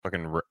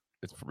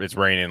it's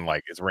raining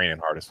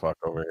hard as fuck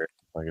over here.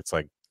 Like it's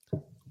like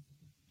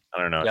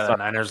I don't know. Yeah, the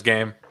Niners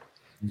game.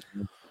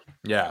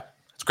 Yeah,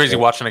 it's crazy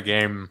watching a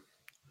game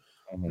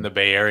in the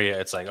Bay Area.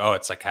 It's like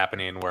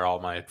happening where all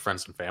my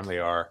friends and family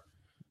are,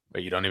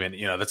 but you don't even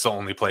that's the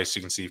only place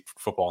you can see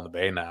football in the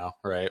Bay now,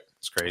 right?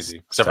 It's crazy,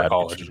 except for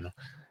college.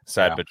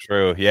 Sad but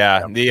true.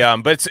 Yeah.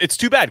 But it's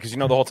too bad because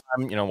the whole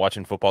time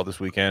watching football this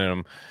weekend,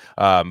 and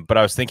but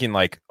I was thinking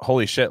like,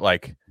 holy shit,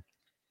 like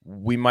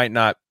we might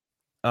not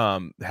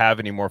have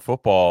any more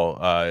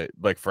football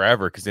like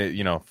forever because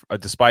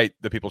despite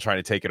the people trying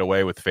to take it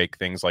away with fake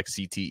things like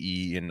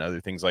CTE and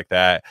other things like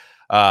that,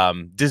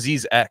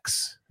 Disease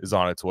X is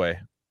on its way.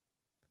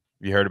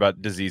 You heard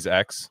about Disease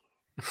X?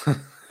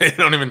 They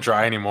don't even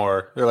try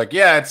anymore. They're like,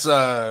 yeah, it's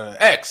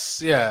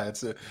X. Yeah,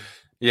 it's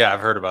yeah,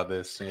 I've heard about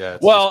this. Yeah.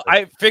 Well,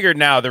 I figured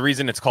now the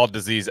reason it's called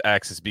Disease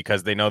X is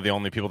because they know the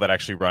only people that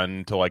actually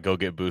run to like go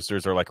get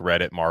boosters are like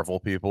Reddit Marvel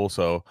people.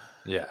 So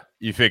yeah,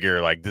 you figure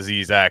like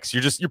Disease X,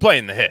 you're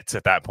playing the hits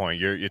at that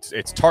point. It's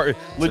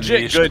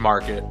legit good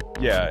market.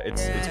 Yeah,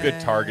 it's good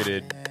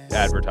targeted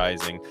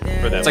advertising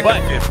for them. It's like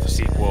the fifth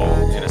sequel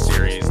in a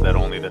series that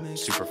only the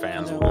super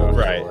fans will go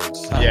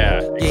towards.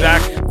 Yeah,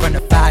 exactly. From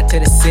the 5 to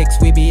the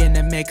 6, we be in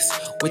the mix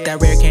with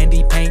that rare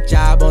candy paint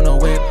job on the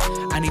whip.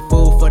 I need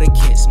food for the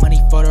kids,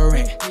 money for the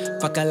rent.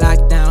 Fuck a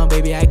lockdown,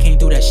 baby, I can't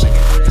do that shit.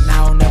 And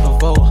I don't never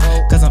vote,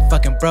 cause I'm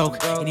fucking broke.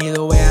 And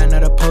either way, I know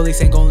the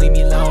police ain't gon' leave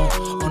me alone.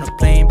 On a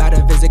plane by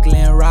to visit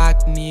Glen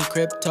Rock, need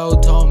crypto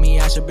told me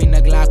I should bring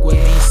the Glock with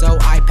me. So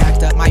I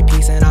packed up my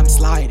piece and I'm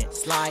sliding.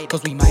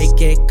 Cause we might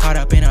get caught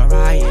up in a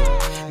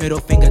riot. Middle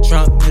finger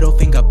Trump, middle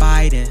finger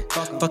Biden.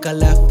 Fuck a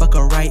left, fuck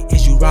a right,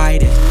 is you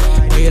riding?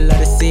 Know you love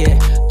to see it,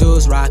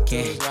 dudes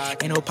rocking.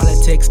 Ain't no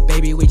politics,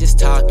 baby, we just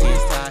talking.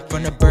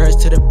 From the birds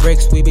to the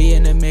bricks, we be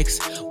in the mix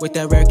with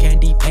that rare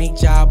candy paint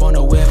job on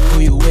the whip.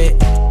 Who you with?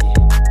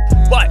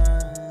 But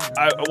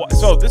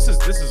so this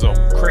is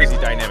a crazy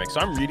dynamic. So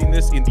I'm reading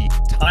this in the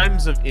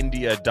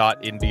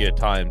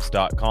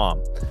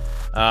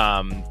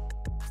timesofindia.indiatimes.com.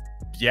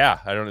 Yeah,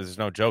 I don't know. There's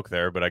no joke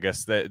there, but I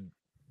guess that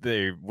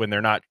when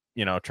they're not,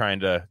 trying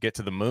to get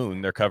to the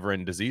moon, they're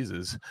covering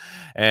diseases.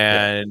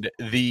 And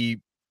the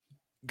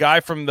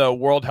guy from the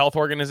World Health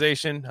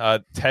Organization,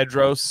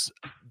 Tedros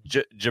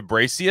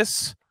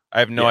Ghebreyesus, I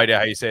have no idea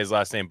how you say his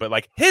last name, but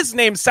like his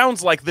name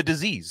sounds like the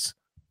disease.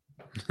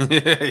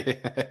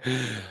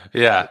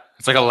 Yeah,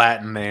 it's like a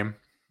Latin name.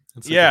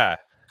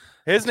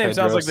 His name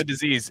sounds like the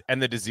disease, and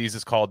the disease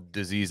is called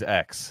Disease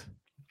X.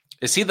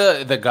 Is he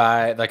the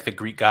guy, like the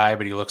Greek guy,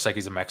 but he looks like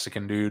he's a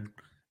Mexican dude,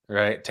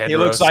 right?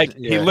 Tedros.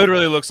 He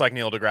literally looks like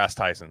Neil deGrasse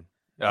Tyson.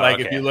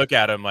 Okay. If you look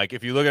at him,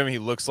 he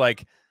looks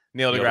like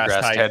Neil deGrasse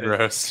Tyson.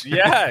 Tedros.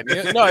 Yeah,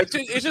 no,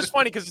 it's just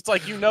funny because it's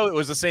like it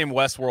was the same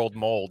Westworld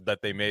mold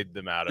that they made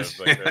them out of.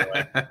 Like,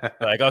 they're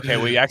like, okay,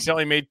 we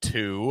accidentally made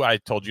 2. I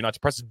told you not to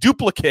press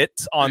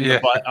duplicate on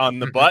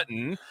the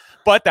button,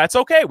 but that's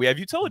okay. We have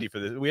utility for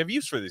this. We have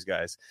use for these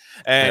guys.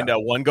 And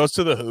one goes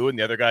to the Who, and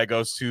the other guy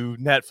goes to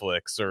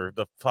Netflix or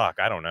the fuck.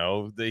 I don't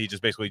know. He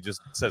just basically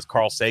just says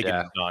Carl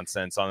Sagan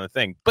nonsense on the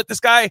thing. But this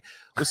guy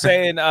was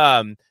saying,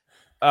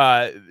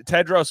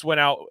 Tedros went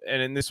out,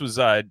 and this was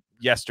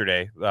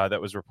yesterday that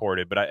was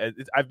reported, but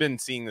I've been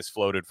seeing this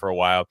floated for a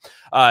while.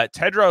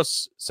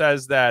 Tedros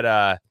says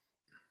that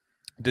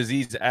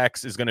Disease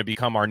X is going to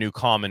become our new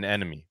common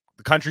enemy.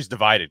 The country's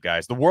divided,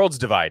 guys. The world's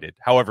divided.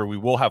 However, we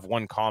will have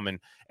one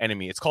common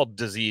enemy. It's called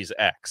Disease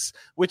X,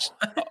 which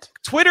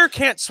Twitter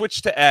can't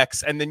switch to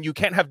X, and then you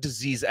can't have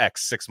Disease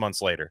X 6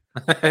 months later.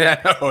 Yeah,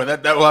 no,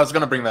 well, I was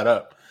going to bring that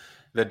up.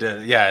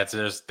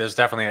 There's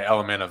definitely an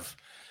element of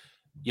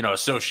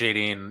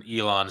associating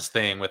Elon's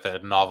thing with a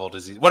novel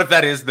disease. What if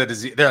that is the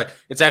disease? They're like,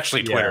 it's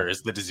actually Twitter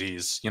is the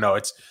disease.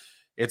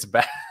 It's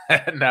bad.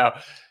 Now,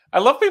 I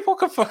love people.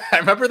 I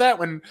remember that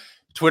when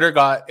Twitter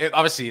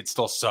obviously it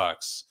still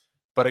sucks,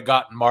 but it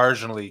got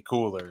marginally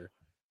cooler.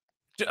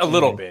 A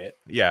little bit.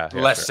 Yeah.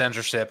 Less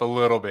censorship, a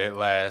little bit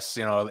less,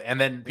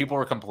 and then people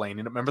were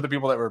complaining. Remember the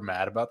people that were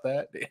mad about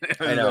that?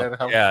 I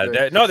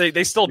know.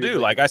 They still do.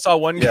 Like I saw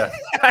one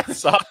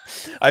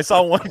I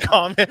saw one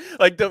comment,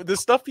 like the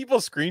stuff people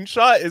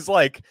screenshot is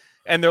like,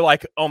 and they're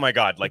like, oh my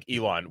God, like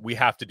Elon, we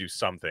have to do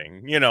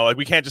something, like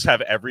we can't just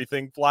have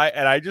everything fly.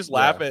 And I just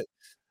laugh at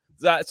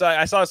that. So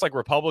I saw this like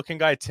Republican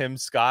guy, Tim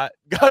Scott,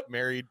 got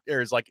married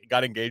or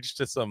got engaged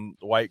to some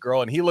white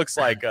girl. And he looks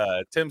like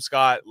Tim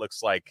Scott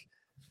looks like,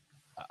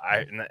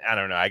 I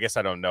don't know. I guess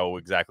I don't know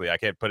exactly. I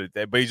can't put it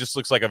there, but he just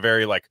looks like a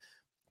very like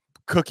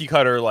cookie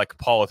cutter, like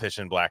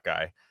politician black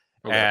guy.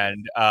 Okay.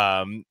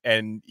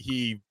 And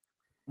he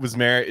was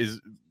married,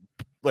 is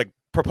like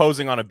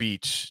proposing on a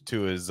beach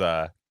to his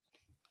wife.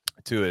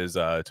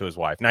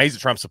 Now he's a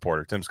Trump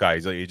supporter, Tim Scott.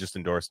 He just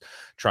endorsed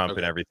Trump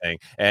and everything.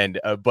 And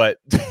but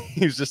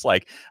he was just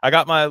like, I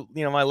got my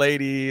my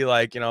lady,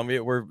 like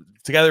we're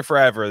together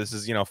forever. This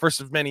is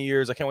first of many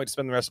years. I can't wait to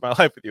spend the rest of my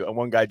life with you. And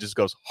one guy just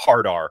goes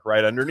hard R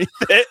right underneath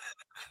it.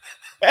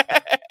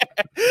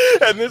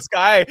 And this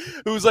guy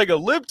who's like a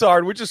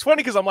libtard, which is funny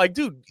because I'm like,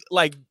 dude,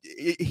 like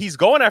he's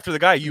going after the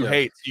guy you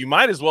hate. So you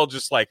might as well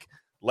just like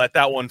let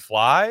that one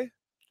fly.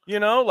 You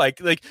know, like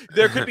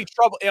there could be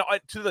trouble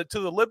to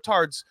the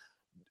libtards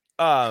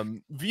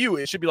view.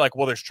 It should be like,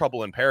 well, there's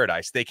trouble in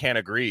paradise. They can't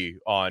agree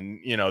on,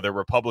 you know, the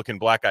Republican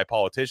black guy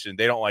politician.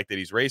 They don't like that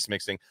he's race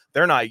mixing.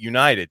 They're not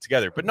united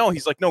together. But no,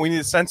 he's like, no, we need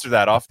to censor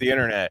that off the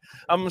internet.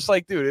 I'm just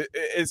like, dude,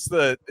 it's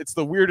the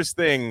weirdest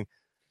thing.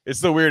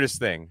 It's the weirdest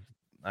thing.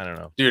 I don't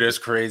know, dude. It's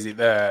crazy.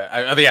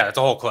 Yeah, it's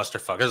a whole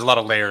clusterfuck. There's a lot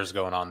of layers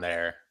going on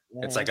there.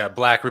 It's like a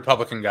black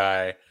Republican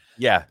guy.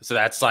 Yeah. So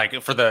that's like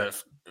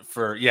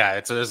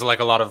there's like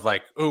a lot of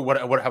like, oh, what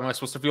how am I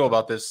supposed to feel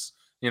about this,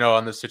 you know,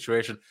 on this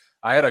situation?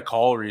 I had a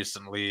call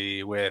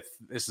recently with,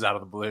 this is out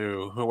of the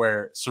blue,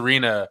 where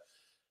Serena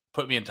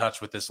put me in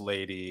touch with this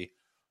lady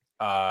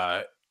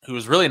who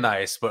was really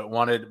nice, but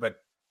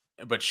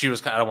she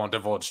was kind of, I won't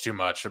divulge too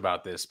much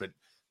about this, but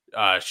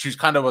she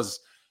kind of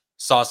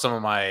saw some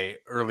of my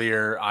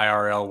earlier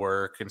IRL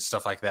work and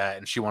stuff like that,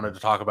 and she wanted to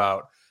talk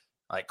about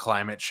like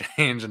climate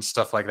change and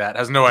stuff like that.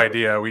 Has no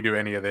idea we do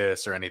any of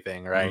this or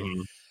anything, right?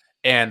 Mm-hmm.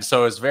 And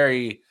so it's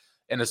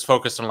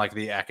focused on like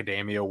the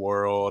academia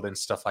world and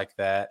stuff like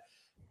that.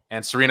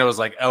 And Serena was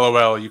like,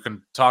 LOL, you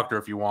can talk to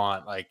her if you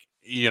want. Like,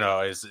 you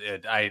know,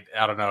 I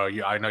don't know.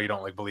 I know you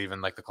don't like believe in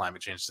like the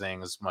climate change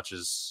thing as much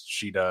as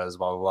she does,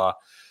 blah, blah, blah.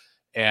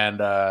 And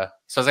so I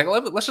was like,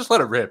 let's just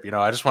let it rip. You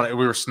know,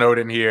 we were snowed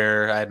in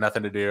here. I had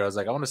nothing to do. I was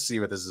like, I want to see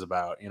what this is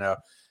about, you know?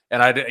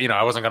 And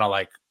I wasn't going to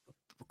like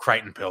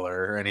Crichton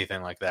pillar or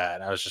anything like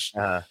that. I was just,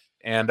 so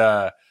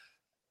I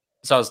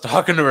was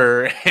talking to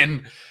her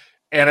and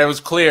it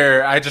was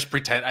clear. I just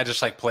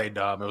like played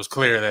dumb. It was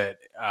clear that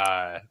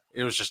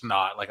it was just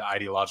not like an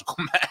ideological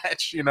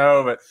match, you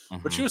know,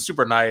 but she was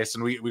super nice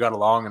and we got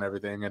along and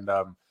everything.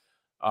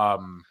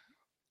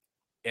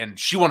 And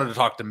she wanted to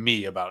talk to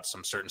me about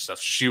some certain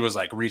stuff. She was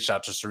like reached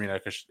out to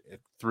Serena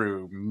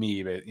through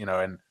me, but, you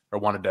know,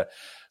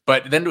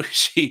 but then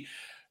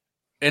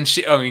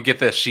get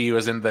this, she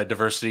was in the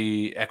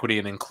diversity, equity,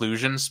 and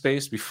inclusion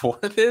space before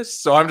this.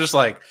 So I'm just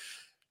like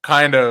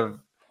kind of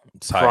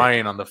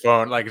crying on the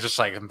phone, like just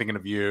like I'm thinking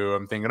of you,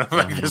 I'm thinking of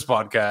like this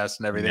podcast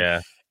and everything.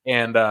 Yeah.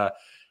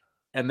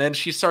 And then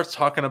she starts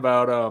talking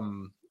about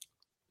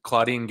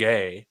Claudine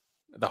Gay,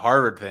 the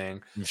Harvard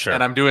thing. Sure.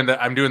 And I'm doing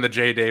the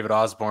J. David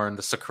Osborne,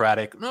 the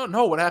Socratic.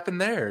 No, what happened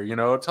there? You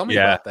know, tell me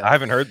about that. I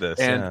haven't heard this.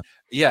 And I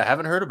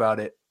haven't heard about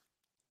it.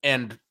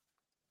 And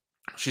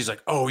she's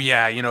like, oh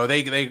yeah, you know,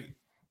 they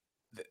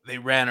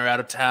ran her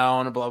out of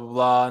town and blah blah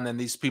blah. And then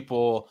these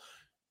people,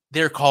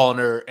 they're calling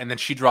her, and then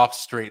she drops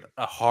straight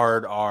a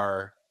hard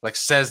R, like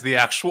says the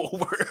actual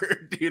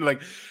word, dude.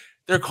 Like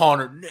they're calling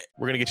her.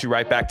 We're going to get you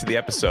right back to the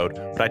episode,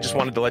 but I just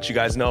wanted to let you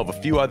guys know of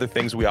a few other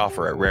things we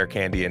offer at Rare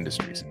Candy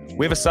Industries.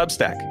 We have a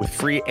Substack with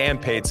free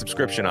and paid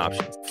subscription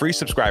options. Free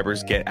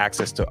subscribers get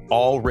access to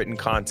all written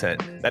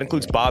content. That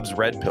includes Bob's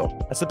Red Pill.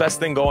 That's the best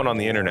thing going on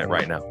the internet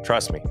right now.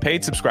 Trust me.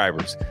 Paid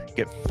subscribers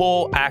get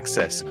full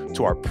access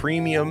to our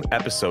premium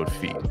episode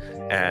feed.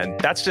 And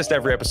that's just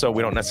every episode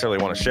we don't necessarily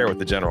want to share with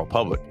the general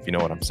public, if you know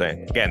what I'm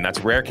saying. Again, that's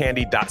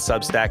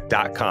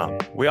rarecandy.substack.com.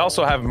 We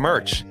also have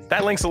merch.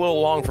 That link's a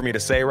little long for me to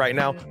say right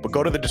now, but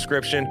go to the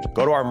description,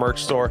 go to our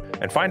merch store,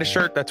 and find a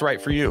shirt that's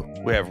right for you.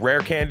 We have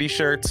Rare Candy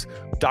shirts,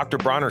 Dr.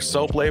 Bronner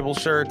soap label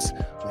shirts,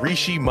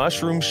 Rishi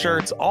mushroom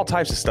shirts, all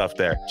types of stuff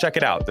there. Check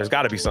it out. There's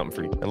got to be something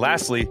for you. And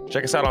lastly,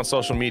 check us out on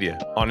social media.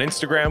 On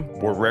Instagram,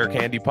 we're Rare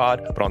Candy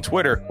Pod, but on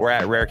Twitter, we're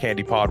at Rare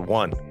Candy Pod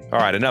 1. All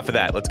right, enough of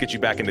that. Let's get you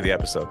back into the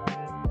episode.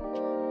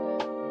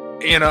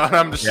 You know, and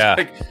I'm just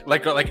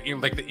like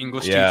the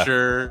English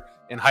teacher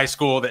in high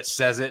school that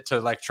says it to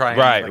like try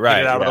and get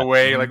it out of the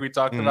way, like we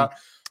talked about.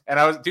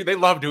 And they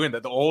love doing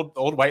that. The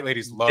old white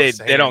ladies love.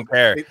 They don't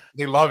care.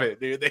 They love it,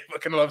 dude. They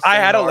fucking love. I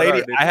had a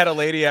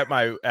lady at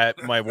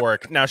my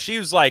work. Now she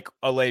was like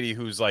a lady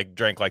who's like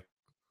drank like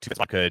 2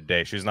 vodka a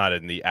day. She was not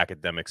in the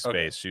academic space.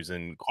 Okay. She was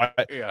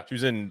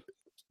in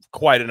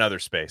quite another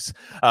space.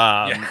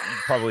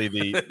 Probably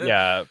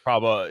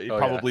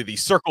the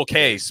Circle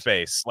K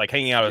space, like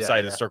hanging out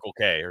outside the Circle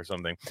K or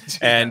something.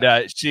 And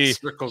she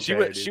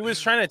was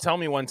trying to tell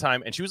me one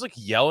time, and she was like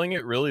yelling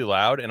it really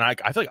loud, and I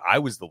feel like I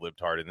was the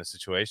libtard in this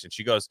situation.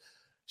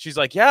 She's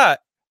like, yeah,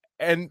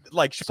 and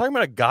like she's talking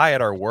about a guy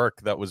at our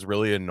work that was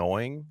really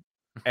annoying,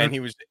 and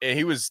he was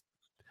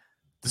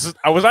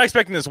I was not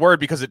expecting this word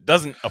because it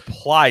doesn't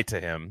apply to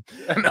him.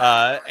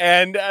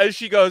 And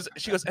she goes,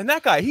 and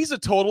that guy, he's a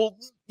total,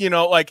 you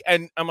know, like,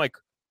 and I'm like,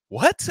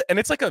 what? And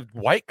it's like a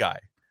white guy.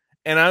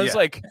 And I was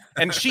like,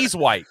 and she's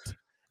white.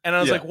 And I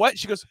was like, what?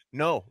 She goes,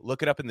 no,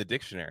 look it up in the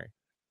dictionary.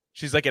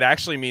 She's like, it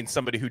actually means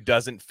somebody who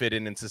doesn't fit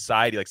in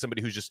society, like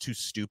somebody who's just too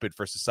stupid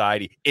for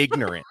society,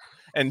 ignorant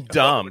and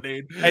dumb.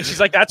 And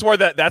she's like, that's where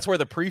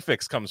the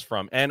prefix comes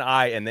from,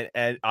 N-I and then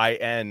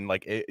N-I-N,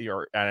 like and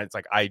it's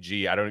like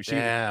I-G. I don't know.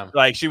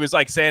 She was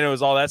like saying it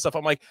was all that stuff.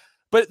 I'm like,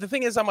 but the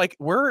thing is, I'm like,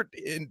 we're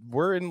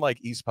in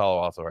like East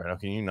Palo Alto right now.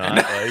 Can you not?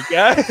 Like,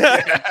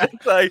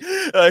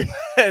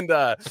 and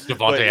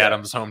Devontae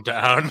Adams'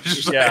 hometown.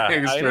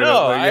 I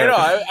know.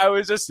 I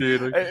was just,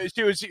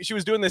 she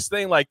was doing this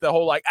thing like the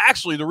whole like,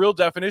 actually the real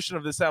definition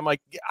of this. I'm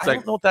like, I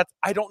don't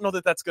know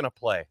that that's gonna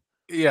play.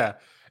 Yeah.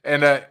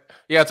 And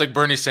yeah, it's like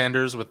Bernie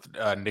Sanders with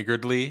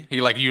niggardly.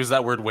 He like used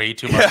that word way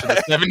too much in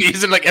the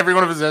 70s, and like every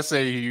one of his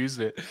essays he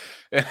used it.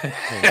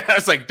 I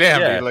was like,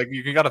 damn, dude, like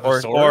you got a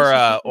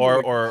thesaurus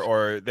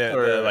or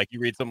like you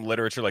read some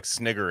literature like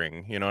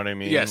sniggering, you know what I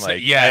mean? Yes,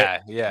 like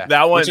yeah.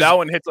 That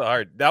one hits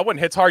hard. That one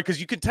hits hard because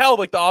you can tell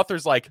like the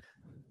author's like,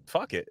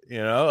 fuck it, you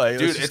know, like,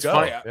 dude, it's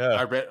funny.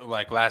 I read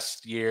like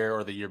last year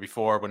or the year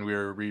before when we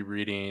were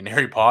rereading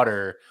Harry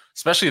Potter,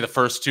 especially the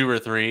first 2 or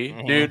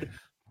 3, dude,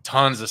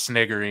 tons of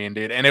sniggering,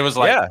 dude, and it was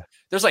like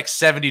there's like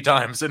 70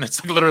 times, and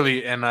it's like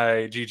literally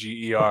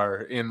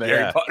Nigger in the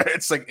Harry Potter.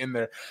 It's like in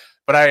there,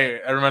 but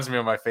it reminds me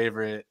of my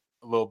favorite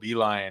Lil B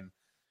line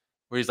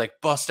where he's like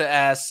bust a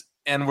ass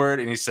N-word,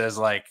 and he says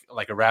like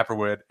a rapper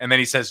would, and then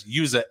he says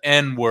use a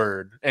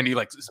N-word, and he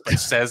like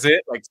says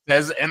it like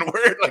says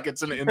N-word like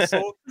it's an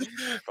insult.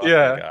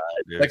 God,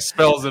 like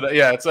spells it.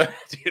 Yeah, it's like,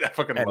 dude, I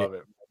fucking love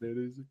it,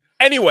 dude.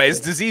 Anyways,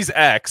 Disease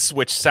X,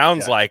 which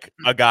sounds like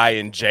a guy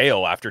in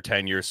jail after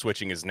 10 years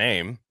switching his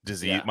name.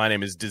 My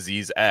name is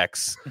Disease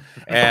X,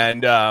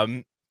 and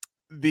then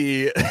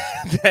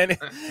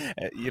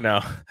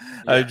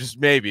just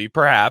maybe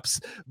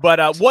perhaps,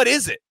 but what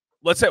is it?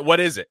 Let's say, what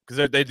is it?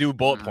 Because they do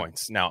bullet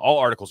points now. All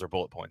articles are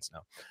bullet points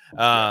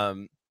now.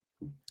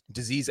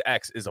 Disease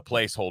X is a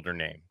placeholder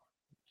name.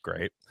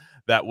 Great.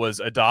 That was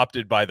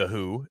adopted by the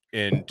WHO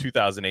in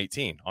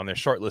 2018 on their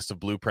short list of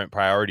blueprint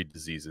priority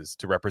diseases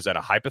to represent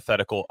a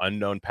hypothetical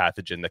unknown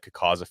pathogen that could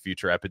cause a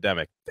future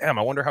epidemic. Damn,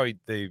 I wonder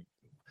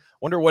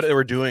wonder what they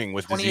were doing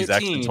with Disease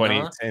X in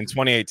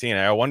 2018.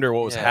 I wonder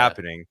what was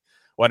happening.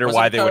 Wonder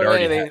why they would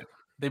already.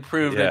 They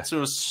proved that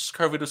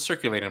COVID was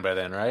circulating by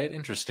then, right?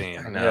 Interesting.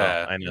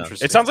 I know.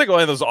 It sounds like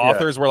one of those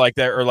authors where like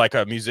they're, or like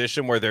a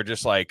musician where they're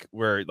just like,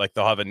 where like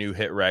they'll have a new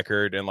hit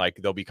record and like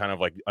they'll be kind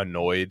of like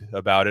annoyed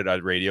about it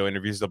at radio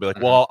interviews. They'll be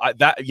like, well,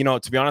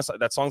 to be honest,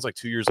 that song's like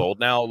 2 years old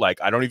now. Like,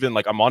 I don't even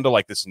like, I'm onto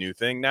like this new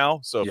thing now.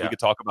 So if we could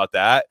talk about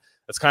that,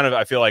 that's kind of,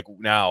 I feel like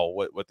now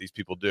what these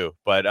people do.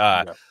 But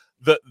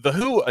the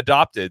WHO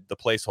adopted the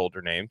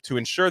placeholder name to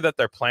ensure that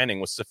their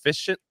planning was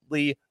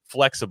sufficiently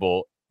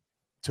flexible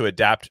to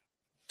adapt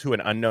to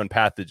an unknown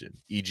pathogen,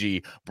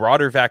 e.g.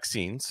 broader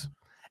vaccines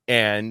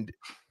and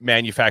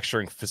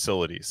manufacturing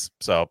facilities.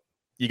 So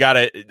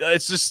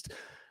it's just,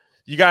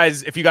 you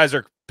guys, if you guys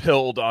are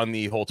pilled on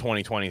the whole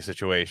 2020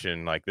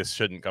 situation, like this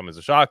shouldn't come as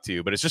a shock to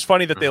you, but it's just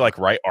funny that they like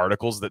write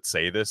articles that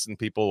say this and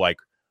people like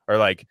are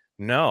like,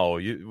 no,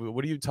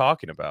 what are you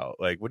talking about?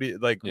 Like, what do you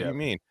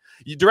mean?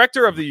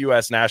 Director of the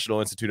U.S.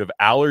 National Institute of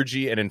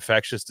Allergy and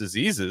Infectious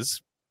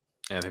Diseases,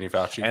 Anthony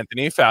Fauci.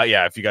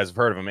 Yeah, if you guys have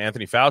heard of him,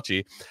 Anthony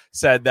Fauci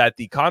said that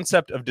the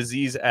concept of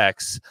Disease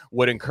X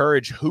would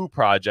encourage WHO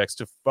projects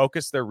to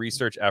focus their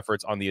research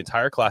efforts on the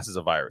entire classes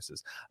of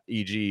viruses,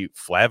 e.g.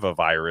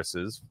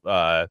 flaviviruses,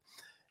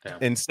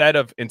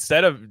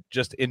 instead of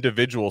just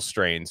individual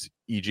strains,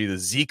 e.g. the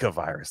Zika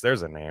virus.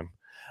 There's a name.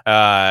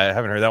 I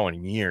haven't heard that one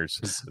in years.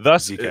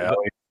 Thus, Zika.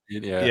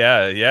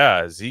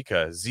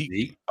 Zika.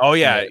 Zeke. Oh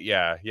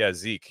yeah,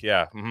 Zeke.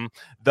 Yeah.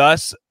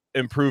 Thus,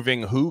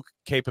 improving WHO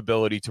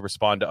capability to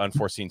respond to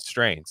unforeseen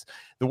strains.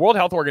 The World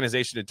Health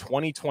Organization in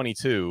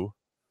 2022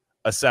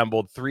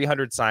 assembled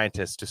 300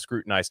 scientists to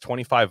scrutinize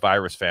 25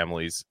 virus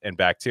families and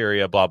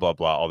bacteria, blah, blah,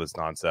 blah, all this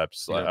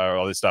nonsense,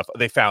 all this stuff.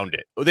 They found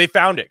it,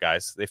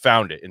 guys. They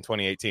found it in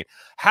 2018.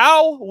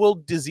 How will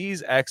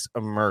Disease X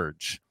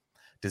emerge?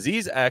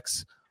 Disease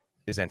X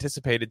is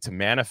anticipated to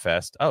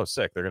manifest. Oh,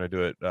 sick. They're going to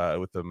do it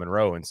with the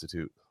Monroe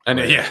Institute. And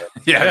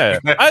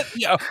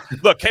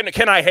Look,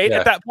 can I hate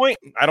at that point?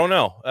 I don't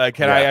know.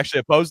 Can I actually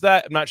oppose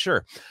that? I'm not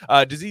sure.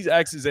 Disease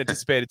X is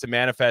anticipated to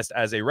manifest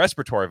as a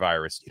respiratory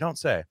virus. You don't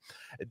say.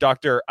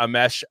 Dr.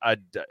 Amesh,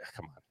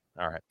 come on.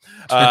 All right.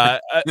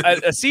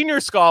 A senior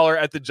scholar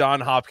at the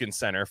Johns Hopkins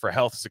Center for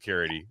Health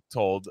Security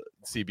told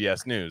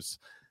CBS News.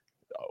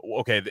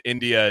 Okay, the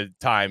India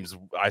Times,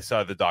 I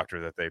saw the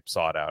doctor that they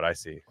sought out. I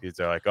see.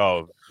 They're like,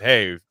 oh,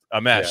 hey,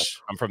 Amesh,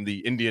 I'm from the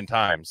Indian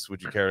Times.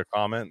 Would you care to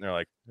comment? And they're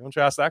like, why don't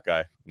you ask that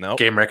guy? No.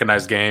 Game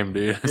recognized game,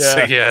 dude. Yeah.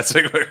 Why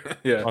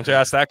don't you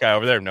ask that guy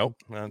over there? Nope.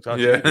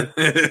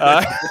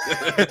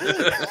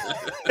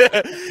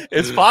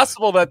 It's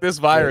possible that this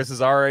virus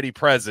is already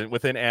present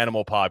within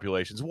animal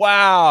populations.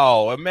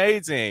 Wow,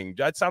 amazing.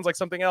 That sounds like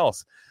something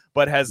else,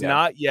 but has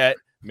not yet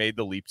made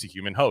the leap to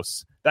human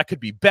hosts. That could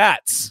be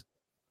bats.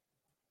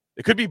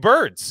 It could be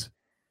birds.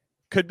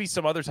 Could be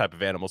some other type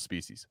of animal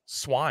species.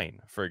 Swine,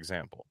 for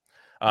example.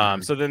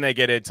 So then they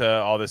get into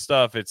all this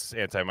stuff. It's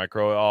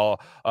antimicrobial.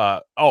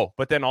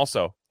 But then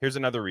also, here's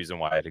another reason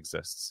why it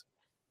exists.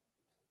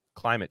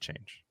 Climate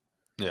change.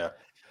 Yeah.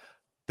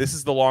 This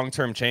is the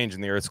long-term change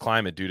in the Earth's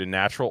climate due to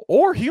natural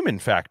or human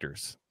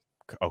factors.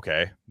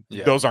 Okay.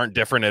 Those aren't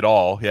different at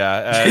all. Could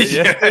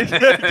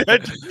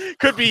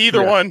be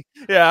either one.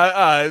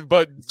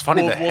 But it's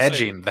funny,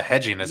 the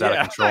hedging is out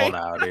of control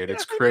now, dude.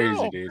 It's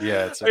crazy, dude.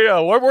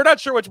 We're not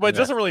sure which, but it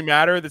doesn't really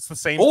matter. It's the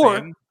same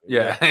thing.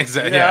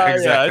 Exactly.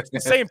 It's the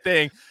same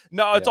thing.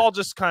 No, it's all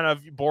just kind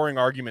of boring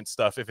argument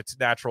stuff if it's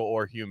natural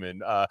or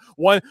human.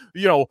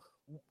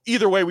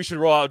 either way, we should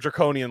roll out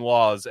draconian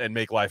laws and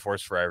make life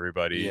worse for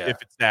everybody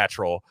if it's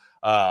natural.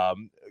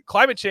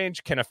 Climate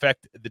change can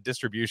affect the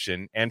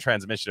distribution and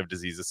transmission of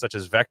diseases such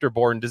as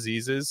vector-borne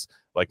diseases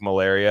like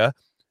malaria,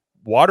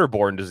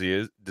 waterborne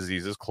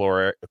diseases,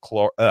 cholera.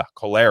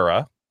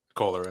 Cholera,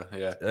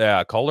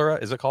 cholera.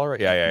 Is it cholera?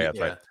 Yeah, that's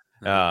right.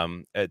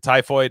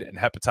 Typhoid and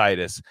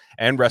hepatitis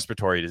and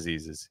respiratory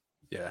diseases.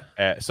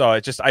 Yeah. So I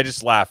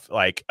just laugh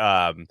like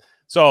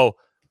so.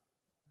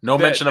 No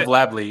mention of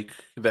lab leak.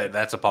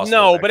 That's a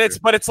possibility. No,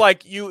 but it's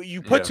like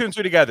you put two and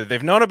two together.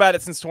 They've known about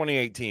it since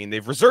 2018.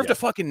 They've reserved a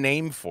fucking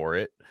name for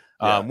it,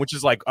 which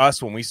is like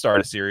us when we start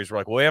a series. We're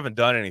like, well, we haven't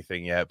done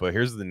anything yet, but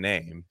here's the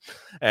name.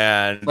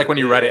 And like when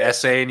you write an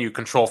essay and you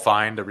control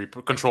find to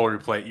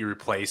replace, you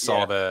replace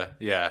all the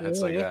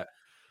it's like that.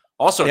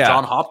 Also,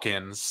 John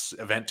Hopkins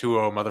Event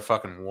 2.0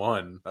 motherfucking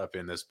 1 up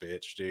in this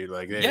bitch, dude.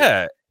 Like,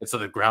 it's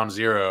the ground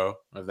zero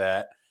of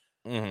that.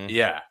 Mm-hmm.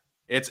 Yeah,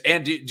 it's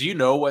and do you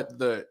know what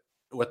the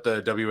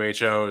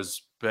WHO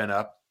has been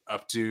up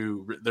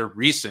to? Their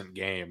recent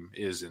game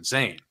is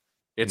insane.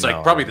 It's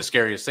like probably the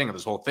scariest thing of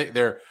this whole thing.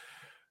 They're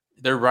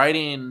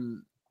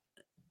writing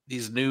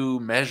these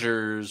new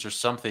measures or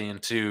something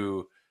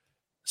to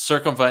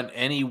circumvent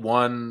any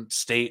one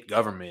state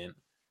government.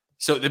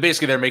 So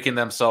they're making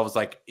themselves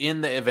like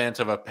in the event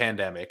of a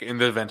pandemic, in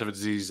the event of a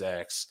disease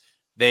X,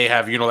 they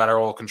have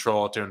unilateral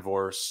control to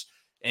enforce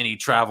any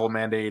travel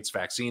mandates,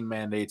 vaccine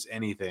mandates,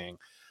 anything.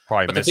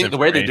 Probably but the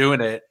way they're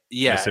doing it,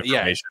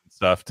 misinformation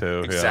stuff too.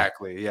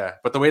 Exactly,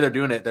 But the way they're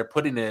doing it,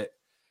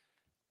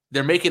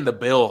 they're making the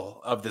bill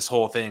of this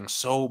whole thing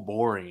so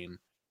boring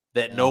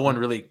that no one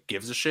really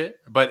gives a shit.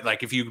 But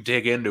like, if you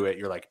dig into it,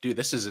 you're like, dude,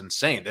 this is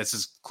insane. This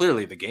is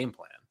clearly the game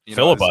plan.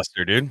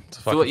 Filibuster, dude.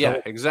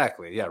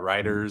 Exactly. Yeah,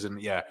 writers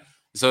and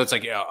So it's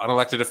like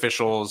unelected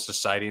officials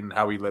deciding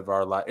how we live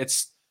our life.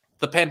 It's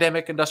the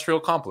pandemic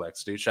industrial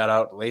complex, dude. Shout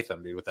out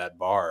Latham, dude, with that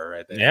bar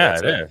right there. Yeah,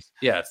 it is.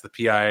 Yeah, it's the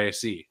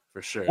PIAC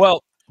for sure.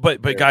 Well,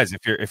 but guys,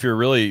 if you're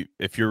really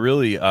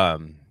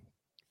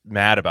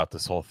mad about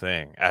this whole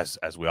thing, as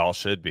we all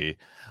should be,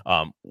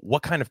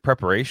 what kind of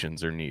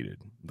preparations are needed?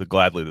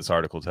 Gladly this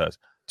article says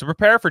to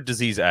prepare for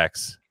disease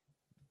X,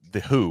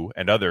 the WHO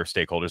and other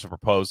stakeholders have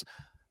proposed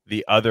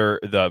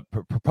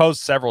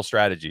proposed several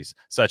strategies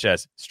such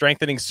as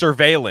strengthening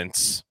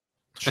surveillance.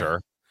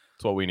 Sure.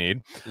 That's what we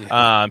need.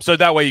 So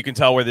that way you can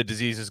tell where the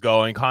disease is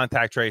going,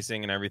 contact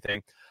tracing and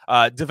everything.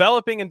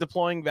 Developing and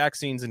deploying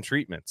vaccines and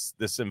treatments.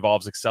 This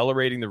involves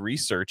accelerating the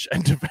research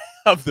and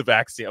of the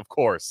vaccine, of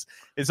course.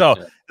 And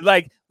so,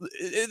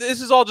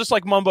 this is all just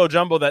like mumbo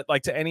jumbo that,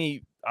 like, to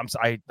any,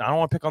 I don't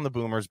want to pick on the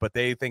boomers, but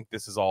they think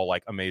this is all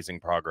like amazing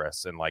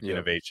progress and like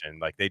innovation.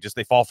 Like they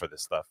fall for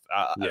this stuff.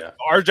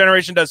 Our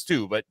generation does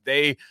too, but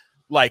they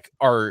like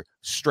are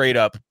straight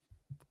up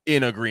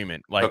in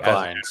agreement, like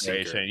as a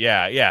generation.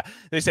 Yeah.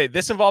 They say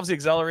this involves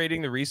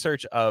accelerating the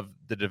research of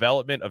the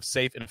development of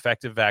safe and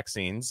effective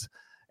vaccines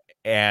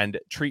and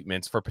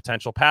treatments for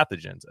potential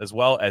pathogens, as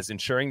well as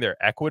ensuring their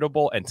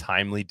equitable and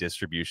timely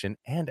distribution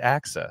and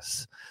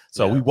access.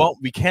 So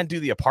we can't do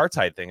the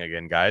apartheid thing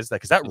again, guys,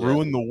 because that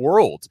ruined the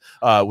world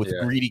with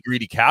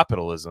greedy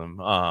capitalism.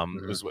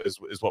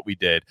 Is what we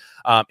did.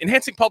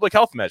 Enhancing public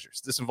health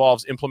measures. This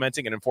involves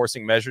implementing and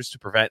enforcing measures to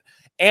prevent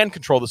and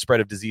control the spread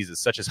of diseases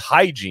such as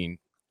hygiene,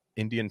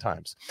 Indian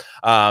times,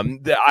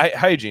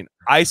 hygiene,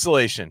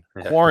 isolation,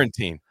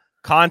 quarantine,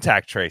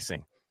 contact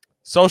tracing,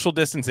 social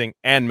distancing,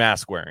 and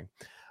mask wearing.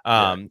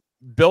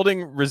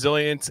 Building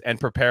resilience and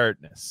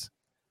preparedness.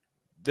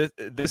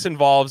 This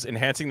involves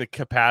enhancing the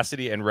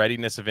capacity and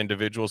readiness of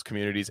individuals,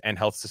 communities, and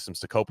health systems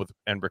to cope with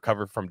and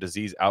recover from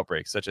disease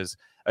outbreaks, such as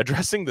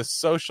addressing the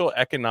social,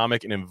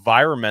 economic, and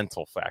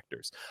environmental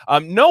factors.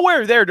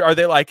 Nowhere there are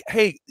they like,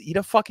 hey, eat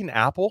a fucking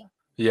apple.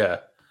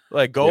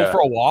 Like go for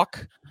a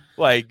walk.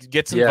 Like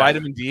get some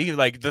vitamin D.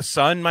 Like the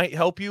sun might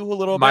help you a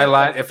little bit.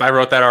 Line, if I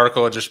wrote that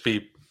article, it'd just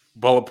be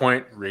bullet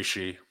point,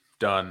 reishi,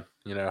 done.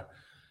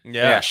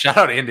 Shout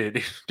out India,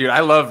 dude. I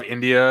love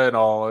India and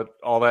all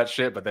that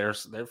shit, but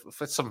there's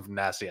some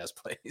nasty ass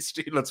place,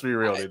 dude. Let's be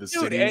real,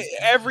 dude.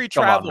 Every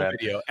travel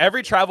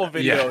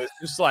video is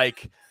just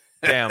like,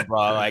 damn,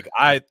 bro. Like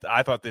I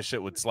thought this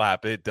shit would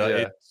slap. It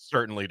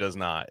certainly does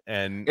not.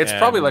 And it's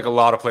probably like a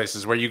lot of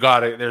places where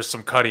there's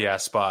some cutty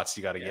ass spots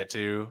you got to get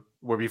to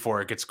where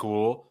before it gets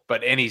cool.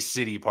 But any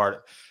city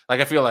part,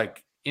 like I feel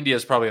like India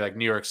is probably like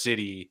New York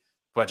City,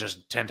 but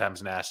just 10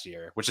 times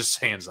nastier, which is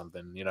saying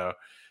something,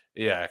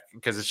 Yeah,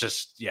 because it's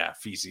just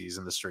feces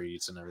in the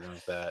streets and everything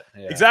like that.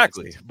 Yeah,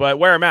 exactly. But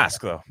wear a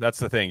mask though. That's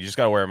the thing. You just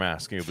gotta wear a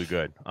mask and you'll be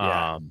good.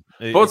 But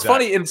it's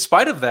funny, in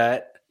spite of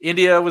that,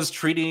 India was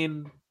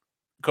treating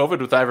COVID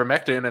with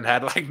ivermectin and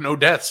had like no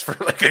deaths for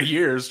like a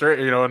year straight,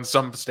 in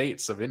some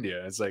states of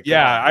India. It's like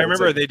I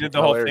remember they did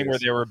the whole thing where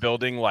they were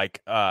building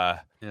like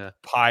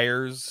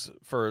pyres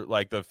for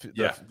like the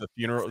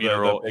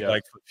funeral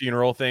like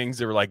funeral things.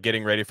 They were like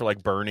getting ready for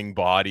like burning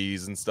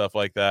bodies and stuff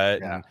like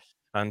that. And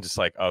I'm just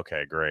like,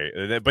 okay, great.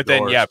 But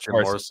then, of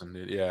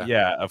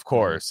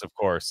course, of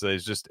course.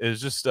 It's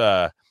just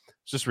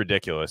It's just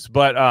ridiculous.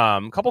 But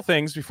a couple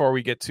things before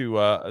we get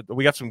to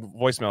we got some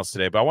voicemails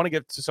today, but I want to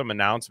get to some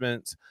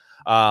announcements.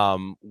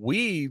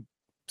 We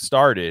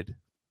started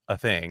a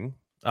thing.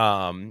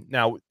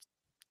 Now,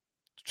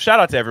 shout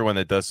out to everyone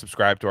that does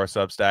subscribe to our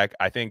Substack.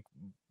 I think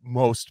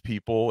most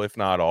people, if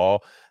not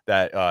all,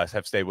 that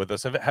have stayed with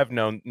us have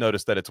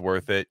noticed that it's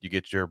worth it. You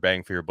get your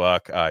bang for your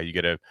buck. You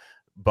get a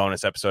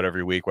bonus episode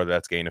every week, whether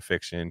that's Gain of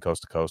Fiction,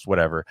 Coast to Coast,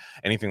 whatever,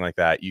 anything like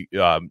that. You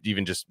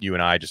even just you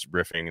and I just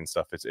riffing and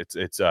stuff.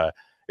 It's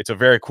a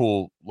very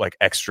cool like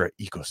extra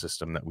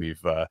ecosystem that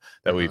we've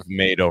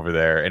made over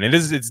there, and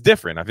it's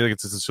different. I feel like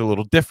it's just a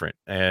little different,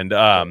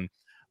 and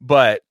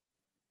but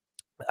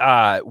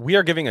we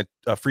are giving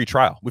a free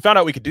trial. We found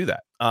out we could do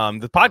that.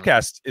 The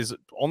podcast is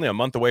only a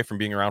month away from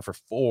being around for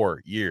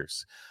 4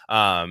 years.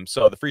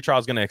 So the free trial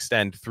is going to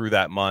extend through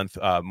that month,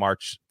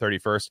 March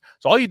 31st.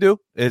 So all you do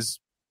is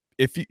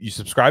if you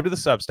subscribe to the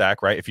Substack,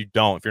 right? If you're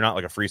not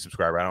like a free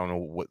subscriber, I don't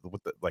know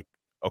what the, like,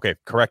 okay,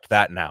 correct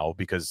that now,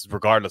 because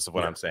regardless of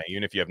what I'm saying,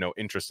 even if you have no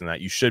interest in that,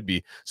 you should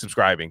be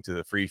subscribing to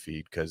the free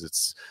feed because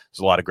there's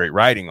a lot of great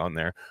writing on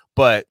there.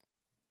 But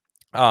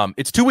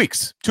it's 2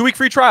 weeks, 2-week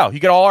free trial. You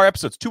get all our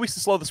episodes, 2 weeks to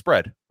slow the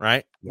spread,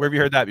 right? Where have you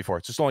heard that before?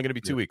 It's just only going to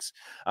be 2 weeks.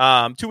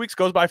 2 weeks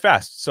goes by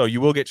fast. So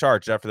you will get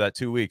charged after that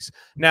 2 weeks.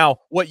 Now,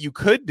 what you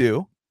could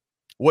do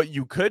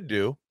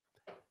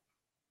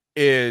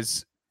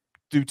is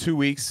do 2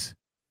 weeks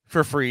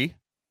for free,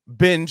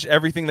 binge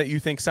everything that you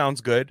think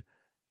sounds good,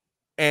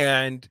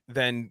 and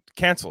then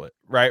cancel it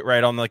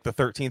right on like the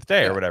 13th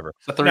day or whatever.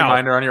 Set the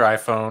reminder on your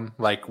iPhone,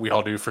 like we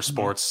all do for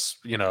sports,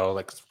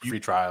 like free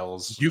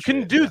trials. You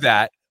can do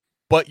that,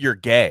 but you're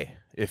gay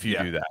if you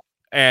do that.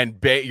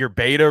 And your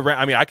beta,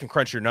 I mean, I can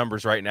crunch your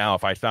numbers right now.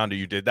 If I found out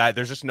you did that,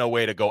 there's just no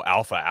way to go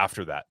alpha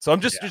after that. So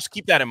I'm just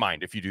keep that in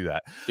mind if you do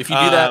that. If you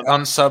do that,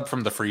 unsub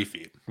from the free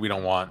feed. We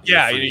don't want.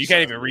 Yeah, you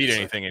can't even read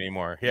anything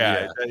anymore.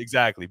 Yeah,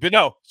 exactly. But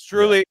no,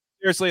 truly,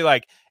 seriously,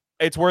 like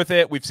it's worth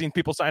it. We've seen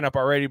people sign up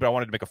already, but I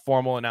wanted to make a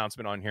formal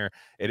announcement on here.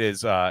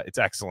 It's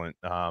excellent,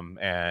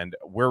 and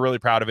we're really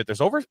proud of it.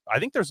 I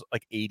think there's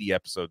like 80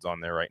 episodes on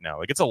there right now.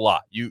 Like it's a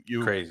lot. You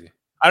crazy.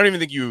 I don't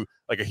even think you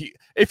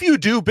if you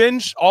do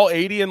binge all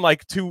 80 in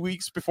like 2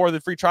 weeks before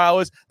the free trial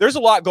is, there's a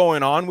lot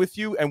going on with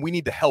you, and we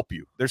need to help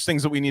you. There's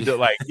things that we need to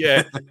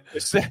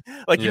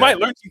you might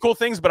learn some cool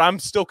things, but I'm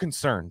still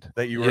concerned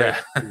that you were able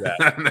to do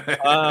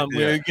that.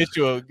 We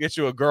get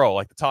you a girl,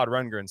 like the Todd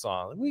Rundgren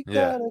song. We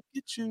gotta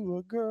get you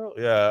a girl.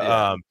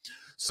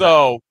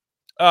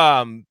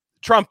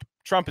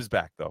 Trump is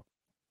back though.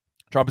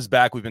 Trump is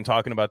back. We've been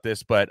talking about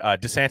this, but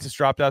DeSantis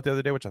dropped out the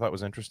other day, which I thought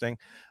was interesting.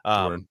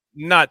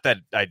 Not that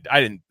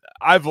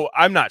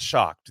I'm not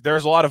shocked.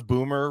 There's a lot of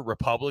boomer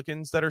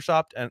Republicans that are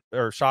shocked,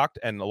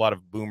 and a lot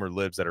of boomer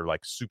libs that are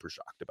like super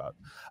shocked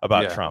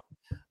about Trump.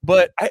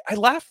 But I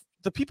laugh.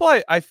 The people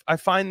I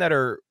find that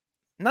are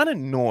not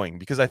annoying,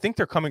 because I think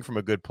they're coming from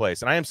a good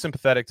place, and I am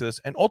sympathetic to this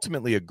and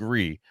ultimately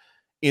agree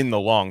in the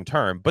long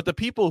term. But the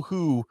people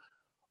who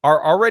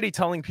are already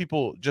telling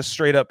people just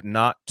straight up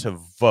not to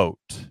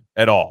vote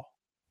at all.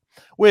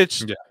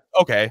 Which,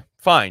 okay,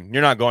 fine.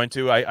 You're not going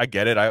to. I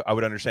get it. I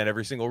would understand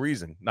every single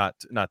reason not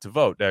to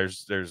vote.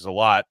 There's a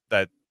lot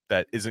that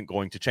isn't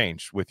going to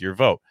change with your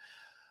vote.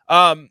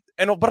 But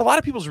a lot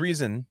of people's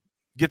reason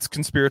gets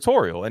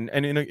conspiratorial and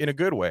in a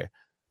good way.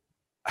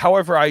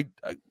 However, I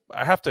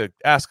have to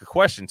ask a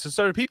question. So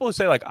there are people who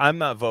say like I'm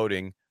not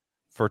voting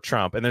for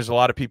Trump, and there's a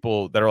lot of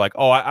people that are like,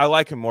 oh, I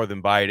like him more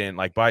than Biden.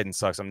 Like Biden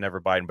sucks. I'm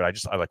never Biden, but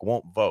I like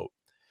won't vote.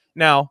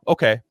 Now,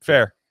 okay,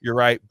 fair. You're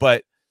right,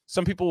 but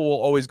some people will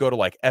always go to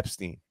like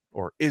Epstein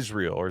or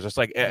Israel, or just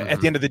like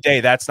at the end of the day,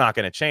 that's not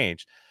going to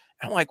change.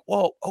 And I'm like,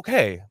 well,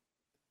 okay.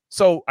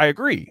 So I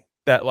agree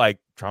that like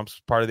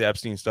Trump's part of the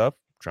Epstein stuff.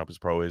 Trump is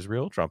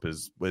pro-Israel. Trump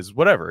is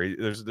whatever.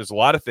 There's a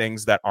lot of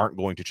things that aren't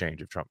going to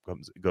change if Trump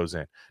goes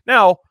in.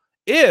 Now,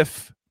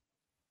 if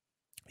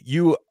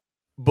you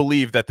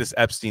believe that this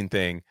Epstein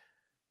thing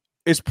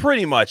is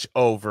pretty much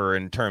over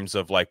in terms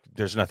of like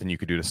there's nothing you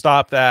could do to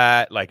stop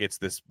that, like it's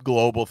this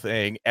global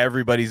thing,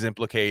 everybody's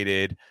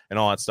implicated and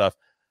all that stuff,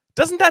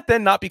 doesn't that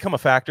then not become a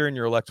factor in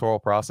your electoral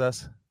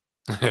process?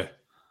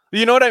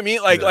 You know what I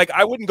mean? Like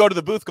I wouldn't go to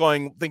the booth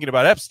thinking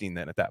about Epstein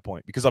then at that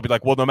point, because I'll be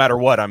like, well, no matter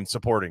what, I'm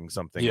supporting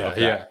something.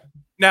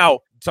 Now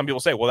some people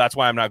say, well, that's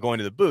why I'm not going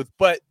to the booth,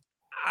 but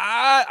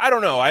I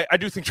don't know. I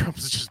do think Trump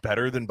is just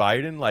better than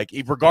Biden, like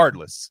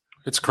regardless.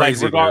 It's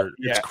crazy.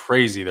 It's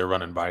crazy they're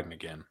running Biden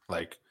again.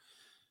 Like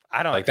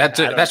I don't like that.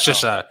 That's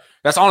just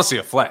that's honestly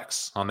a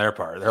flex on their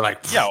part. They're like,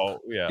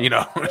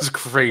 it's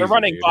crazy. They're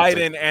running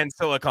Biden and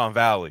Silicon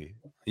Valley.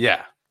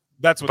 Yeah,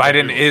 that's what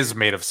Biden is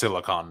made of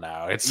silicon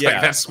now. It's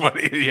like that's what.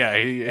 He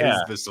is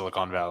the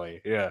Silicon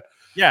Valley. Yeah.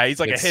 Yeah, he's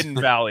like a Hidden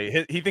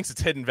Valley. He thinks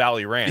it's Hidden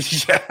Valley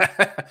Ranch.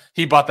 Yeah,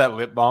 he bought that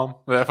lip balm,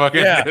 that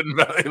fucking Hidden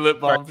Valley lip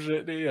balm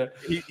shit. Yeah,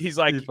 he's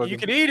like, you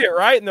can eat it,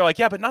 right? And they're like,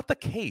 yeah, but not the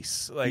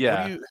case. Like,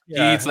 he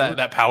eats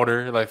that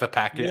powder, like the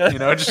packet,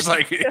 just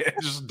like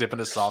just dipping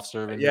a soft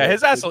serve.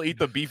 His ass will eat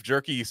the beef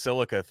jerky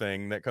silica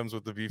thing that comes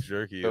with the beef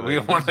jerky. But we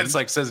have one that's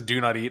like says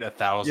 "do not eat"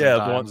 1,000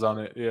 times on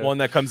it. Yeah, one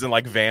that comes in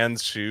like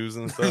Vans shoes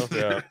and stuff.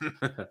 Yeah,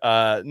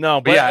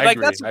 no, but yeah, like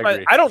I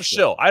agree. I don't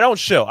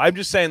shill. I'm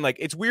just saying, like,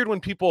 it's weird when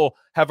people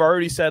have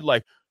already said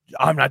like,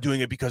 I'm not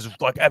doing it because of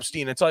like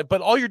Epstein. It's like,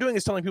 but all you're doing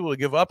is telling people to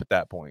give up at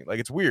that point. Like,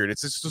 it's weird.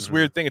 It's just this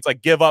weird thing. It's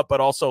like, give up, but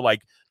also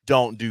like,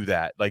 don't do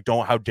that. Like,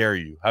 how dare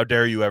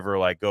you ever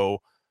like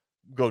go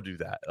do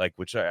that? Like,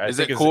 which I is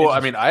think it cool? I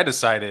mean, I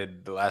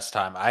decided the last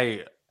time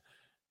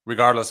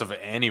regardless of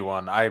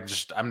anyone,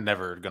 I'm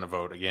never gonna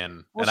vote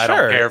again. Well, and I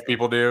don't care if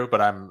people do,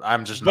 but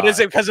I'm just But is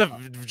it because of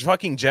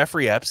fucking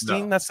Jeffrey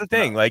Epstein? That's the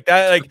thing. Like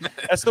that,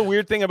 like that's the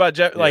weird thing about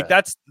Jeff. Like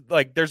that's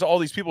like there's all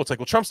these people. It's like,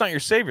 well, Trump's not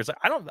your savior. It's like,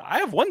 I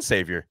have one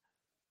savior.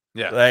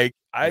 Yeah. Like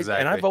I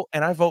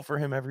vote for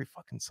him every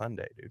fucking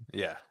Sunday, dude.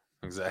 Yeah.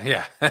 Exactly.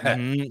 Yeah.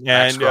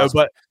 And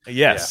but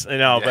yes,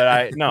 but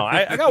I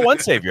got one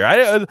savior.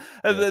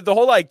 The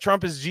whole like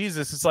Trump is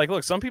Jesus. It's like,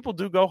 look, some people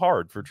do go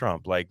hard for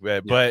Trump, like,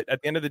 but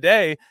at the end of the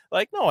day,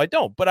 like, no, I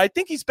don't. But I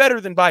think he's better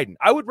than Biden.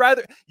 I would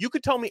rather you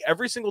could tell me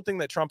every single thing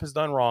that Trump has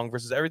done wrong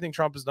versus everything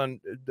Trump has done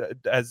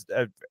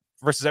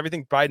versus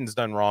everything Biden's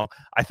done wrong.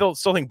 I still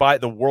think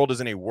the world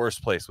is in a worse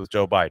place with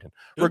Joe Biden.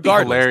 It would be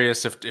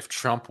hilarious if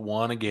Trump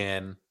won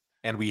again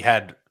and we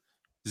had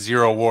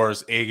zero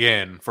wars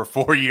again for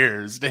 4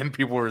 years, and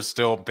people were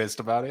still pissed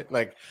about it.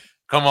 Like,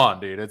 come on,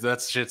 dude, that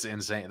shit's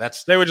insane.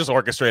 They would just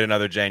orchestrate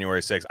another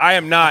January 6th. I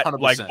am not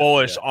like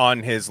bullish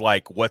on his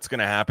like what's going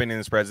to happen in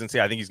his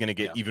presidency. I think he's going to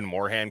get even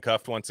more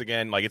handcuffed once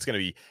again. Like, it's going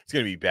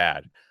to be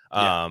bad.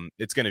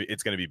 It's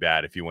gonna be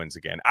bad if he wins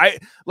again. I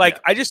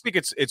just think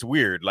it's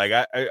weird. Like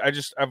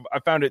I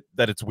found it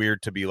that it's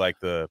weird to be like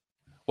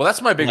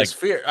that's my biggest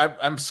fear.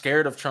 I'm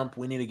scared of Trump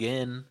winning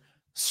again.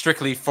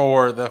 Strictly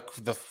for the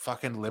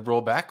fucking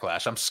liberal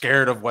backlash. I'm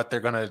scared of what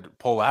they're gonna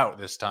pull out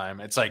this time.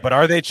 It's like, but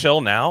are they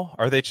chill now?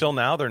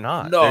 They're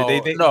not. No,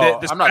 no.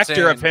 The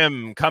specter of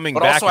him coming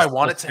back. But also, I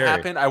want it to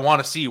happen. I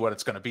want to see what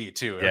it's gonna be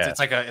too. It's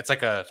like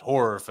a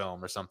horror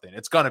film or something.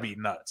 It's gonna be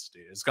nuts,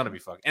 dude. It's gonna be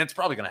fucking, and it's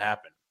probably gonna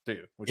happen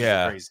too, which is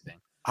a crazy thing.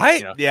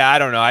 I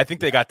don't know. I think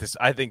they got this.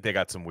 I think they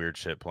got some weird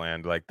shit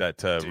planned, like that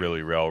to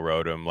really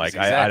railroad him. Like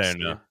I don't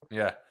know.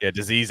 Yeah.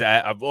 Disease.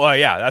 Well,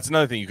 yeah, that's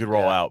another thing you could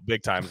roll out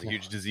big time. It's a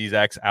huge Disease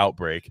X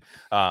outbreak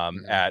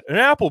at an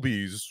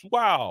Applebee's.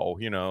 Wow,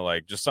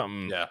 like just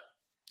something. Yeah.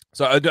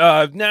 So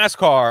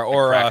NASCAR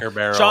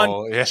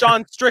or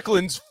Sean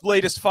Strickland's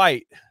latest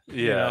fight.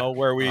 Yeah.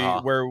 Where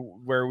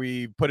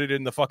we put it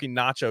in the fucking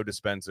nacho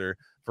dispenser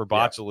for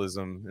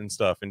botulism and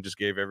stuff, and just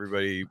gave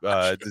everybody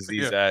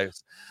Disease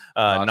X,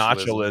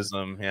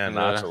 nacholism. Yeah,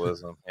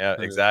 nacholism. Yeah,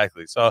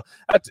 exactly. So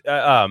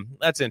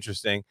that's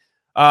interesting.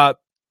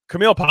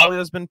 Camille Paglia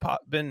has been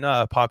popping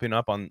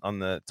up on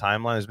the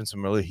timeline. There's been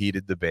some really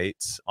heated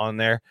debates on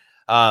there.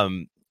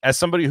 As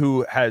somebody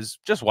who has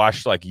just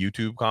watched like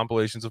YouTube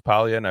compilations of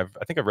Paglia, and I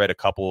think I've read a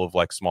couple of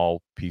like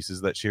small pieces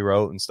that she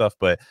wrote and stuff,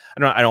 but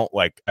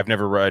I've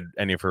never read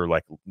any of her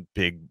like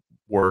big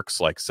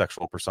works like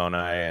Sexual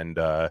Personae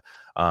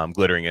and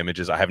Glittering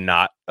Images. I have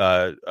not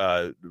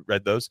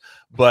read those,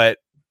 but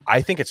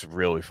I think it's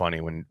really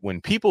funny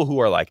when people who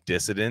are like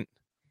dissident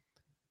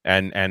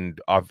and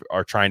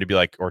are trying to be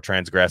like, or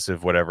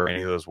transgressive, whatever,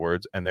 any of those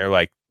words, and they're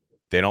like,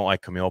 they don't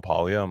like Camille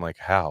Paglia. I'm like,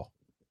 how?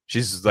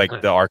 She's like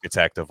the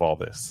architect of all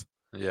this.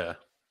 Yeah.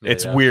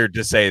 It's weird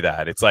to say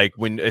that. It's like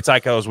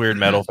those weird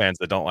metal fans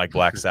that don't like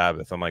Black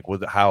Sabbath. I'm like, well,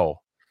 how?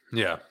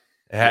 Yeah.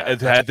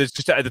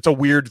 It's a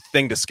weird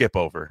thing to skip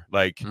over.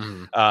 Like,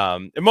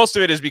 and most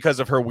of it is because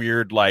of her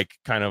weird, like,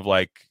 kind of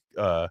like,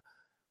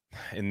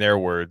 in their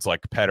words, like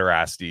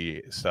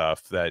pederasty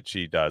stuff that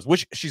she does,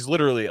 which she's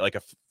literally like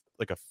a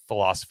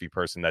philosophy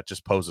person that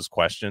just poses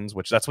questions,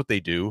 which that's what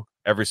they do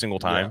every single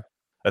time. Yeah.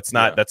 That's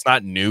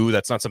not new.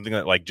 That's not something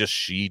that like just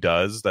she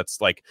does. That's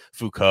like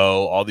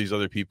Foucault, all these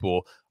other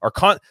people are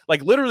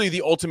like literally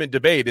the ultimate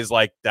debate is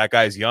like, that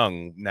guy's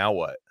young. Now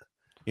what?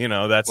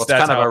 That's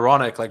kind of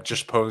ironic, like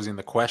just posing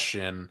the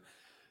question.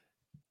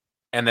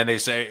 And then they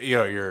say,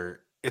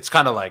 it's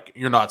kind of like,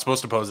 you're not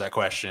supposed to pose that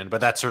question,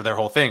 but that's their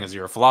whole thing is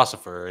you're a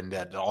philosopher and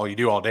that all you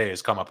do all day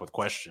is come up with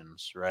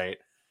questions. Right.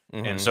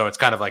 Mm-hmm. And so it's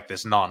kind of like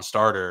this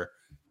non-starter,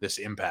 this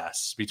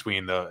impasse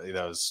between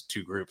those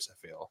two groups, I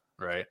feel.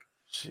 Right.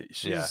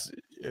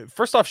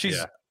 First off,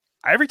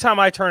 every time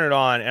I turn it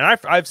on, and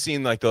I've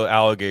seen like the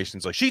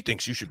allegations, like she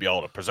thinks you should be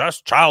able to possess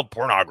child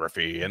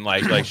pornography, and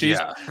like she's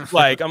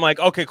like, I'm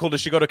like, okay, cool.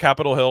 Does she go to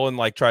Capitol Hill and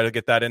like try to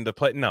get that into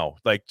play? No,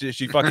 like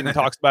she fucking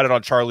talks about it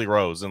on Charlie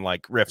Rose and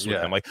like riffs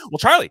with him. Like, well,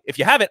 Charlie, if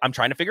you have it, I'm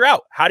trying to figure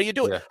out how do you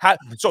do it.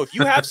 So if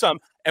you have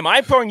some, am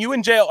I throwing you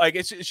in jail? Like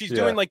she's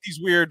doing like these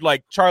weird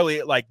like,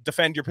 Charlie, like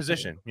defend your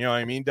position. You know what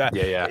I mean?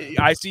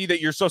 I see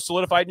that you're so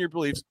solidified in your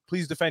beliefs.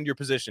 Please defend your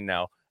position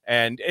now.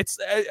 And it's,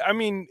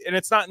 and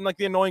it's not in like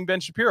the annoying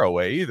Ben Shapiro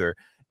way either.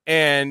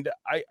 And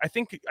I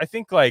think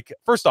like,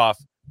 first off,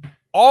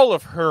 all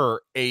of her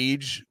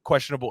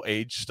questionable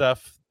age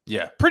stuff,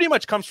 pretty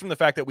much comes from the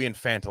fact that we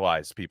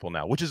infantilize people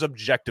now, which is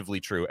objectively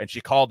true. And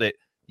she called it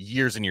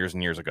years and years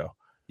and years ago.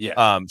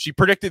 She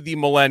predicted the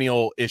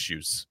millennial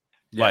issues,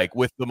 like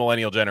with the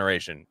millennial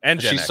generation, and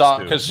Gen X saw,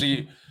 because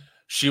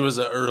she was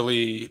an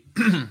early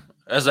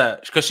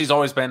because she's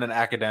always been an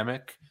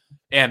academic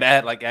and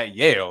at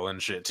Yale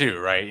and shit too,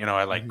 right? You know,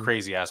 at like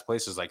crazy ass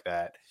places like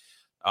that.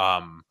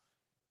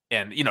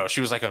 And you know,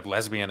 she was like a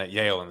lesbian at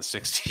Yale in the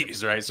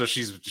 60s, right? So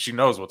she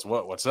knows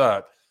what's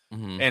up.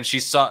 And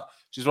she's one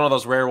of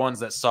those rare ones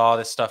that saw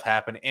this stuff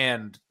happen,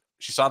 and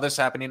she saw this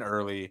happening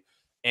early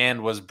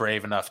and was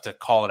brave enough to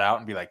call it out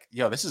and be like,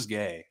 yo, this is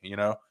gay, you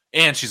know?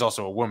 And she's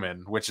also a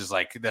woman, which is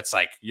like, that's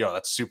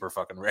super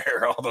fucking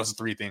rare. All those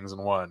three things in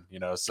one, you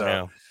know?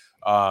 So,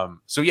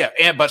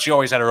 but she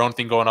always had her own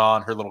thing going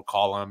on, her little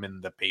column in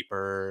the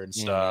paper and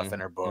stuff,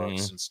 and her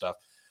books and stuff.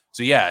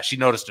 So yeah, she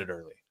noticed it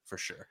early for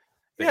sure.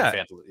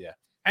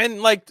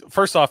 And like,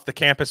 first off, the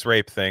campus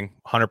rape thing,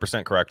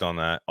 100% correct on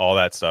that. All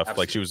that stuff.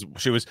 Absolutely.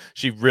 Like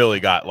she really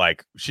got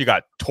she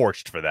got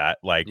torched for that.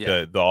 Like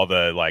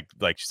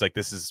she's like,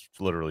 this is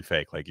literally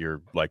fake. Like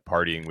you're like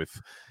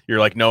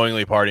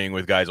knowingly partying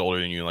with guys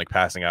older than you and like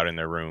passing out in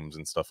their rooms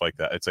and stuff like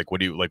that. It's like,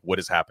 what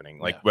is happening?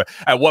 Like,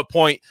 at what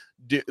point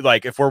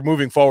if we're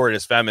moving forward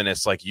as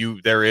feminists, like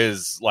there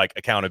is like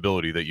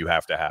accountability that you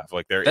have to have.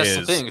 Like that's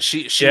the thing.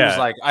 She was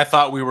like, I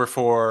thought we were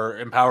for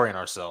empowering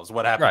ourselves.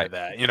 What happened to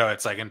that? You know,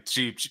 it's like, and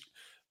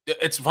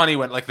it's funny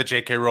when like the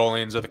J.K.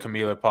 Rowlings or the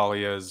Camila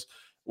Polias,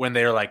 when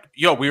they're like,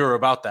 yo, we were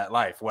about that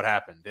life. What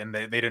happened? And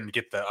they didn't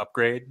get the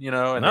upgrade, you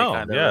know, and they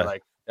kind of were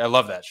like, I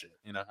love that shit,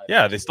 you know.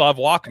 They still have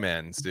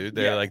Walkmans, dude.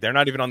 They're like, they're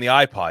not even on the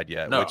iPod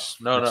yet. No.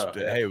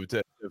 Hey,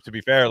 to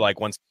be fair, like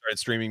once we started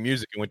streaming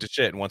music, it went to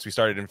shit, and once we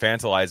started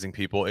infantilizing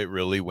people, it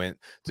really went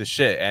to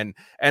shit. And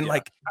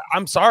like,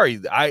 I'm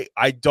sorry, I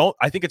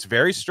think it's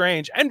very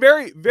strange and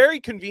very, very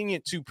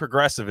convenient to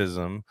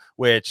progressivism,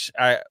 which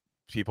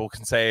people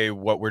can say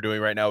what we're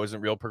doing right now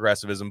isn't real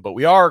progressivism, but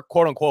we are,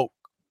 quote unquote,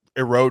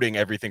 eroding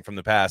everything from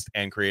the past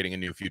and creating a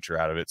new future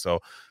out of it. So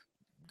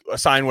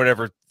assign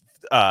whatever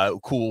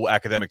cool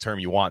academic term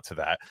you want to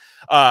that.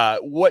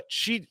 What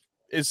she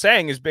is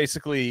saying is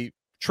basically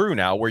true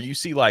now, where you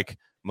see like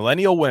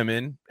millennial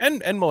women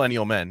and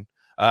millennial men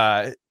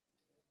 30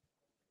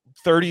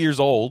 years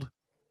old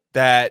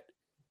that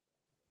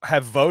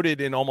have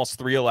voted in almost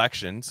 3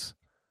 elections,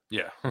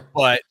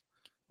 but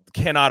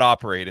cannot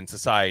operate in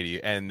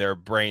society, and their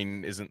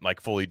brain isn't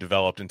like fully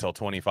developed until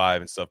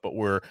 25 and stuff, but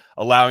we're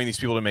allowing these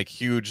people to make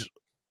huge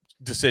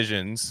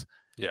decisions,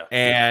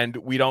 and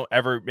we don't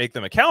ever make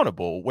them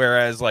accountable.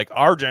 Whereas like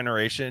our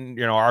generation,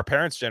 you know, our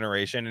parents'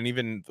 generation, and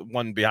even the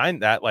one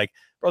behind that, like,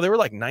 bro, they were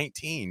like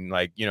 19,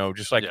 like, you know,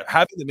 just like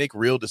having to make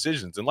real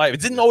decisions in life. It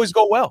didn't always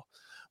go well,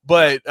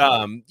 but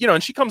you know,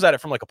 and she comes at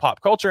it from like a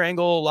pop culture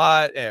angle a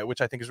lot,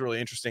 which I think is really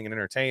interesting and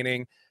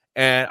entertaining.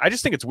 And I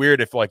just think it's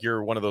weird if like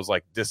you're one of those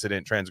like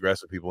dissident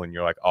transgressive people and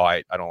you're like, oh,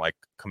 I don't like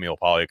Camille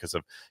Paglia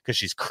because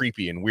she's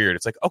creepy and weird.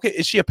 It's like, okay,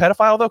 is she a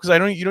pedophile though? Because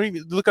you don't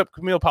even look up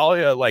Camille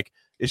Paglia. Like,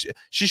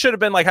 she should have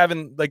been like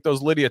having like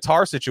those Lydia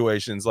Tarr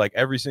situations like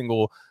every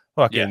single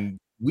fucking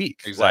week.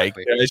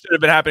 Exactly. Like, it should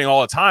have been happening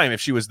all the time if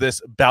she was this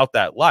about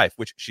that life,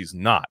 which she's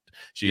not.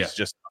 She's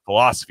just a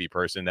philosophy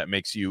person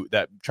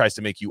that tries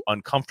to make you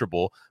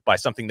uncomfortable by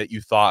something that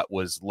you thought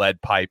was lead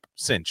pipe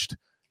cinched.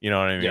 You know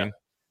what I mean?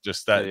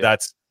 Just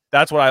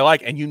that's what I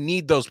like. And you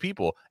need those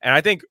people. And I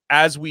think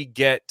as we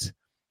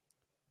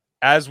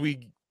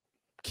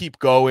keep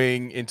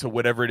going into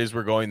whatever it is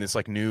we're going, this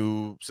like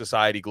new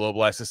society,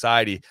 globalized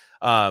society,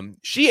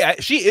 she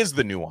is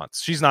the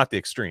nuance. She's not the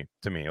extreme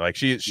to me. Like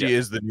she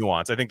is the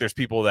nuance. I think there's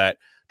people that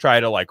try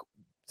to like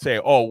say,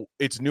 oh,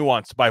 it's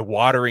nuanced by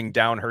watering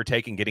down her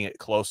take and getting it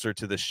closer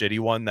to the shitty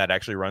one that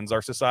actually runs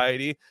our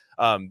society.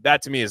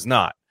 That to me is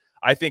not.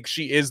 I think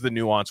she is the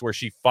nuance where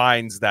she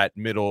finds that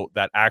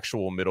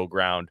actual middle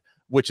ground,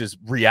 which is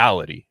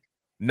reality,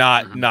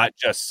 not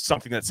just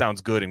something that sounds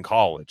good in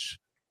college.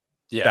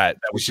 That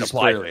we should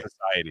apply to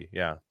society.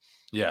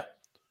 Yeah.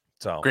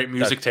 So great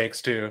music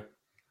takes too.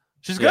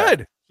 She's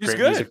good. She's great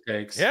good. Music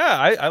takes. Yeah,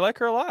 I like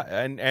her a lot.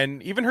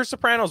 And even her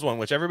Sopranos one,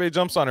 which everybody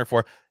jumps on her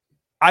for.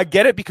 I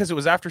get it because it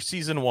was after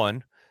season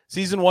 1.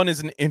 Season 1 is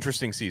an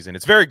interesting season.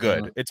 It's very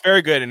good. It's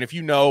very good. And if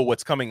you know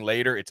what's coming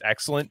later, it's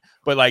excellent.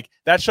 But like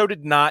that show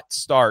did not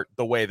start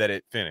the way that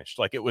it finished.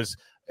 Like it was.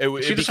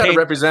 She just had to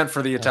represent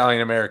for the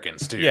Italian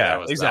Americans too.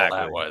 Yeah, exactly.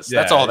 All that was.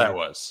 That's all that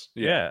was.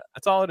 Yeah,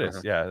 that's all it is.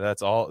 Yeah,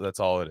 that's all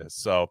it is.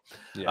 So,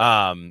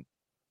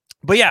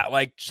 but yeah,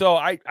 like, so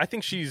I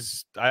think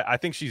she's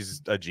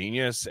a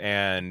genius,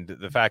 and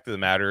the fact of the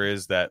matter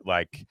is that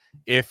like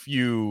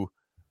the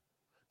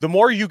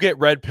more you get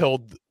red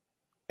pilled,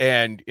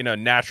 and in a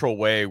natural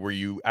way where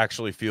you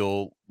actually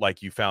feel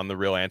like you found the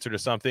real answer to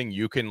something,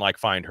 you can like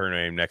find her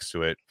name next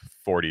to it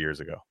 40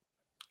 years ago.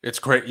 It's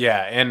great,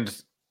 and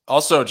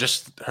also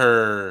just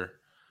her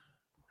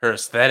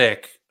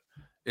aesthetic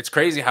it's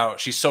crazy how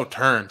she's so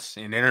turned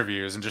in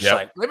interviews and just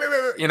like,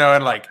 you know,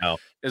 and like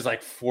is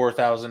like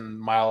 4,000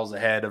 miles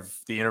ahead of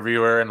the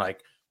interviewer and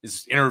like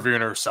is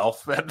interviewing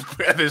herself at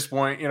this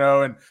point, you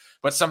know,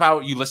 but somehow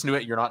you listen to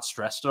it, you're not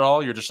stressed at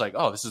all. You're just like,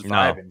 oh, this is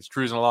vibing, it's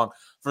cruising along.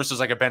 Versus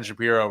like a Ben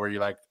Shapiro where you're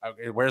like,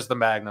 okay, where's the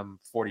Magnum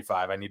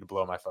 45? I need to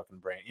blow my fucking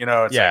brain. You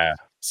know, it's like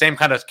same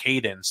kind of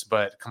cadence,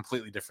 but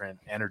completely different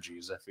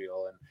energies, I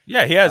feel. And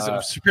he has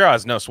Shapiro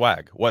has no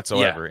swag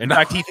whatsoever. In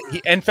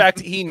fact,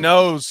 he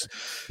knows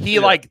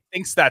like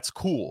thinks that's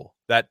cool.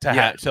 That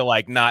to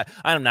like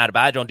I'm not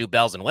about, I don't do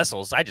bells and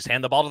whistles. I just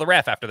hand the ball to the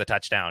ref after the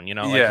touchdown. You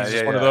know, like he's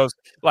just one of those,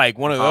 like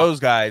one of those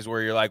guys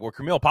where you're like, well,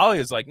 Camille Polly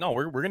is like, no,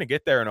 we're gonna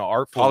get there in an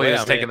artful way. Polly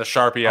is taking the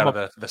Sharpie out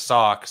of the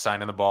sock,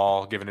 signing the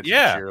ball, giving it to the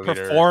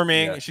cheerleader.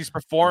 Performing. She's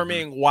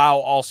performing while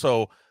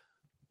also,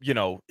 you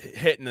know,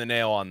 hitting the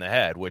nail on the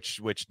head, which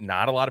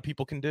not a lot of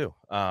people can do.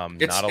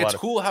 It's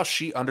cool how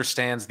she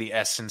understands the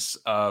essence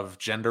of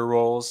gender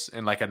roles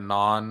in like a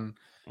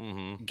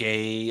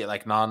non-gay,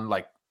 like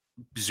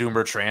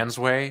Zoomer trans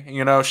way,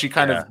 you know. She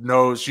kind of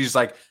knows. She's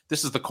like,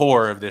 this is the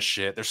core of this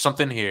shit. There's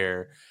something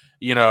here,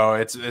 you know.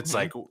 It's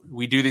like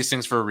we do these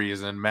things for a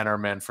reason. Men are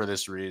men for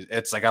this reason.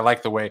 It's like I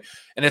like the way,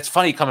 and it's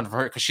funny coming from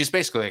her because she's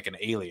basically like an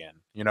alien,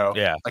 you know.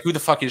 Like who the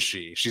fuck is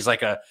she? She's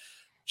like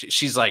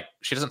she's like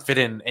she doesn't fit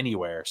in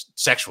anywhere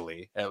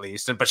sexually, at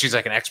least, but she's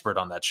like an expert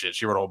on that shit.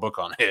 She wrote a whole book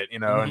on it, you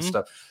know, and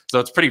stuff. So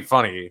it's pretty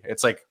funny.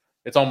 It's like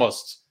it's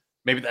almost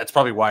maybe that's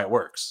probably why it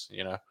works,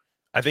 you know.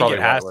 I think it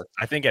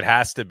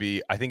has to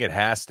be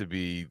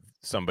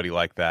somebody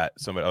like that,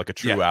 somebody like a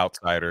true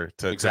outsider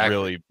to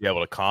really be able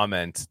to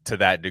comment to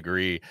that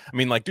degree. I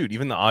mean, like, dude,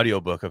 even the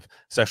audiobook of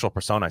Sexual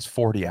Persona is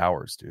 40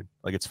 hours, dude.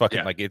 Like, it's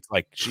fucking like it's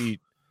like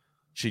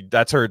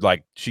that's her,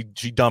 like she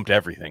dumped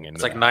everything in.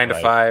 It's like 9 to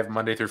 5,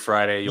 Monday through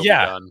Friday. You'll be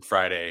done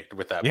Friday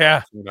with that.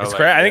 Yeah, you know, it's like,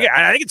 great. I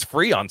think it's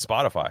free on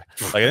Spotify.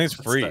 Like I think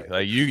it's free.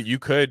 Like you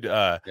could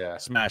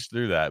smash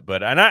through that.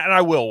 But and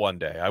I will one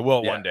day. I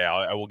will one day.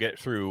 I will get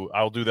through.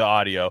 I'll do the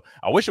audio.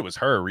 I wish it was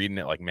her reading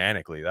it like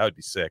manically. That would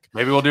be sick.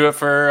 Maybe we'll do it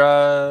for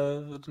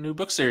the new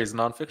book series,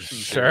 nonfiction.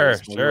 Sure.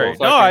 Dude.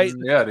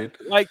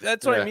 Like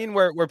that's what I mean.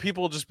 Where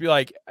people just be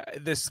like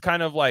this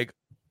kind of like.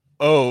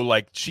 Oh,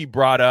 like she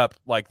brought up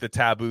like the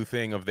taboo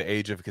thing of the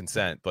age of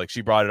consent. Like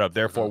she brought it up.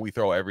 Therefore, we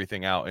throw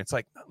everything out. And it's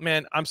like,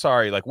 man, I'm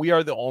sorry. Like we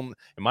are the only,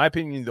 in my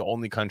opinion, the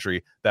only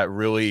country that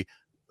really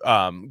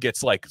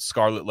gets like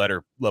scarlet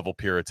letter level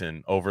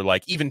Puritan over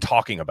like even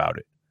talking about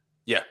it.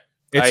 Yeah.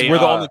 We're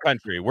the only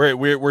country.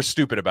 We're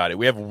stupid about it.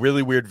 We have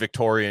really weird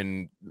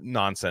Victorian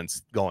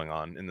nonsense going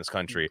on in this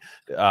country.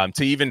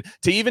 To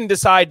even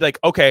decide like,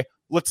 okay,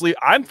 let's leave.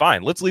 I'm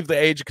fine. Let's leave the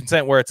age of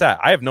consent where it's at.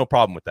 I have no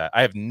problem with that.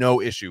 I have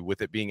no issue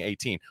with it being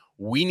 18.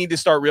 We need to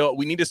start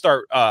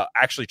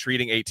actually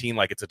treating 18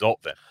 like it's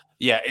adult then.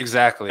 Yeah,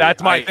 exactly.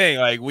 That's my thing.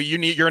 Like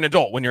you're an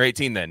adult when you're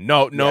 18 then.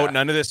 No,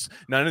 none of this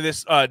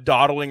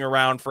dawdling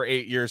around for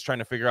 8 years trying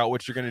to figure out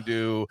what you're going to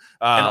do.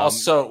 And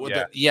also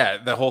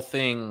the whole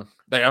thing,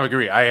 like, I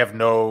agree. I have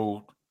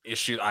no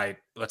issue.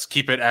 Let's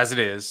keep it as it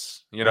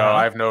is. You know,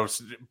 I have no,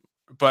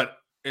 but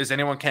is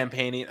anyone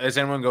campaigning? Is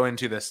anyone going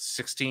to the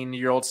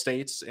 16-year-old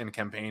states and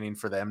campaigning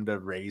for them to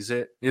raise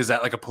it? Is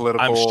that like a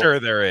political? I'm sure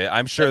there is.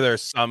 I'm sure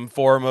there's some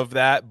form of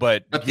that,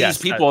 but these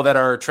people that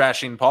are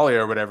trashing poly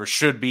or whatever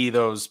should be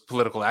those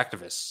political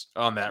activists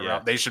on that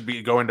route. They should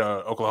be going to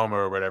Oklahoma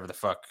or whatever the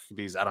fuck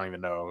these. I don't even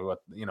know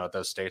what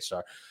those states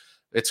are.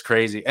 It's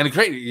crazy and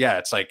great. Yeah,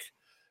 it's like,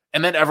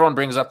 and then everyone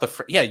brings up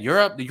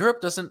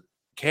Europe doesn't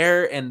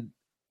care, and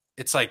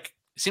it's like.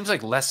 It seems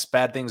like less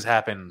bad things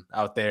happen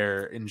out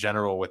there in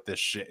general with this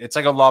shit. It's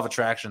like a law of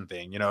attraction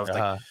thing, you know.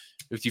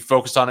 If you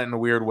focus on it in a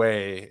weird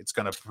way, it's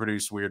going to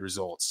produce weird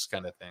results,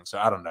 kind of thing. So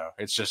I don't know.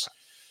 It's just,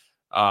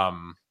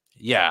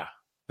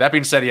 That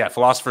being said,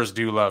 philosophers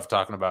do love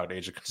talking about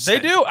age of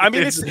consent. They do. I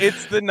mean,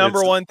 it's the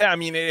number one thing. I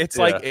mean, it's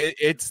like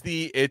it's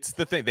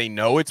the thing. They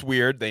know it's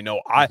weird. They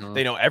know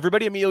they know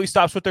everybody immediately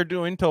stops what they're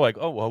doing to like,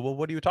 oh well,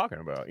 what are you talking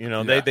about? You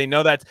know, they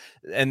know that,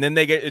 and then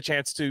they get a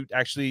chance to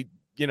actually.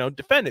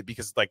 Defend it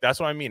because like that's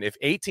what I mean. If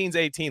 18's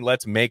 18,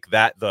 let's make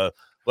that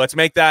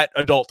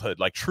adulthood,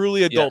 like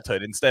truly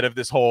adulthood, instead of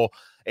this whole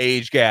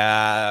age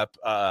gap,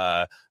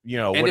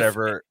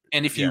 whatever.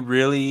 If you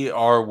really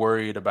are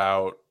worried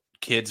about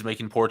kids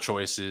making poor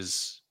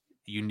choices,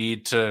 you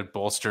need to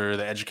bolster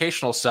the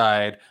educational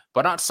side,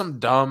 but not some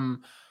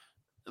dumb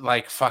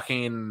like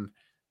fucking.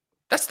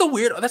 That's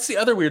the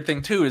other weird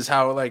thing too, is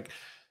how like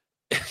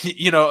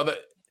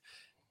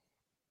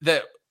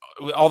that.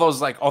 All those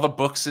like all the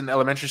books in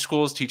elementary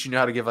schools teaching you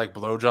how to give like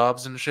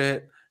blowjobs and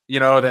shit,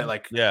 that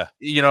like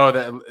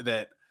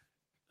that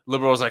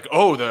liberals like,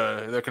 oh,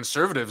 the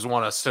conservatives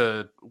want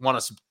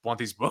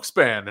these books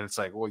banned, and it's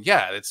like, well,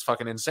 yeah, it's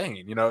fucking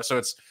insane, so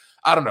it's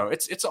I don't know,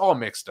 it's all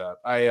mixed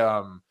up.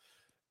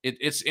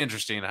 It's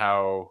interesting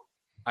how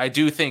I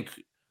do think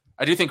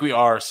we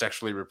are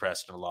sexually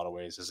repressed in a lot of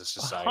ways as a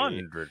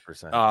society.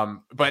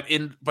 100%. But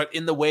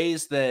in the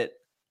ways that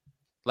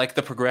like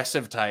the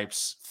progressive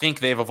types think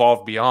they've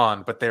evolved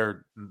beyond, but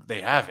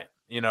they haven't.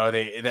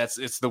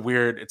 It's a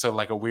weird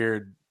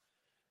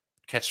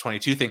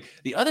catch-22 thing.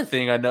 The other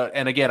thing I know,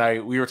 and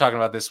again, we were talking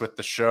about this with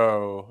the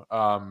show,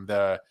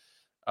 the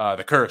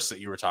curse that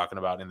you were talking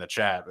about in the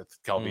chat with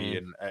Kelby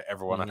and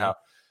everyone, on how,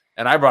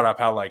 and I brought up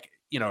how, like,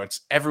 you know,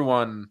 it's every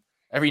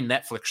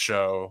Netflix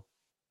show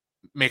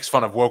makes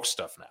fun of woke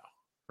stuff now,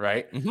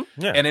 right?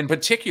 Yeah. And in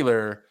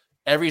particular,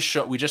 every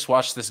show, we just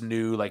watched this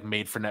new, like,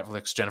 made for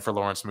Netflix Jennifer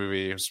Lawrence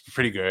movie. It was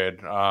pretty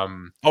good.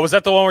 Was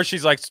that the one where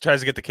she's like tries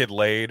to get the kid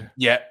laid?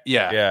 Yeah.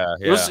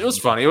 It was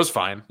funny. It was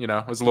fine. You know,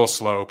 it was a little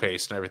slow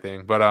paced and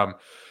everything. But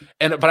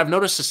I've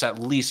noticed this at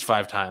least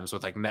 5 times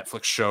with, like,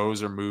 Netflix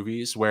shows or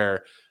movies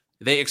where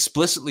they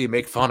explicitly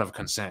make fun of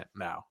consent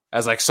now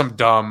as, like, some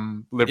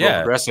dumb liberal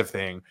progressive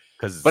thing.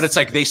 But it's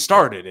like they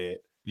started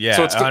it. Yeah.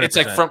 So it's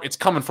like it's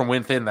coming from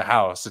within the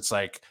house. It's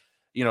like,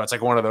 you know, it's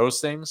like one of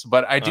those things.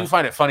 But I do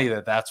find it funny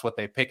that that's what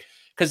they pick,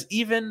 because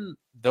even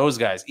those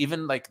guys,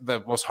 even like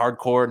the most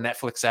hardcore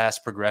Netflix ass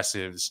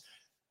progressives,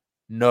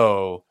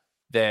 know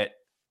that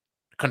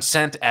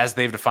consent as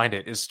they've defined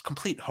it is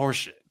complete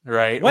horseshit,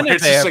 right? When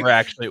have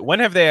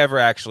they ever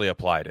actually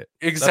applied it?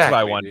 Exactly. That's what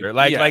I wonder.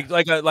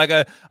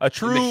 A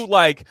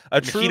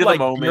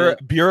true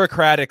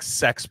bureaucratic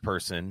sex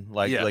person,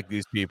 like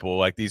these people,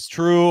 like these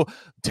true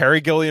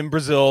Terry Gilliam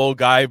Brazil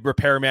guy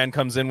repairman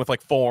comes in with,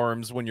 like,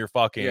 forms when you're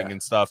fucking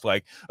and stuff,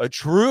 like a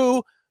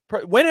true.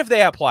 When have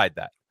they applied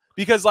that?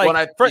 Because,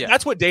 like,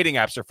 that's what dating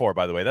apps are for,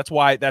 by the way. That's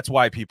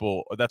why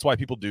people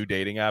do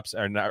dating apps,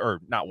 or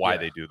not why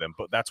they do them,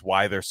 but that's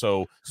why they're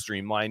so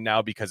streamlined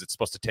now, because it's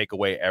supposed to take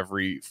away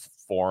every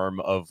form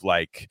of,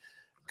 like,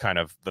 kind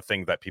of the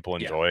thing that people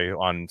enjoy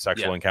on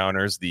sexual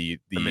encounters, the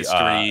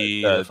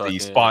mystery,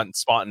 the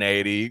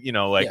spontaneity, you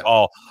know, like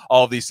all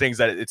of these things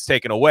that it's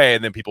taken away,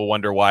 and then people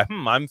wonder why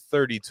I'm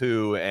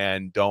 32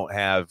 and don't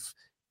have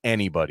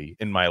anybody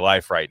in my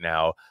life right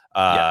now.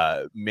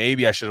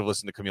 Maybe I should have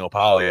listened to Camille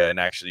Paglia and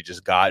actually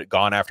just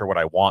gone after what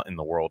I want in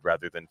the world,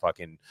 rather than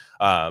fucking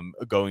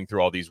going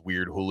through all these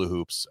weird hula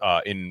hoops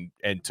and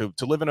to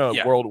live in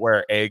a world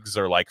where eggs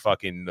are, like,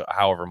 fucking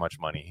however much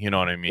money, you know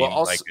what I mean? Well,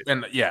 also,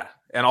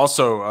 and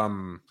also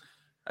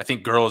I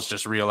think girls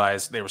just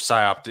realized they were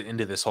psyoped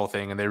into this whole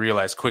thing, and they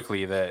realized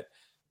quickly that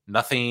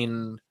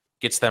nothing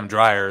gets them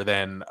drier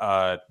than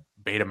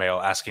beta male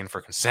asking for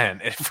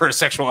consent for a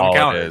sexual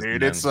encounter,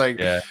 dude. Man. It's like,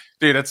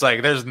 dude, it's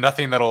like there's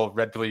nothing that'll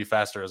red pill you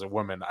faster as a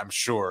woman, I'm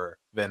sure,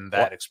 than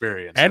that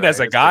experience. And as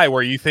a guy,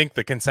 where you think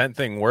the consent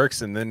thing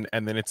works, and then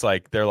it's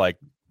like they're like,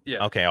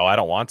 okay, I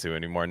don't want to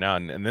anymore now,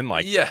 and then,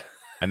 like,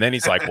 and then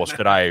he's like, well,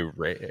 should I?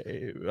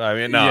 I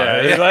mean,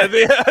 no,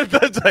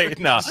 that's like,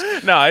 no,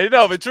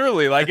 but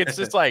truly, like, it's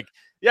just like,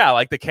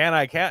 like the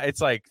can't.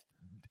 It's like,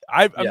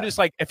 I'm just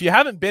like, if you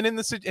haven't been in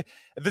this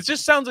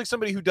just sounds like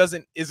somebody who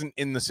isn't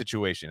in the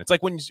situation. It's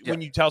like when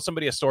you tell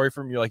somebody a story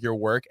from your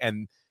work,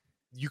 and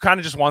you kind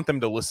of just want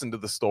them to listen to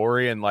the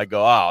story and, like,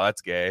 go, oh,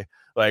 that's gay,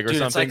 like, or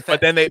something. Like,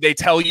 but then they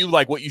tell you,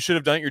 like, what you should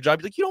have done at your job.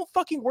 You're like, you don't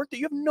fucking work there.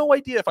 You have no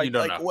idea if I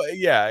like.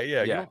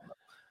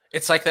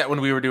 It's like that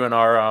when we were doing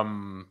our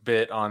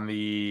bit on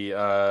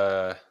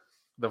the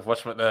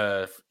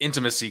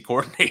intimacy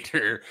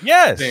coordinator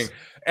thing.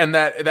 And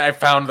that I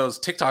found those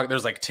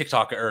there's like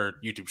TikTok or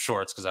YouTube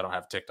shorts, because I don't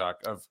have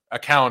TikTok, of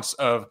accounts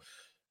of,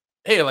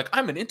 hey, like,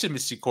 I'm an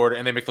intimacy coordinator,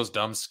 and they make those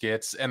dumb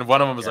skits. And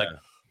one of them was like,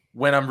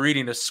 when I'm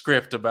reading a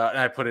script about, and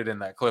I put it in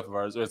that clip of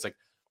ours, where it's like,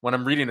 when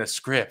I'm reading a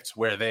script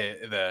where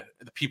the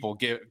people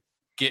give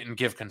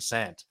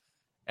consent,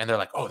 and they're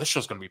like, oh, this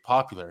show's gonna be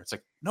popular. It's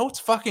like, no, it's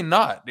fucking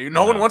not, dude.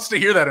 No one wants to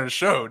hear that in a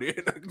show,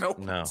 dude. No.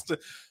 Wants to.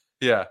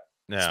 Yeah.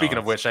 No, speaking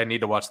of which, I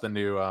need to watch the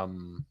new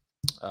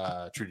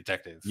True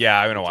Detective.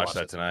 Yeah, I'm gonna watch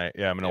that tonight.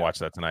 Yeah, I'm gonna watch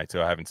that tonight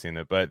too. I haven't seen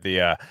it, but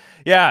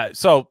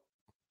so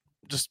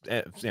just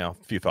a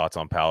few thoughts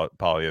on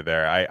Paglia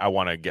there. I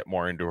want to get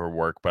more into her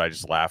work, but I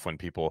just laugh when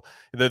people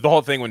the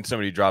whole thing when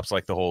somebody drops,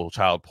 like, the whole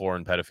child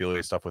porn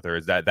pedophilia stuff with her,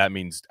 is that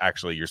means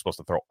actually you're supposed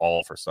to throw all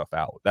of her stuff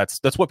out.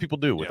 That's what people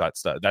do with that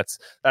stuff. That's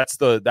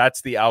the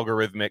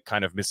algorithmic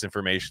kind of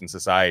misinformation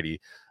society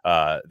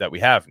that we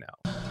have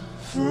now.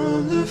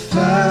 From the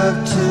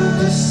 5 to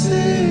the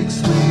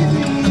 6, we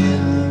be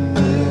in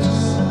the mix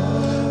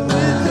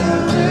with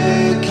that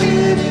red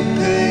candy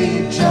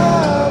paint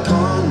job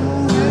on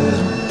the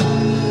whip.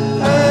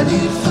 I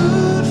need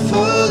food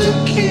for the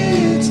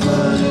kids,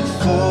 money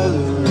for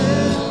the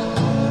rent.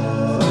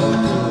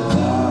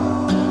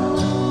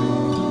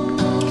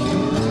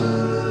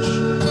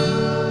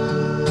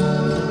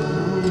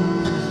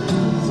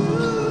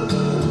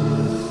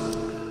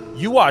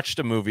 You watched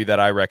a movie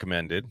that I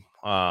recommended.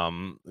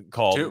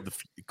 Called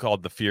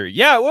The Fury.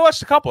 Yeah, we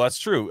watched a couple. That's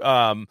true. Dude,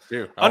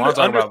 I want to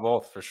talk about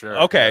both for sure.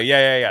 Okay,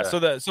 yeah.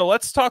 So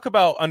let's talk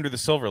about Under the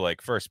Silver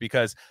Lake first,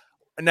 because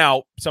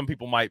now some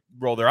people might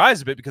roll their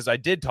eyes a bit, because I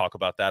did talk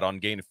about that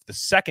on the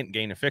second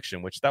Gain of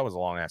Fiction, which that was a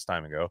long ass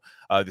time ago.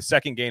 The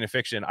second Gain of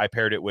Fiction, I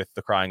paired it with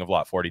The Crying of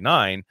Lot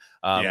 49,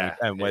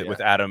 with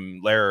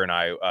Adam Lehrer, and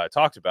I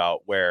talked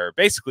about, where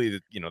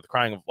basically The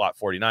Crying of Lot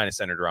 49 is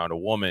centered around a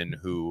woman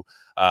who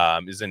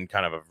is in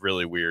kind of a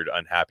really weird,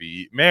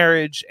 unhappy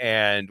marriage,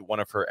 and one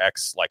of her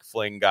ex, like,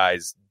 fling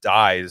guys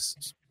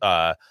dies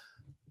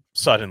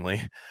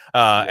suddenly,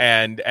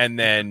 and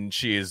then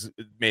she is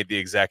made the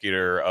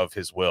executor of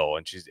his will,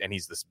 and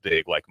he's this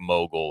big like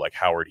mogul, like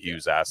Howard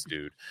Hughes ass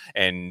dude,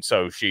 and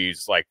so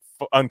she's like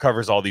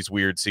uncovers all these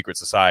weird secret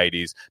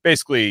societies,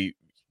 basically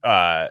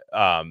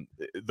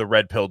the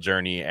red pill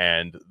journey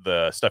and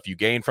the stuff you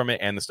gain from it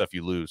and the stuff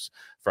you lose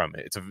from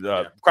it. It's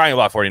Crying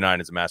Lot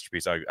 49 is a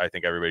masterpiece. I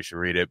think everybody should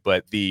read it.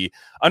 But the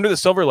Under the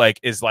Silver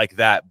Lake is like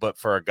that, but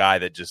for a guy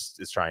that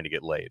just is trying to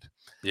get laid.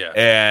 Yeah.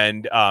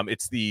 And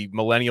it's the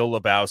millennial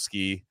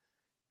Lebowski.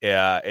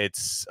 Yeah,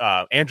 it's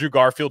Andrew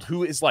Garfield,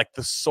 who is like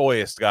the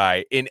soyest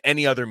guy in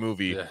any other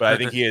movie, but I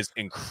think he is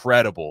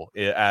incredible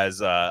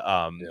as I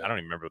don't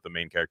even remember what the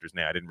main character's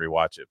name. I didn't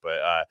rewatch it, but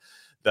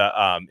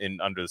in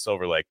Under the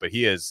Silver Lake, but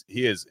he is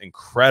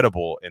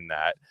incredible in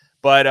that.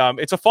 But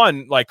it's a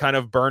fun like kind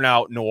of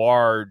burnout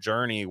noir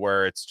journey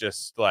where it's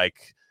just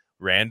like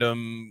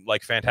random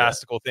like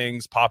fantastical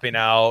things popping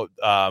out,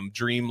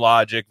 dream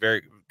logic,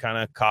 very kind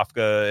of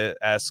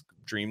Kafka-esque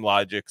dream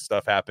logic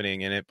stuff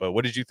happening in it. But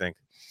what did you think?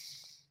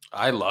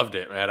 I loved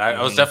it, man.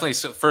 I was definitely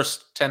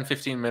first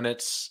 10-15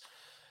 minutes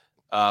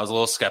I was a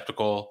little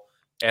skeptical.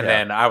 And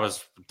then I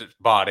was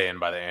bought in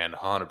by the end,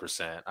 100%.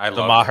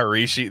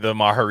 The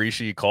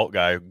Maharishi cult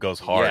guy goes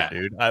hard,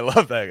 dude. I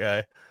love that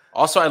guy.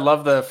 Also, I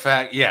love the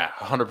fact,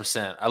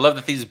 100%. I love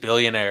that these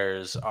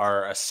billionaires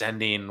are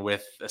ascending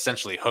with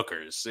essentially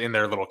hookers in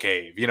their little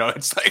cave. You know,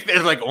 it's like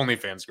they're like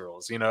OnlyFans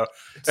girls, you know,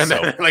 and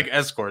they're like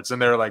escorts,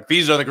 and they're like,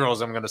 these are the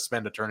girls I'm going to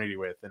spend eternity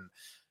with, and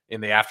in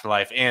the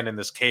afterlife, and in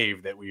this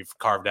cave that we've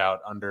carved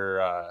out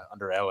under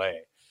LA,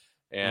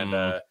 and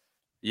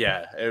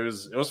it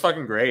was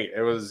fucking great.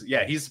 It was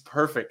he's the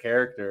perfect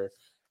character,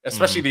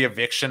 especially the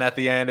eviction at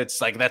the end.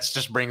 It's like that's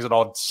just brings it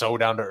all so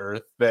down to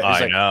earth that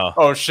I know.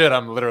 Oh shit,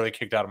 I'm literally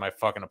kicked out of my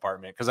fucking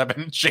apartment because I've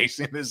been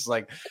chasing this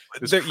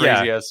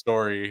crazy ass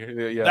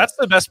story. That's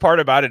the best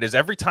part about it is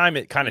every time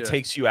it kind of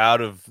takes you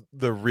out of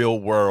the real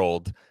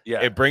world.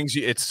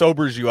 It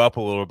sobers you up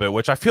a little bit,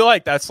 which I feel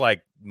like that's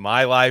like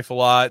my life a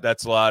lot.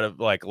 That's a lot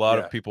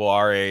of people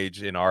our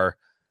age in our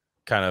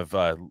kind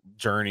of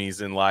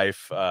journeys in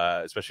life,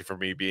 especially for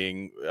me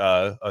being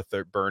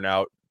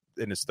burnout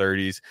in his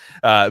 30s.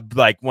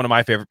 Like one of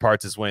my favorite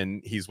parts is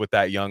when he's with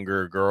that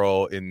younger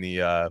girl in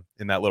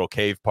that little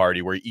cave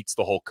party where he eats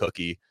the whole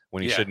cookie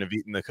when he shouldn't have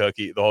eaten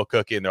the whole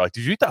cookie, and they're like,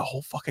 "Did you eat that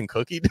whole fucking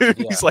cookie, dude?"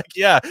 Yeah. He's like,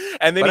 "Yeah."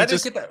 And then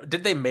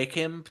did they make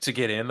him to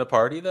get in the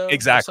party though?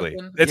 Exactly.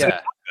 It's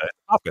a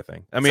Kafka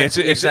thing. I mean, it's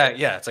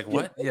like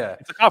what? Yeah,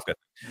 it's a Kafka.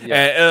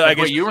 Yeah.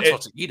 And, you weren't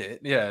supposed to eat it.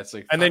 Yeah, it's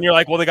like. And then you're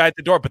like, well, the guy at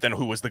the door, but then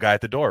who was the guy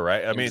at the door,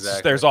 right? I mean,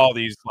 there's all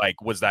these like,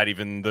 was that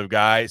even the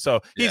guy? So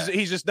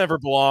he's just never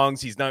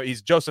belongs.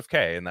 He's Joseph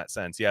K in that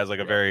sense. He has like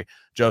a very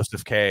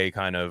Joseph K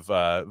kind of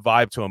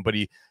vibe to him,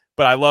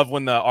 but I love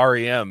when the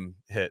REM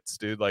hits,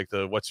 dude, like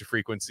the What's Your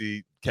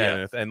Frequency,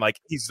 Kenneth, and like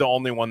he's the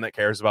only one that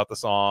cares about the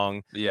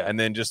song, and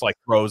then just like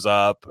throws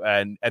up,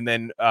 and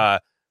then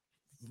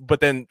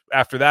but then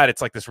after that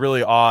it's like this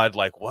really odd,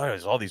 like what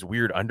is all these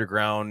weird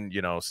underground,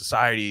 you know,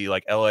 society,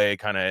 like LA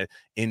kind of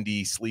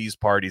indie sleaze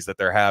parties that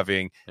they're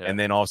having, and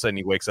then all of a sudden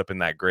he wakes up in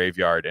that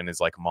graveyard and his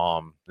like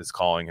mom is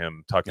calling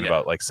him, talking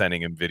about like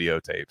sending him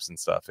videotapes and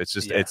stuff. It's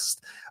just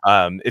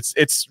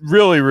it's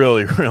really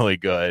really really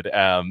good.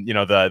 You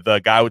know,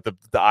 the guy with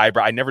the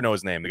eyebrow, I never know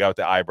his name, the guy with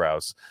the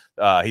eyebrows,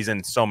 he's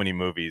in so many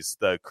movies,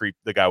 the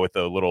guy with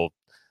the little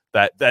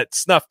that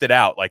snuffed it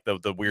out, like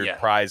the weird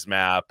prize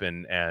map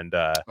and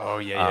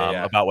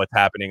about what's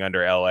happening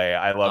under LA.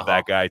 I love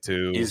that guy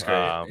too. He's great.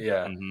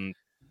 And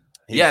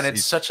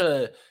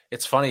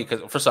it's funny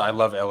because first of all, I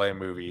love LA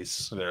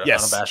movies. They're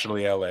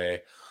unabashedly LA.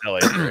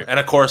 Great. And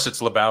of course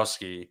it's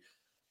Lebowski,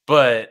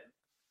 but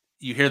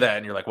you hear that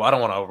and you're like, well, I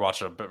don't want to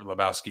watch a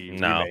Lebowski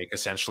remake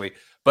essentially.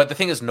 But the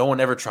thing is, no one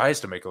ever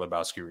tries to make a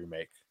Lebowski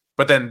remake.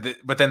 But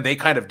then they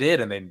kind of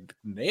did, and they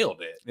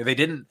nailed it. They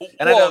didn't,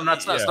 and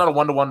it's not a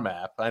 1-to-1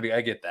 map.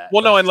 I get that.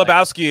 Well, no, and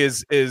Lebowski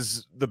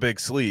is the Big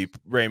Sleep,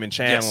 Raymond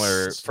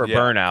Chandler for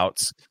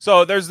Burnouts.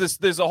 So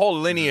there's a whole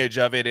lineage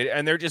of it,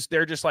 and they're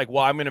just like,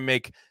 well, I'm going to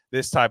make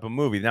this type of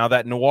movie. Now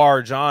that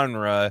noir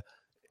genre,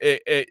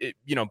 it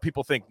you know,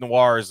 people think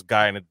noir is a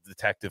guy in a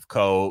detective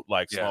coat,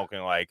 like smoking,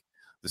 like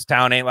this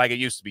town ain't like it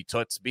used to be.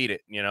 Toots, beat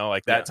it, you know,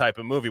 like that type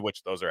of movie.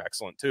 Which those are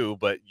excellent too,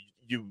 but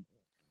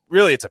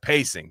really, it's a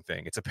pacing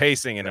thing. It's a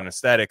pacing and an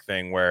aesthetic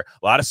thing where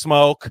a lot of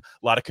smoke,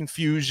 a lot of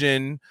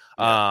confusion.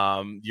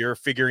 You're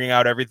figuring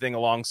out everything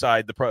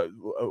alongside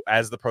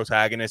as the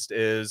protagonist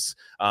is.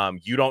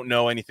 You don't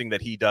know anything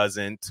that he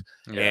doesn't,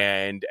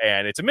 and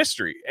it's a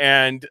mystery.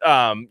 And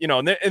you know,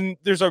 and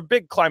there's a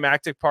big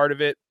climactic part of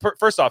it.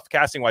 First off,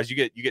 casting wise, you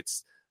get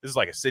this is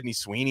like a Sydney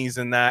Sweeney's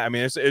in that. I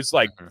mean, it's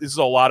like this is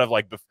a lot of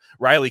like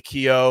Riley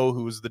Keough,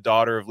 who's the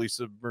daughter of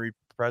Lisa Marie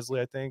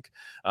Presley, I think,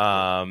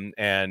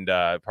 and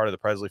part of the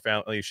Presley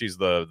family. She's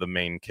the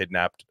main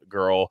kidnapped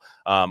girl.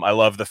 I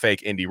love the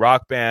fake indie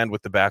rock band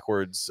with the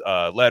backwards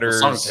letters.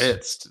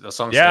 The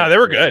songs they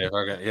were good.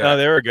 No,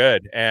 they were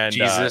good. And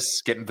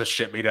Jesus getting the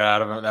shit beat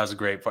out of him. That was a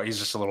great part. He's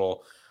just a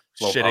little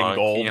shitting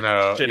gold,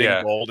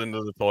 shitting gold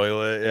into the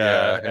toilet.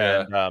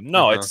 And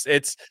no,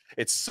 it's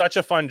such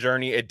a fun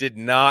journey. It did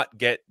not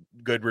get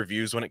good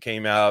reviews when it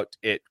came out.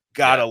 It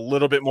got a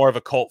little bit more of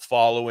a cult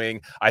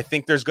following. I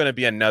think there's going to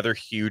be another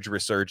huge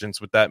resurgence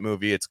with that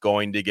movie. It's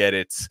going to get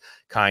its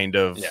kind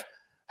of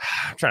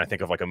I'm trying to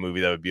think of like a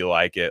movie that would be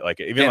like it, like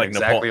even like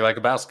exactly like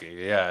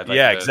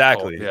Lebowski.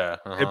 Exactly.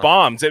 It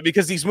bombs it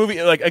because these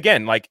movies, like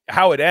again, like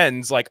how it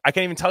ends, like I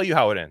can't even tell you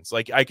how it ends.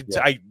 Like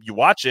you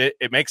watch it,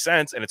 it makes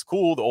sense and it's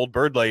cool, the old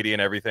bird lady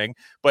and everything.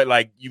 But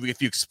like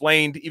if you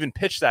explained, even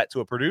pitch that to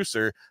a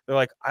producer, they're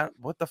like,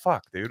 what the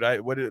fuck, dude? Why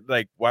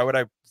would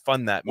I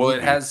fund that movie? Well,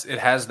 it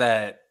has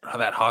that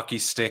hockey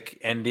stick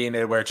ending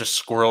where it just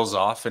squirrels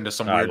off into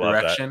some weird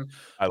direction,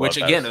 which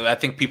again, I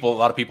think a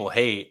lot of people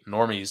hate,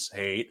 normies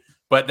hate.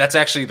 But that's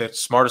actually the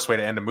smartest way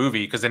to end a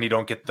movie because then you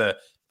don't get the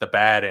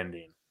bad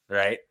ending,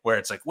 right? Where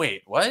it's like,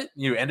 wait, what?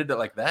 You ended it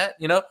like that?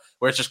 You know,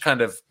 where it's just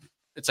kind of,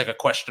 it's like a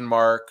question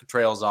mark,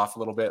 trails off a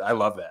little bit. I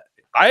love that.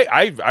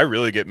 I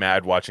really get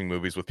mad watching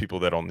movies with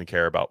people that only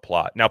care about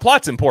plot. Now,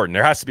 plot's important.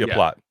 There has to be a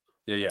plot.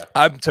 Yeah.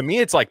 To me,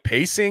 it's like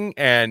pacing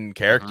and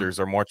characters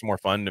are much more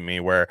fun to me.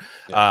 Where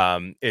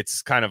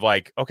it's kind of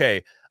like,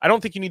 okay, I don't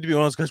think you need to be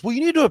one of those guys. Well,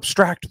 you need to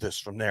abstract this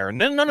from there,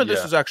 and then none of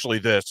this is actually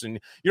this, and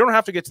you don't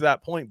have to get to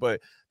that point. But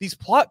these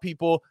plot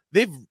people,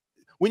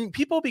 when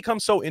people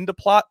become so into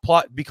plot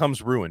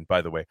becomes ruined.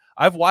 By the way,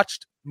 I've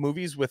watched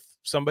movies with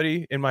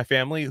somebody in my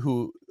family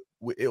who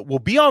will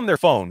be on their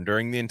phone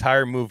during the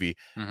entire movie,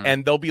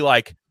 and they'll be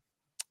like,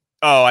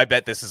 oh, I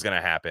bet this is going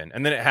to happen.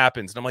 And then it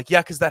happens. And I'm like, yeah,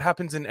 because that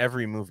happens in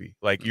every movie.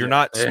 Like, you're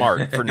not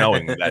smart for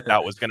knowing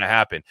that was going to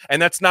happen. And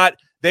that's not,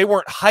 they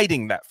weren't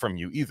hiding that from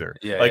you either.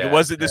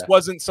 This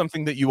wasn't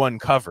something that you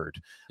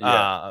uncovered.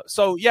 I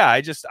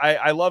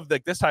love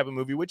this type of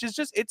movie, which is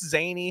just, it's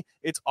zany,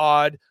 it's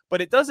odd,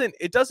 but it doesn't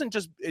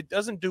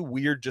do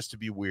weird just to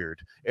be weird.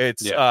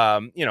 It's,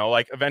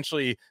 like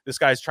eventually this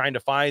guy's trying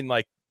to find,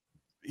 like,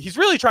 he's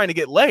really trying to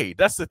get laid.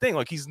 That's the thing.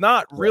 Like, he's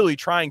not really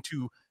trying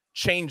to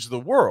change the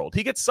world.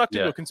 He gets sucked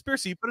into a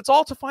conspiracy, but it's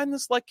all to find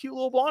this like cute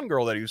little blonde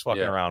girl that he was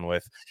fucking around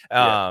with,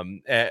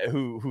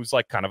 who's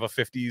like kind of a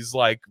 50s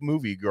like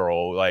movie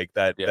girl, like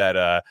that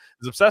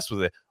is obsessed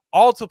with it,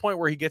 all to the point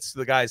where he gets to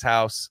the guy's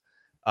house.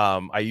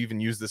 I even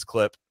use this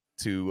clip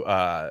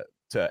to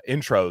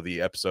intro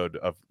the episode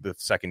of the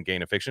second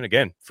Gain of Fiction.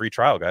 Again, free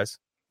trial, guys,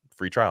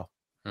 free trial.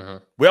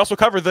 We also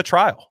cover the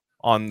trial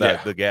on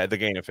the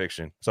Gain of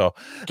Fiction. So,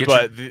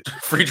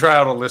 free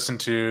trial to listen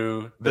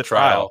to the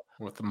trial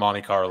with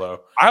Monte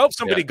Carlo. I hope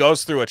somebody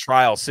goes through a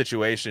trial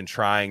situation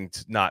trying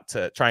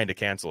to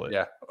cancel it.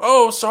 Yeah.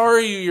 Oh,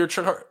 sorry,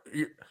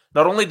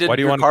 not only did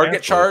your car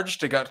get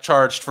charged, it got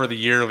charged for the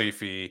yearly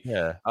fee.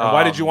 Yeah. And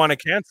why did you want to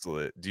cancel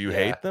it? Do you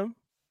hate them?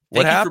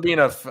 Thank you for being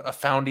a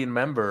founding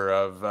member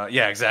of.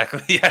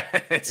 Exactly.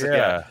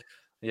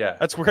 Yeah,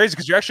 that's crazy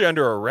because you're actually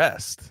under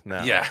arrest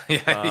now.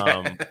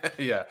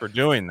 For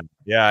doing that.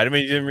 Yeah, I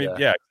mean,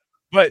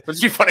 but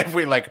it'd be funny if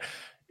we like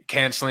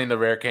canceling the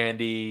Rare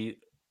Candy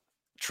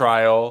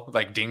trial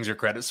like dings your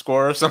credit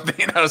score or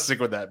something. How sick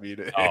would that be?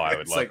 Oh, I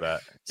would love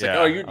that. It's like,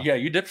 oh,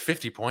 you dipped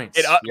 50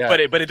 points. But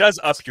it does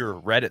up your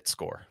Reddit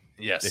score.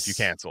 Yes, if you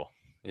cancel.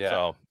 Yeah,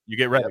 so you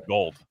get Reddit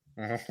gold.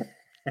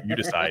 You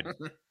decide.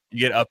 You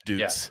get up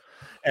dudes.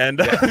 And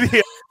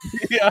the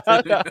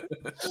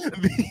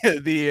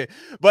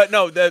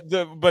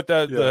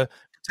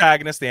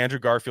protagonist, the Andrew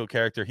Garfield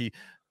character, he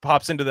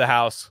pops into the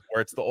house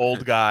where it's the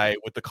old guy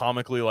with the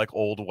comically like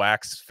old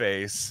wax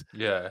face,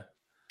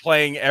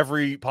 playing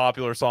every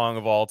popular song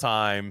of all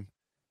time.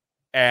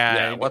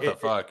 And what the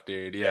fuck,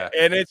 dude?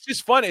 And it's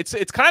just fun.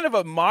 It's kind of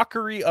a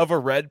mockery of a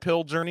red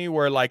pill journey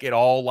where like it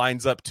all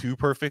lines up too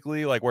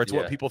perfectly, like where it's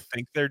what people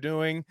think they're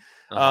doing.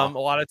 A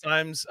lot of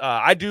times,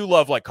 I do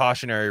love like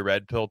cautionary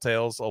red pill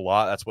tales a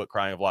lot. That's what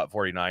Crying of Lot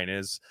 49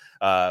 is,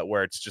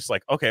 where it's just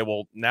like, okay,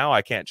 well now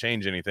I can't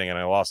change anything, and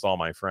I lost all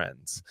my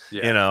friends,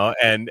 you know.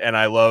 And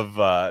I love.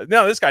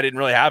 No, this guy didn't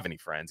really have any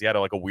friends. He had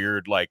like a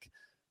weird like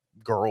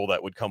girl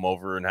that would come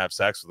over and have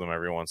sex with him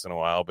every once in a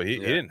while, but he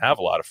didn't have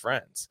a lot of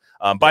friends.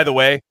 By the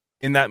way,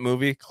 in that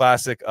movie,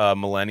 classic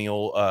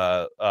millennial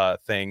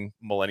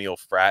millennial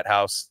frat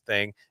house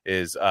thing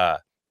is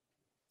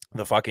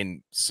the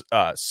fucking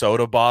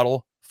soda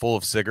bottle full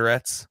of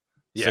cigarettes,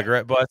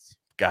 cigarette butts.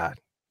 God,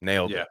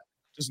 nailed it.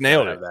 Just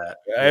nailed it.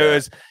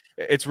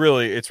 It's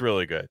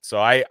really good. So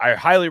I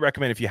highly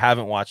recommend if you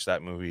haven't watched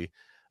that movie.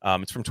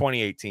 It's from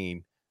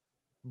 2018.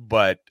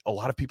 But a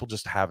lot of people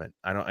just haven't.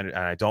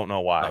 I don't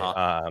know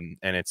why.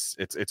 And it's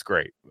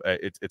great.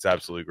 It's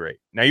absolutely great.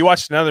 Now you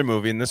watched another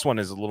movie, and this one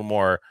is a little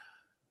more.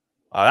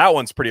 That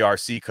one's pretty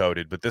RC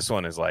coded, but this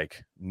one is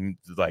like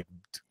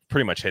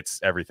pretty much hits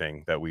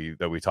everything that we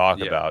talk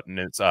about. And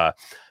it's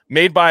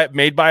made by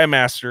a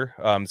master.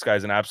 This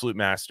guy's an absolute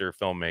master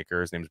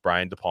filmmaker. His name's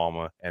Brian De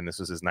Palma, and this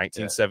was his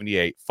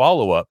 1978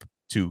 follow-up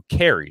to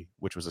Carrie,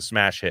 which was a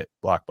smash hit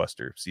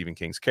blockbuster. Stephen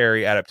King's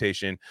Carrie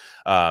adaptation.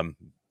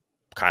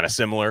 Kind of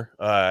similar,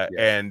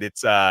 and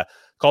it's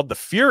called The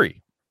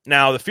Fury.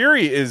 Now, The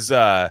Fury is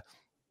I've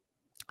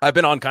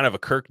been on kind of a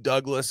Kirk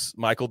Douglas,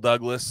 Michael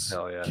Douglas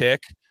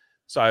kick.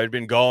 So I had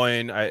been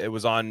going. It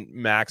was on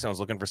Max. And I was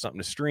looking for something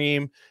to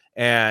stream.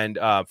 And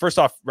first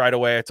off, right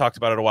away, I talked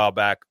about it a while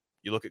back.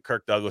 You look at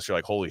Kirk Douglas, you're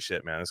like, holy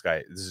shit, man, this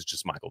is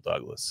just Michael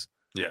Douglas.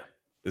 Yeah.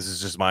 This is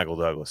just Michael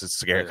Douglas. It's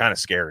scary, kind of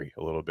scary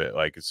a little bit.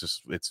 Like,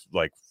 it's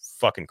like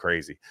fucking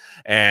crazy.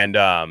 And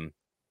but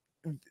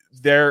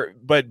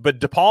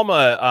De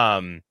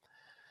Palma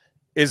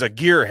is a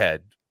gearhead.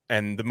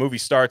 And the movie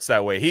starts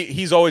that way.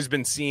 He's always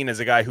been seen as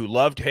a guy who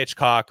loved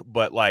Hitchcock,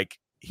 but like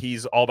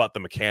he's all about the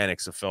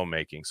mechanics of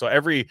filmmaking. So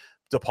every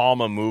De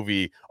Palma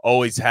movie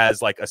always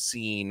has like a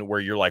scene where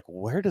you're like,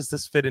 where does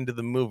this fit into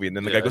the movie? And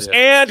then the guy goes,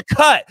 and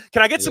cut.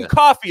 Can I get some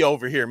coffee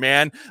over here,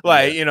 man?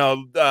 Like,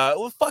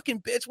 well,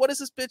 fucking bitch, what is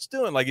this bitch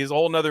doing? Like his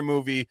whole nother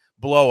movie,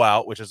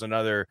 Blowout, which is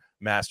another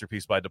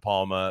masterpiece by De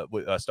Palma,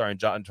 starring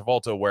John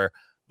Travolta, where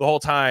the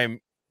whole time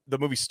the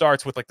movie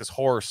starts with like this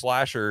horror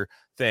slasher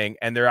thing,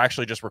 and they're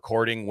actually just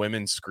recording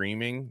women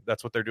screaming.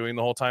 That's what they're doing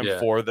the whole time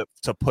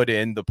to put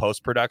in the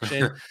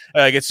post-production.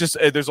 Like it's just,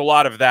 there's a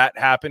lot of that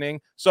happening.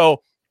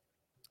 So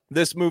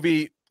this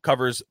movie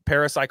covers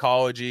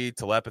parapsychology,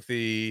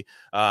 telepathy,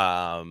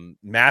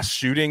 mass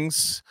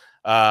shootings,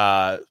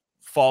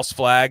 false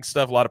flag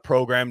stuff, a lot of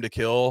program to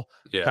kill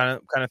kind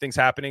of things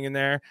happening in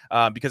there.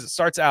 Because it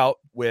starts out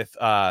with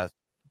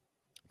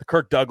the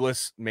Kirk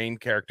Douglas main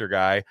character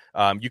guy.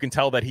 You can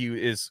tell that he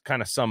is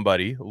kind of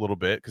somebody a little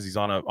bit because he's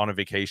on a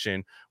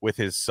vacation with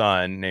his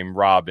son named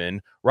Robin.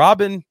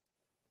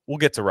 We'll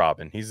get to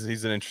Robin.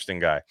 He's an interesting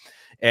guy.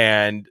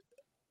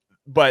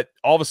 But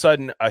all of a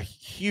sudden a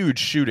huge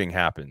shooting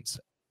happens.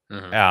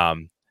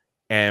 Mm-hmm.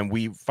 And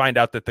we find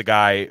out that the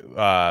guy,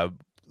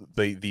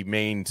 the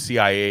main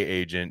CIA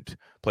agent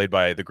played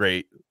by the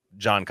great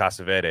John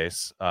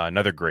Cassavetes,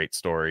 another great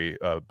story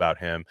about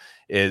him,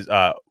 is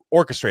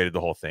orchestrated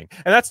the whole thing.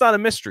 And that's not a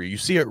mystery. You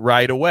see it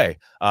right away.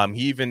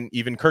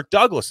 Even Kirk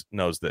Douglas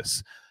knows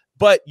this,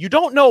 but you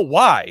don't know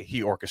why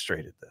he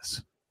orchestrated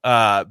this,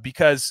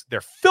 because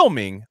they're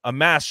filming a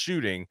mass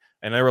shooting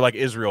and there were like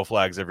Israel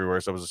flags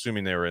everywhere. So I was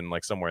assuming they were in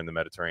like somewhere in the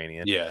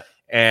Mediterranean. Yeah.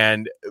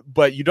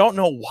 But you don't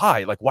know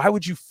why. Like, why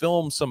would you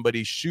film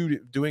somebody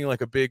doing like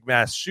a big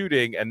mass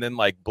shooting and then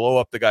like blow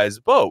up the guy's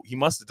boat? He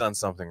must have done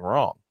something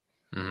wrong.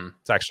 Mm-hmm.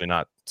 It's actually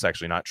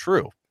not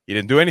true. He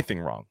didn't do anything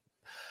wrong.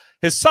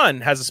 His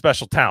son has a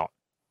special talent,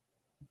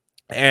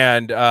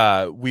 and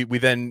we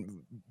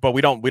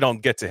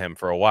don't get to him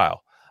for a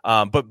while.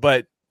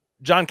 But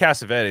John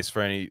Cassavetes,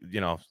 for any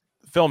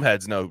film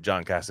heads know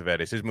John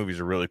Cassavetes. His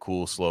movies are really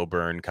cool, slow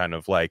burn, kind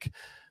of like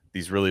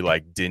these really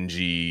like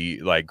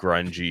dingy, like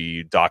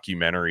grungy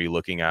documentary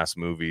looking ass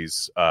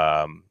movies.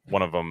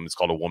 One of them is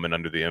called A Woman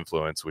Under the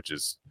Influence, which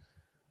is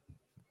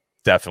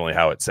definitely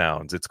how it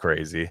sounds. It's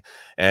crazy.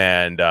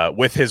 And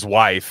with his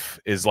wife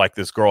is like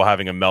this girl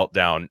having a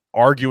meltdown,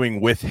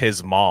 arguing with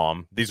his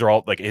mom. These are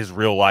all like his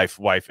real life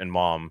wife and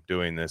mom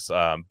doing this.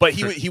 But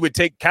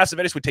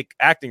Cassavetes would take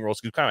acting roles.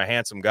 He was kind of a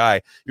handsome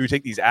guy. He would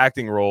take these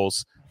acting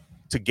roles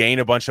to gain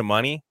a bunch of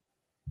money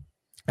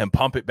and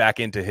pump it back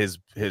into his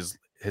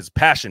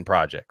passion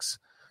projects.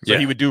 So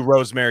he would do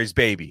Rosemary's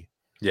Baby,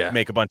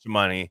 make a bunch of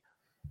money,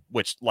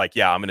 which like,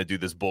 I'm going to do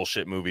this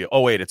bullshit movie.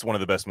 Oh wait, it's one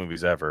of the best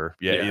movies ever.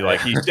 He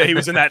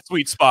was in that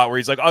sweet spot where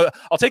he's like,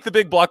 I'll take the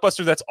big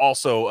blockbuster. That's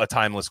also a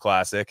timeless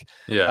classic.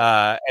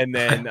 And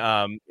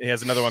then he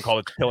has another one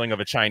called The Killing of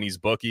a Chinese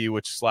Bookie,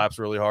 which slaps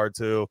really hard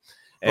too.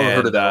 And I've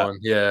heard of that one.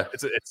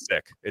 It's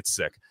sick. It's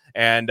sick.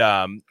 And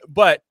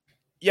but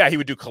he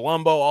would do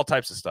Columbo, all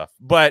types of stuff.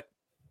 But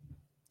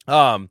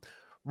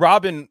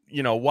Robin,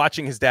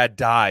 watching his dad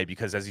die,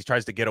 because as he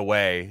tries to get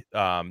away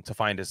to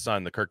find his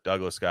son, the Kirk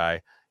Douglas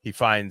guy, he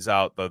finds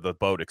out the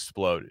boat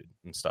exploded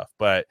and stuff.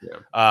 But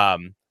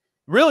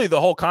really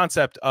the whole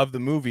concept of the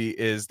movie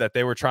is that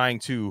they were trying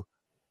to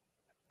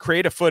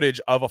create a footage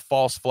of a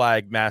false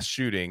flag mass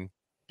shooting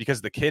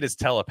because the kid is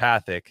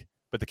telepathic,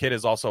 but the kid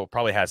is also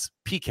probably has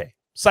PK,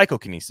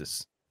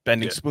 psychokinesis,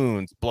 bending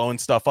spoons, blowing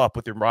stuff up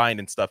with your mind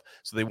and stuff.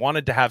 So they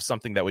wanted to have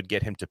something that would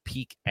get him to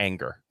peak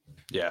anger.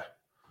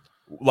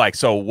 Like,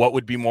 so what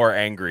would be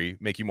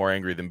make you more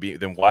angry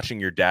than watching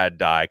your dad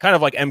die? Kind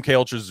of like MK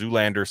Ultra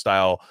Zoolander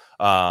style,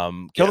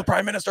 kill the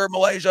Prime Minister of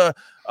Malaysia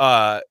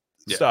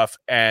stuff.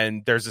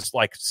 And there's this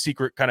like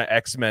secret kind of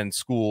X-Men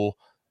school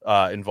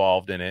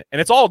involved in it.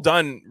 And it's all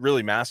done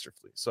really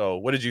masterfully. So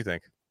what did you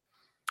think?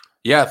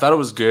 Yeah, I thought it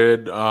was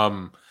good.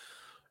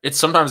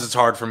 Sometimes it's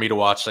hard for me to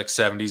watch like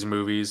 70s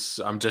movies.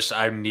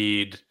 I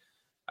need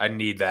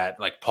that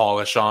like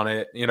polish on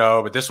it,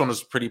 but this one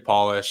was pretty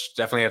polished.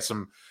 Definitely had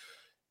some.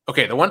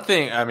 Okay, the one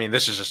thing, I mean,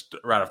 this is just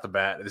right off the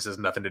bat. This has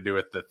nothing to do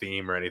with the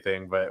theme or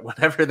anything, but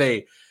whenever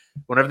they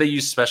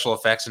use special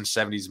effects in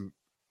 70s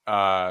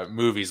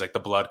movies, like the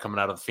blood coming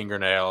out of the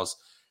fingernails,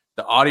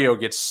 the audio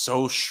gets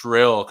so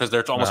shrill because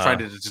they're almost trying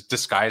to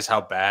disguise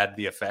how bad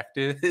the effect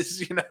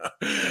is.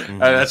 Mm-hmm.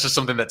 That's just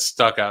something that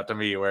stuck out to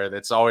me, where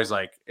it's always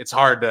like it's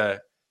hard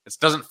to it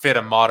doesn't fit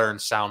a modern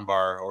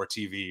soundbar or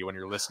TV when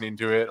you're listening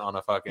to it on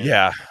a fucking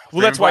Well,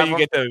 that's why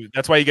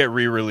you get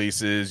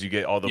re-releases, you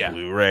get all the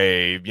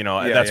Blu-ray,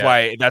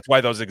 that's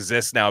why those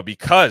exist now,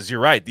 because you're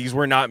right, these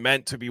were not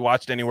meant to be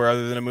watched anywhere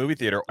other than a movie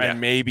theater, and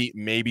maybe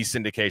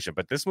syndication,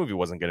 but this movie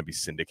wasn't going to be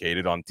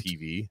syndicated on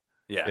TV.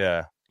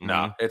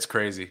 No, it's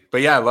crazy,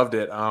 but I loved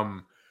it.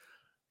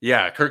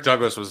 Kirk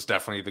Douglas was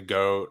definitely the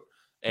GOAT.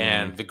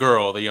 And the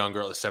young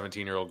girl, the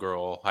 17-year-old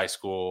girl, high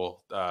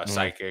school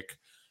psychic.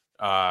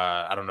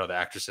 I don't know the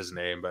actress's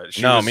name, but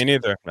me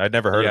neither. I'd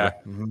never heard of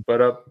her.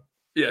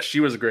 But she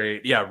was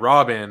great. Yeah,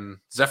 Robin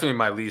is definitely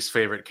my least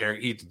favorite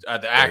character.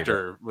 The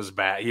actor was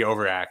bad. He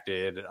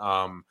overacted.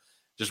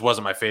 Just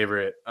wasn't my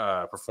favorite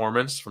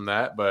performance from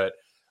that. But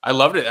I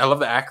loved it. I love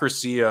the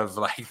accuracy of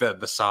like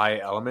the psi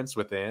elements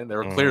within. There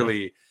were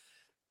clearly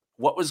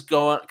what was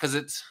going, because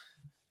it's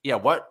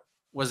what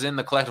was in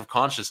the collective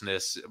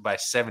consciousness by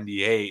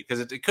 78, because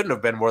it couldn't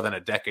have been more than a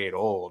decade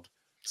old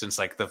since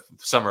like the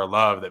Summer of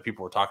Love that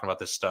people were talking about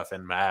this stuff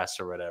en masse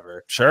or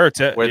whatever. Sure.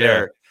 Where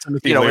they're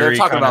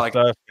talking about like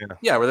where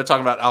they're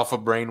talking about alpha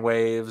brain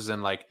waves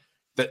and like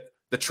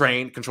the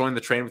train, controlling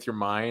the train with your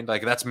mind.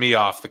 Like that's me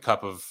off the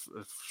cup of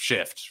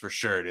shift for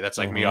sure, dude. That's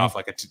like me off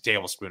like a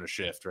tablespoon of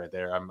shift right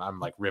there. I'm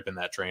like ripping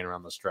that train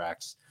around those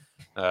tracks.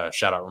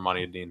 Shout out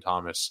Romani and Dean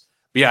Thomas.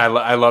 But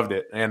I loved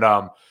it. And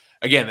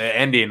again, the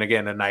ending,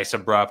 a nice,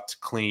 abrupt,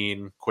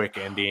 clean, quick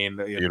ending.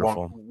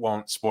 Beautiful. It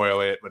won't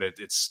spoil it, but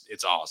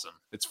it's awesome.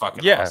 It's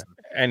fucking awesome.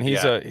 And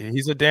he's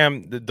a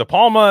damn. De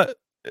Palma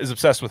is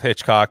obsessed with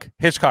Hitchcock.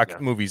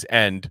 Movies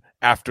end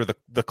after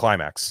the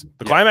climax.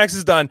 The climax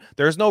is done.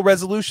 There's no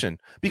resolution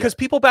because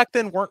people back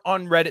then weren't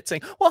on Reddit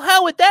saying, "Well,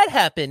 how would that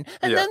happen?"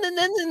 And then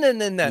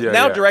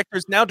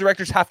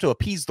directors have to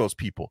appease those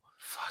people.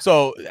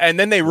 So and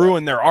then they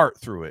ruin their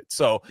art through it.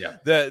 So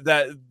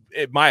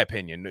in my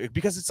opinion,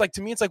 because it's like,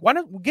 to me, it's like, why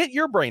don't get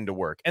your brain to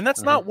work? And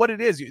that's not what it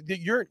is.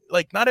 You're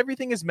like, not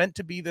everything is meant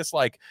to be this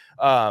like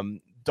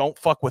Don't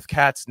Fuck with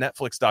Cats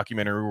Netflix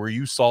documentary where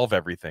you solve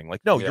everything.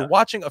 Like, no, you're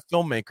watching a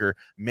filmmaker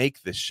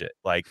make this shit.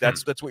 Like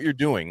that's what you're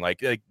doing.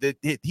 Like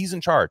he's in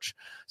charge.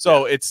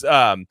 So it's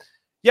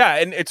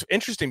and it's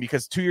interesting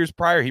because 2 years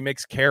prior he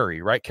makes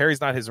Carrie, right? Carrie's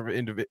not his IP,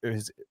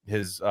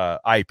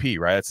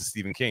 right? It's a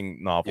Stephen King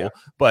novel,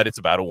 but it's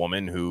about a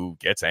woman who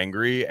gets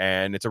angry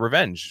and it's a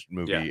revenge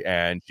movie,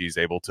 and she's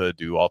able to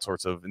do all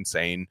sorts of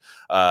insane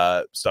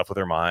stuff with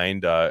her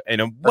mind,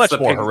 and much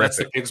more horrific. That's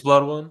the Pig's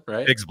Blood one,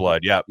 right? Pig's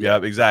Blood, yeah,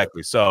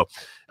 exactly. So,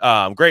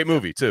 great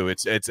movie too.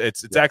 It's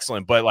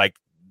excellent, but like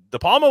De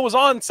Palma was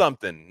on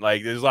something.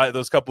 Like there's like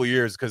those couple of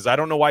years, because I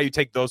don't know why you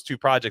take those two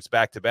projects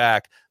back to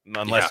back,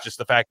 unless just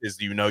the fact is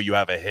you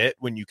have a hit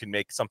when you can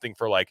make something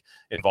for like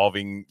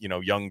involving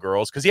young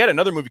girls. Because he had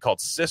another movie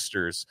called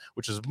Sisters,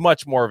 which is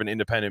much more of an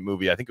independent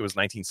movie. I think it was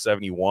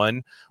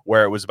 1971,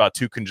 where it was about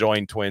two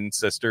conjoined twin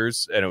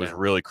sisters, and it was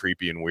really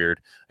creepy and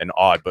weird and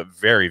odd, but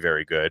very,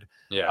 very good.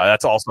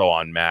 That's also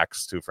on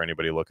Max too for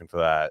anybody looking for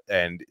that.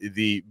 And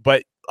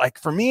but like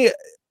for me.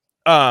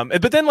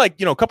 But then like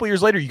a couple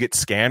years later you get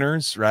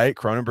Scanners, right?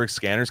 Cronenberg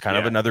Scanners, kind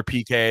of another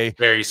PK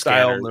very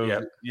style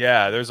movie.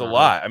 There's a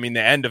lot. I mean,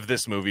 the end of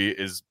this movie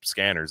is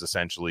Scanners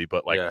essentially,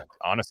 but like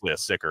honestly a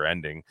sicker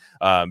ending,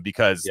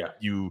 because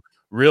you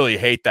really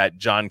hate that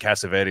John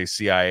Cassavetes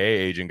CIA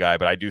agent guy,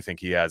 but I do think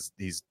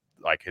he's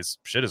like, his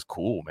shit is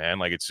cool, man.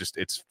 Like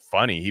it's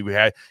funny.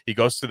 He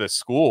goes to the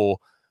school.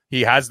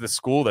 He has the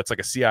school that's like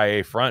a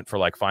CIA front for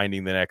like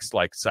finding the next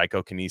like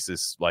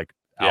psychokinesis like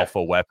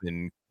alpha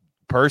weapon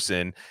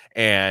person,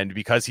 and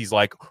because he's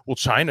like, well,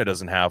 China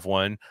doesn't have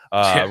one,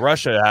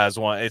 Russia has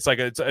one. It's like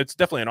it's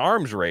definitely an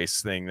arms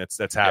race thing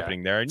that's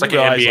happening there. And it's like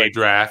an NBA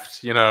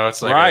draft,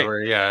 it's like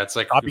it's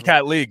like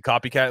copycat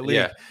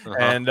league.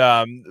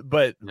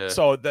 And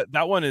so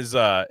that one is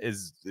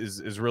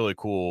really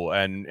cool,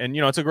 and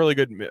it's a really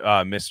good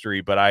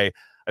mystery. But I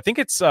think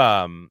it's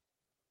a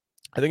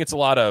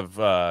lot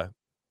of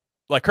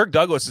like Kirk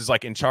Douglas is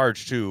like in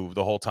charge too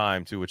the whole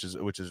time too, which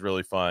is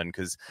really fun,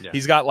 because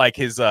he's got like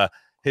he's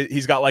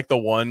got like the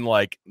one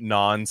like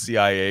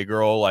non-CIA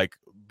girl like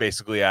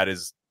basically at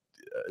his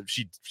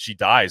she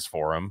dies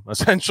for him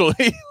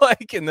essentially,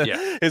 like in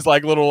his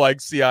like little like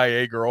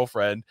CIA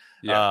girlfriend.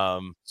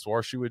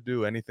 Swore she would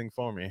do anything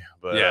for me,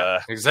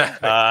 but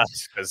exactly.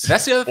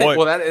 That's the other thing.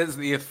 Well, that is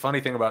the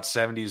funny thing about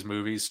 70s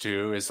movies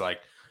too, is like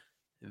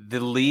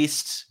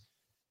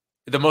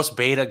the most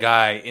beta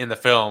guy in the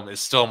film is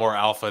still more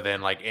alpha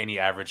than like any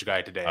average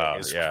guy today.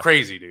 It's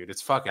crazy, dude.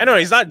 It's fucking. I know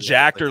he's not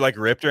jacked or like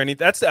ripped or anything.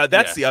 That's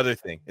the other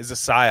thing, is a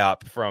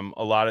psyop from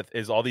a lot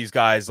of all these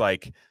guys.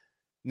 Like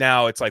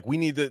now it's like, we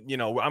need to,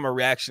 I'm a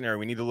reactionary.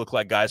 We need to look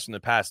like guys from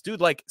the past,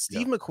 dude. Like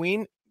Steve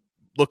McQueen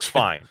looks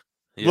fine.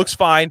 Looks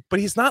fine, but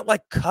he's not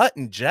like cut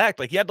and jacked.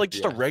 Like he had like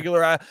just a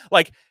regular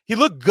like he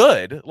looked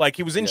good, like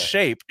he was in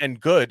shape and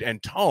good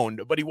and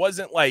toned, but he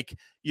wasn't like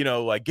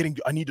like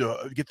I need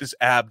to get this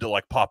ab to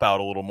like pop out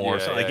a little more.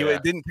 So like he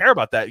didn't care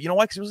about that. You know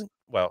why? Because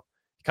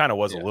he He kind of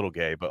was a little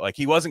gay, but like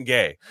he wasn't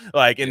gay,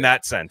 like in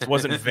that sense,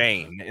 wasn't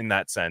vain in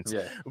that sense.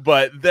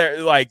 But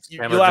they're like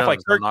you laugh like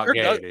Kirk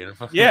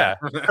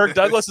Kirk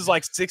Douglas is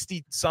like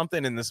 60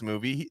 something in this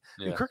movie.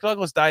 Kirk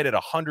Douglas died at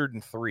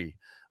 103.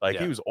 Like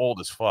he was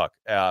old as fuck,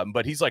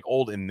 but he's like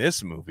old in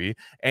this movie,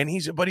 and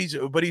he's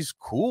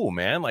cool,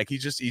 man. Like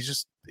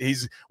he's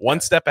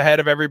one step ahead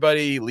of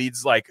everybody. He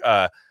leads like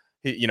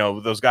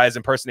those guys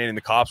impersonating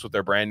the cops with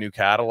their brand new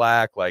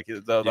Cadillac. Like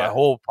the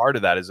whole part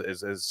of that is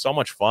so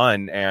much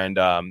fun, and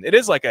it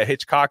is like a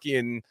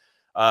Hitchcockian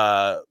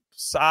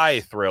sci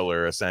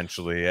thriller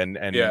essentially, and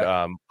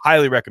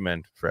highly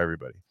recommend for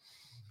everybody.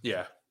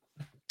 Yeah.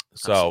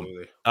 So,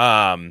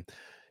 the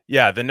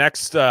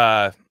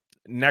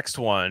next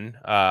one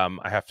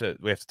we have to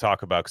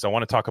talk about, because I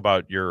want to talk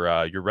about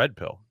your red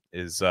pill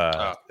is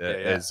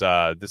this.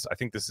 I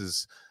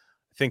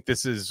think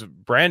this is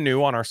brand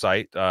new on our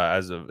site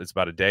it's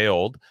about a day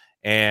old,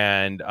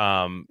 and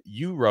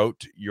you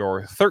wrote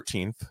your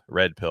 13th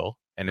red pill,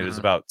 and it is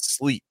about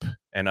sleep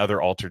and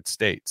other altered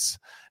states.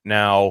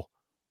 Now,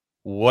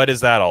 what is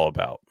that all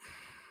about?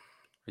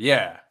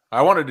 Yeah,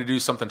 I wanted to do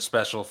something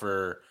special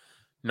for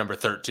number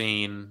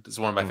 13. It's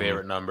one of my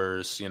favorite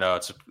numbers.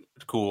 It's a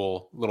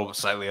cool, little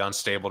slightly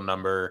unstable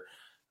number.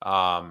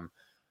 13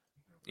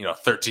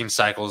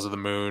 cycles of the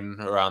moon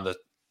around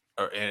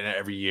in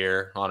every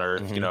year on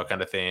Earth,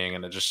 kind of thing.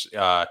 And it just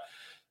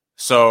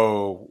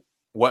so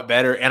what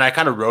better? And I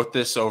kind of wrote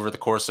this over the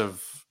course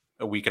of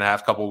a week and a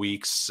half, couple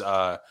weeks,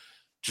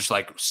 just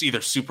like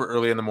either super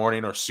early in the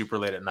morning or super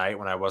late at night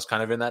when I was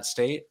kind of in that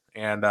state.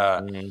 And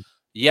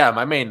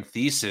my main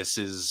thesis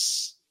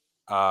is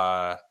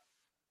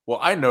well,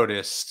 I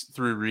noticed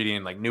through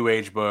reading like New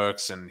Age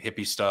books and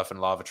hippie stuff and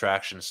law of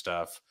attraction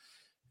stuff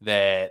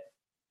that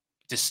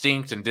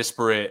distinct and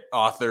disparate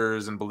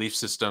authors and belief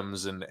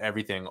systems and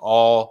everything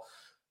all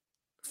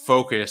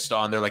focused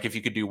on, they're like, if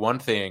you could do one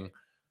thing,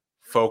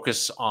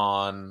 focus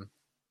on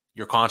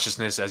your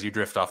consciousness as you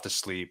drift off to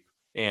sleep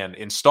and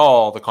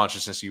install the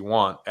consciousness you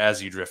want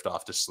as you drift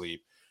off to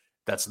sleep.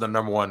 That's the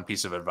number one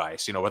piece of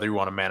advice. Whether you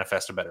want to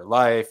manifest a better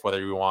life, whether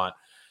you want,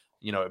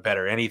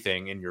 better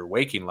anything in your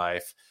waking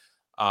life,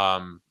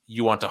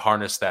 you want to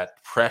harness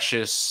that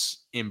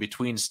precious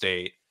in-between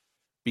state,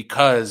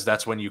 because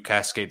that's when you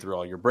cascade through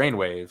all your brain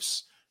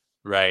waves,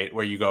 right?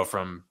 Where you go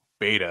from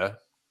beta,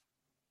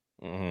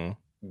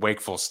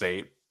 wakeful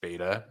state,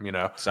 beta,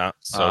 so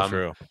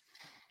true,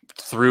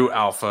 through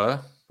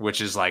alpha,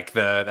 which is like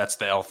that's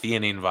the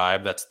L-theanine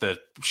vibe. That's the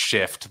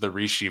shift, the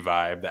Rishi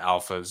vibe. The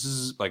alpha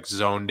is like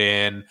zoned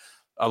in,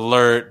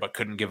 alert, but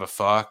couldn't give a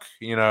fuck,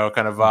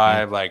 kind of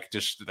vibe. Like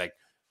just like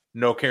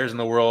no cares in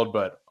the world,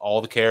 but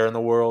all the care in the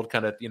world,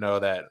 kind of,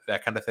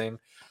 that kind of thing.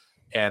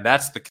 And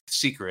that's the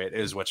secret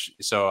is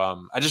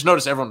I just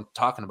noticed everyone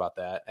talking about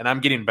that, and I'm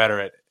getting better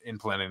at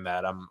implementing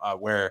that. I'm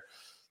where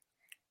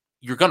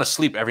you're going to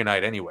sleep every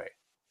night anyway.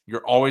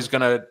 You're always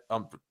going to,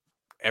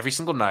 every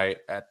single night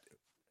at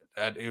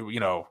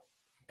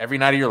every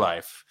night of your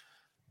life,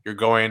 you're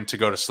going to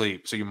go to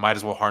sleep. So you might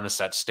as well harness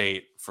that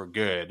state for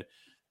good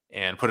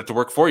and put it to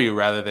work for you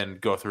rather than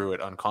go through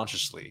it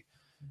unconsciously.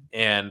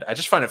 And I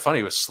just find it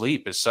funny with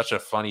sleep is such a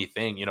funny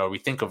thing. We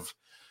think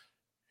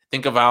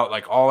about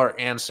like all our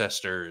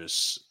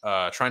ancestors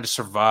trying to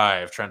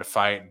survive, trying to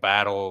fight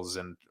battles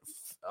and,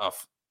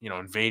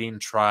 invading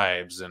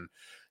tribes and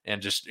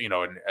just,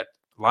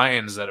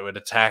 lions that would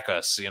attack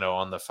us,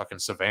 on the fucking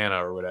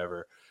savannah or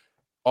whatever.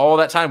 All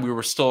that time we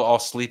were still all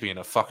sleeping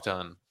a fuck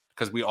ton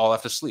because we all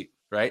have to sleep.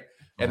 Right.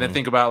 And then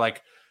think about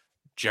like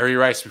Jerry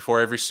Rice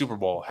before every Super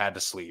Bowl had to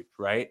sleep.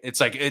 Right. It's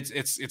like,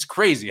 it's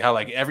crazy how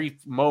like every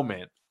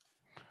moment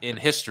in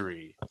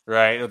history,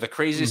 right? The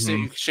craziest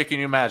shit can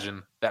you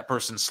imagine, that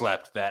person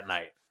slept that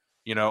night,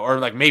 or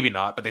like maybe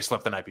not, but they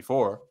slept the night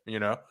before,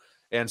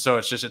 And so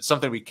it's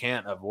something we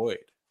can't avoid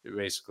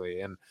basically.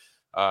 And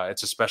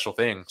it's a special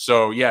thing.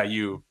 So yeah,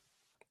 you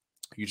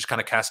just kind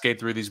of cascade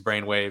through these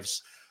brain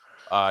waves.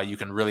 You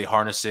can really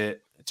harness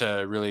it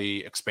to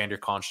really expand your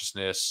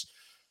consciousness.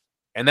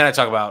 And then I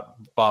talk about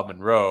Robert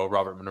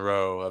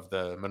Monroe of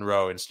the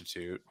Monroe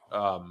Institute,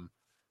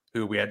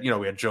 who we had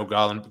Joe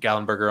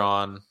Gallenberger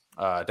on.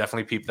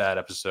 Definitely peep that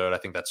episode. I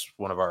think that's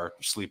one of our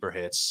sleeper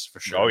hits for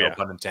sure. No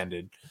pun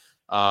intended.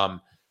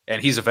 And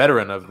he's a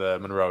veteran of the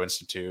Monroe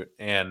Institute.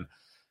 And,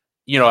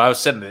 I was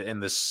saying in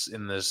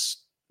this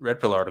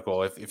Red Pill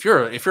article, if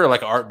you're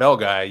like an Art Bell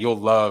guy, you'll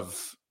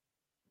love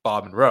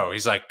Bob Monroe.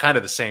 He's like kind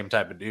of the same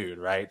type of dude,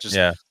 right? Just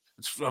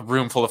it's a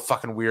room full of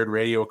fucking weird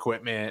radio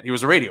equipment. He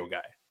was a radio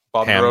guy.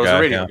 Bob Monroe was a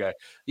radio guy.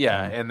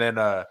 Yeah. And then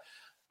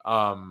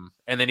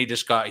he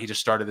just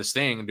started this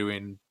thing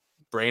doing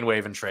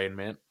brainwave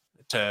entrainment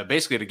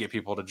to get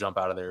people to jump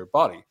out of their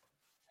body,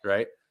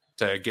 right?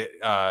 To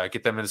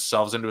get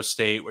themselves into a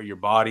state where your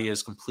body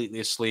is completely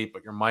asleep,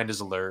 but your mind is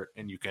alert,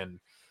 and you can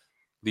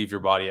leave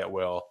your body at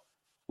will,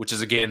 which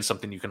is again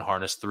something you can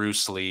harness through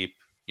sleep.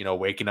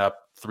 Waking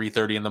up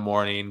 3:30 in the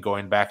morning,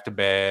 going back to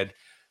bed,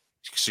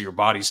 so your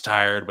body's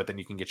tired, but then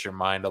you can get your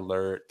mind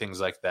alert,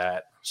 things like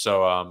that.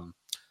 So,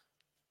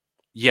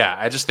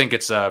 I just think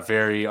it's a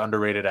very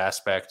underrated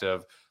aspect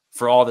of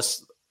for all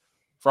this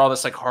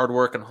like hard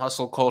work and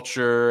hustle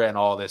culture and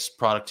all this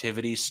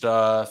productivity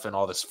stuff and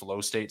all this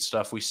flow state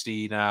stuff we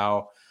see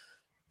now.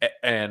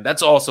 And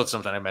that's also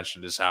something I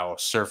mentioned, is how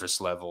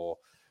surface level,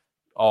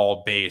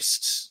 all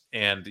based,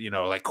 and, you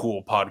know, like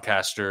cool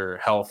podcaster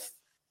health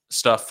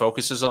stuff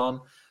focuses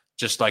on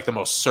just like the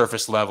most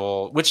surface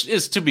level, which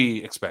is to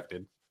be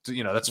expected.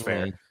 You know, that's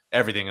fair.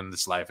 Everything in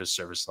this life is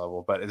surface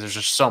level, but there's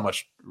just so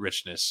much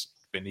richness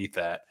beneath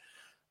that.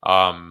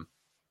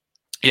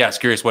 Yeah, it's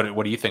curious.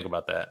 What do you think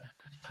about that?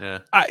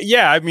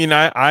 I mean,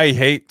 I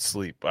hate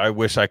sleep. I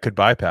wish I could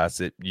bypass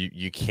it.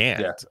 You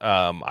can't.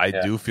 I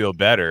do feel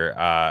better.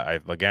 I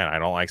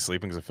don't like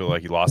sleeping because I feel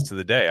like you lost to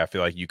the day. I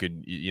feel like you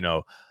could,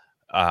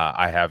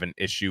 I have an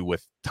issue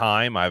with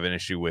time. I have an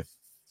issue with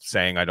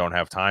saying I don't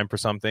have time for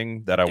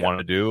something that I want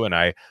to do. And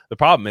the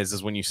problem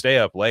is when you stay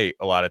up late,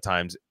 a lot of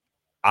times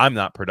I'm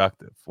not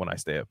productive when I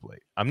stay up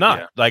late. I'm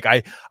not like,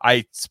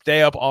 I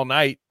stay up all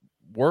night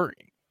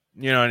worrying.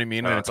 You know what I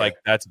mean? And it's like,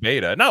 that's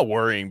beta, not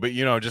worrying, but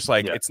just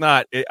like, it's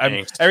not,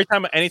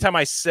 anytime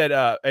I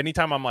set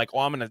anytime I'm like,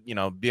 well, I'm going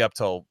to, be up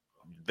till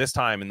this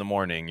time in the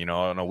morning,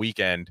 on a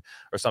weekend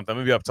or something, I'm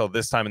gonna be up till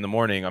this time in the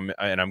morning. I'm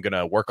going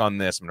to work on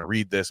this. I'm going to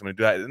read this. I'm going to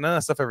do that. None of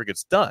that stuff ever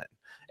gets done.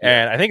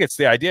 And I think it's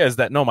the idea is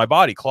that, no, my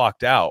body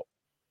clocked out,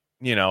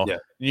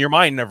 your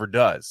mind never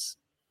does.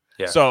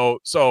 So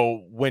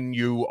when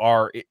you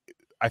are,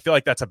 I feel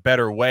like that's a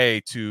better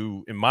way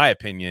to, in my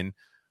opinion,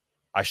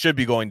 I should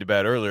be going to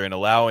bed earlier and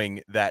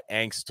allowing that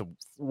angst to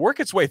work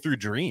its way through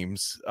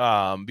dreams.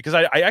 Because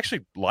I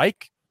actually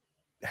like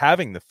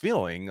having the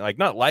feeling, like,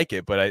 not like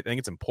it, but I think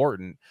it's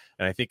important.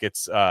 And I think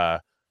it's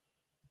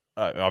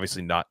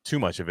obviously not too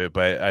much of it,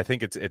 but I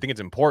think it's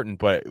important.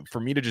 But for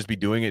me to just be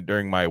doing it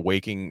during my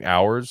waking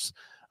hours,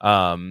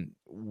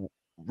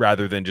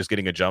 rather than just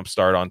getting a jump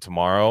start on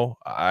tomorrow,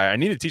 I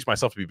need to teach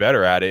myself to be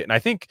better at it. And I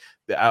think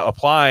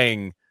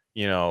applying,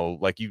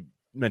 like you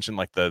mentioned,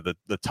 like the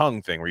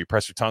tongue thing where you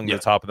press your tongue to the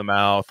top of the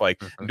mouth,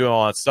 like doing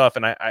all that stuff.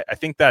 And I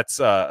think that's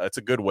it's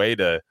a good way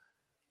to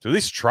at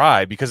least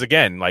try, because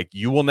again, like,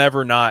 you will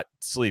never not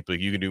sleep. Like,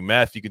 you can do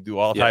meth, you can do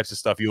all types of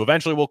stuff. You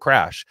eventually will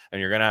crash and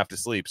you're going to have to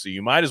sleep. So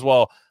you might as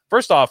well,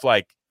 first off,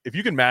 like, if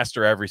you can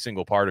master every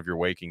single part of your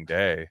waking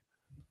day,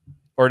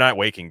 or not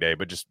waking day,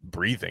 but just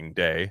breathing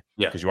day,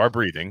 because you are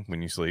breathing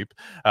when you sleep.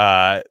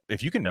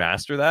 If you can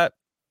master that,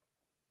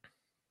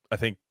 I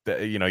think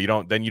that, you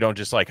don't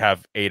just like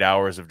have 8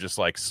 hours of just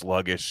like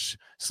sluggish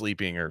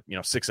sleeping, or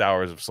 6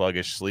 hours of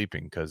sluggish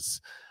sleeping,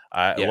 because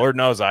Lord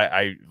knows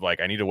I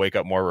need to wake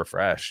up more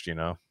refreshed.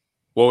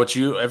 Well,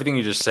 everything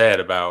you just said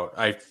about,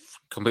 I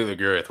completely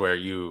agree with, where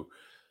you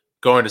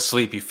going to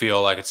sleep, you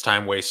feel like it's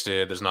time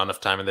wasted. There's not enough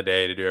time in the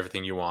day to do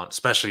everything you want,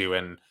 especially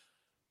when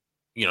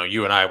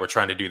you and I were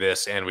trying to do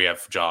this and we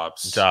have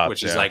jobs,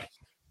 which is like,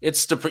 and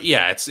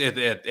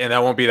that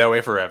won't be that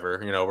way forever.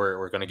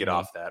 We're going to get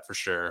off that for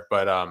sure.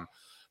 But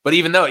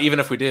even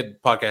if we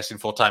did podcasting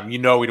full time,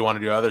 we'd want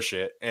to do other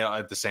shit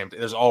at the same time.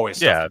 There's always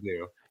stuff to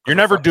do. You're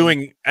never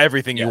doing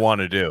everything you want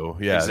to do.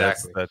 Yeah,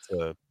 exactly. That's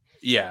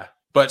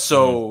But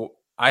so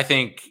I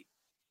think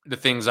the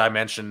things I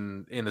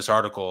mentioned in this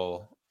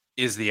article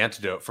is the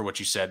antidote for what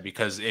you said,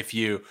 because if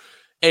you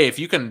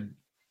can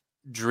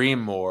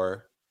dream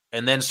more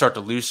and then start to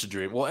lucid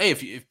dream, well,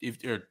 if you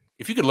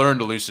could learn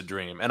to lucid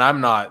dream, and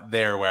I'm not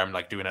there where I'm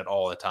like doing it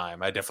all the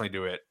time. I definitely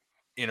do it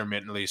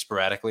intermittently,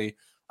 sporadically.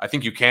 I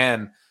think you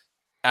can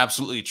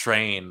absolutely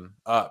train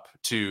up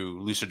to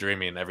lucid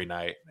dreaming every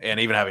night, and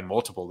even having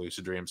multiple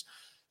lucid dreams.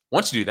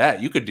 Once you do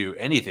that, you could do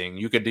anything.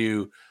 You could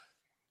do,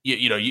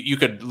 you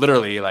could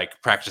literally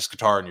like practice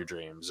guitar in your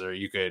dreams, or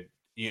you could,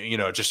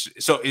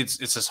 just, so it's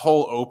this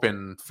whole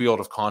open field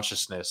of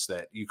consciousness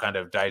that you kind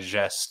of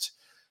digest.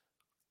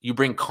 You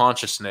bring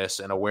consciousness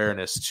and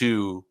awareness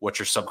to what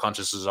your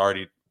subconscious is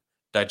already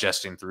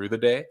digesting through the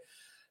day.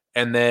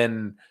 And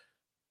then,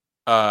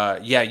 I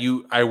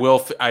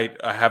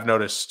have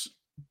noticed,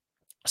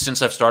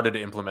 since I've started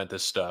to implement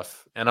this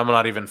stuff, and I'm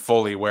not even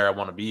fully where I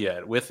want to be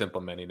at with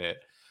implementing it,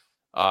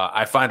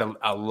 I find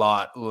a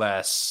lot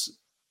less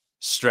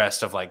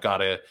stressed of like,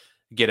 gotta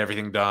get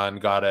everything done,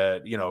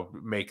 gotta,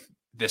 make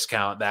this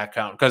count, that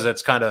count, because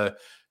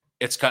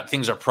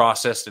things are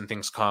processed and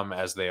things come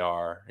as they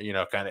are,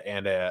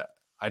 and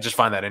I just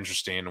find that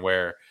interesting,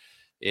 where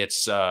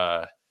it's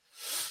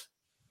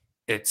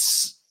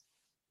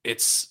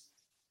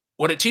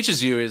what it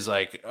teaches you is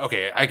like,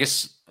 okay, I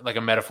guess like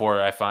a metaphor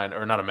I find,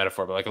 or not a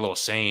metaphor, but like a little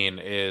saying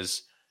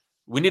is,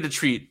 we need to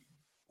treat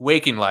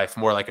waking life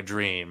more like a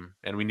dream,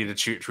 and we need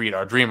to treat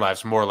our dream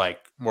lives more like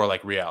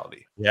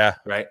reality. Yeah.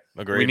 Right.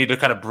 Agreed. We need to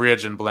kind of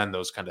bridge and blend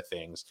those kind of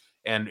things.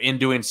 And in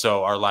doing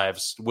so, our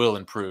lives will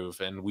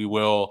improve, and we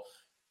will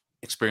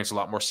experience a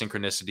lot more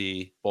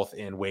synchronicity, both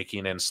in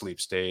waking and sleep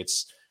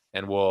states.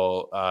 And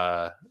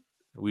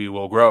we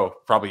will grow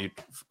probably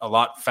a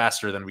lot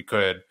faster than we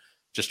could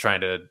just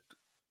trying to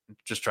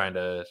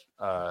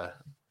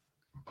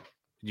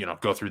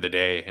go through the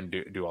day and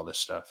do all this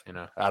stuff.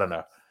 I don't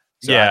know.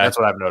 So that's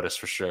what I've noticed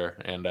for sure.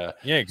 And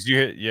because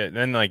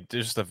then like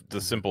just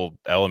the simple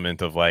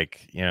element of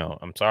like,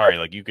 I'm sorry,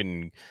 like you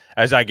can,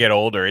 as I get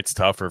older, it's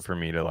tougher for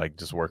me to like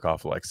just work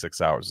off of like 6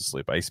 hours of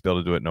sleep. I used to be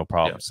able to do it no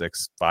problem.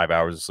 5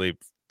 hours of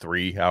sleep,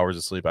 3 hours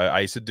of sleep.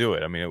 I used to do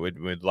it. I mean,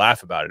 we'd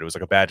laugh about it. It was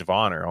like a badge of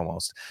honor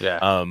almost.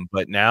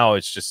 But now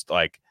it's just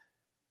like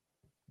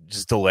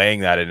just delaying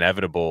that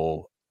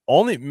inevitable,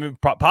 only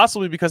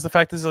possibly because the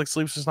fact is like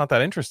sleep's just not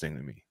that interesting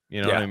to me.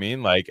 You know what I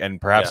mean? Like,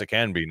 and perhaps it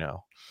can be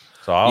now.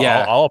 So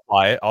I'll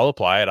apply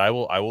it. I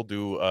will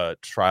do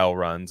trial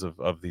runs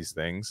of these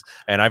things.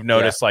 And I've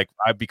noticed like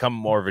I've become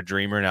more of a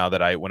dreamer now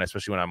that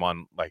especially when I'm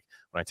on like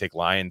when I take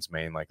lion's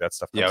mane, like that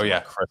stuff comes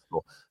like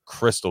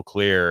crystal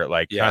clear,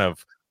 like kind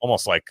of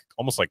almost like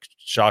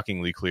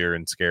shockingly clear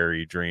and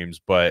scary dreams,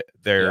 but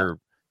they're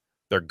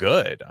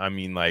good. I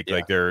mean,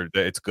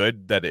 it's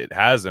good that it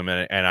has them.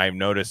 And I've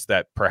noticed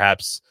that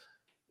perhaps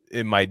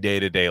in my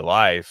day-to-day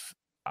life,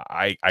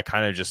 I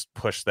kind of just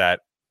push that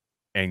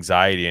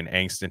anxiety and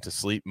angst into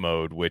sleep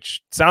mode,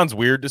 which sounds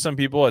weird to some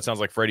people. It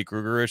sounds like Freddy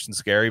Krueger-ish and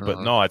scary, but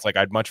no, it's like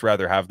I'd much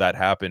rather have that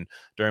happen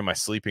during my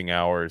sleeping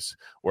hours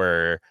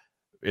where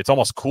it's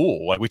almost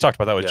cool. Like we talked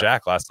about that with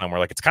Jack last time, where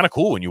like it's kind of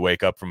cool when you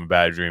wake up from a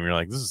bad dream. You're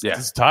like, this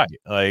is tight.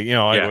 Like,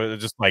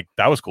 just like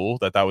that was cool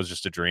that was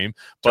just a dream.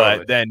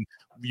 But then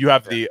you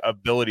have the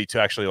ability to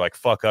actually like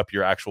fuck up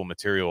your actual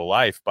material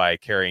life by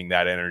carrying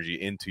that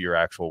energy into your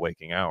actual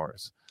waking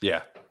hours.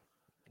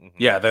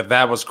 Yeah,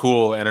 that was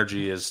cool.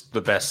 Energy is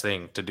the best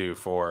thing to do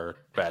for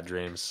bad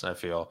dreams, I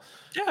feel.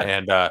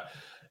 And I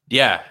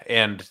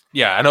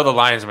know the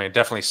lion's mane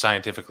definitely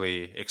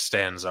scientifically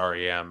extends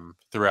REM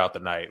throughout the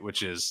night,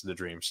 which is the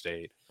dream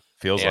state.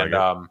 Feels like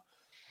it.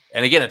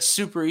 And again, it's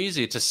super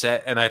easy to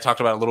set. And I talked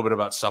about a little bit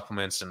about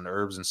supplements and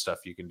herbs and stuff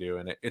you can do.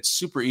 And it's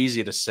super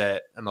easy to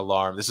set an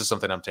alarm. This is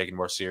something I'm taking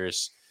more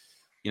serious.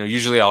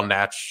 Usually I'll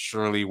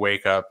naturally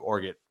wake up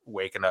or get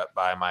waken up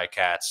by my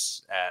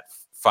cats at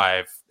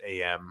 5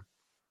 a.m.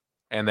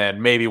 and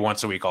then maybe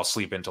once a week I'll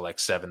sleep into like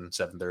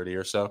 7:30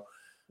 or so.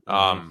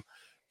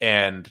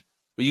 And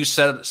you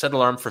set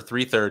alarm for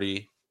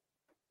 3:30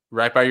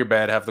 right by your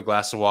bed, have the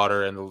glass of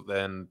water and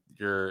then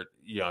your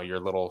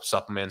little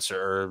supplements or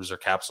herbs or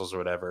capsules or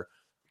whatever.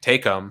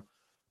 Take them,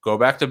 go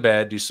back to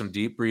bed, do some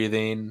deep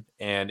breathing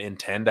and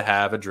intend to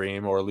have a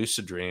dream or a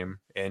lucid dream,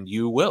 and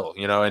you will,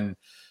 and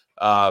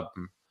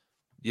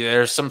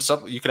there's some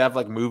you could have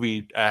like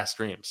movie ass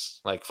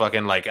dreams, like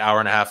fucking like hour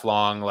and a half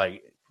long,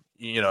 like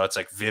it's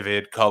like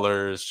vivid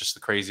colors, just the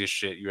craziest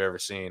shit you've ever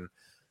seen.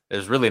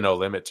 There's really no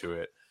limit to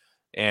it.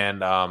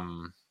 And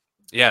and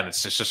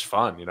it's just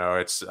fun,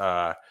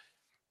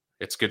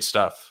 it's good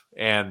stuff.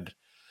 And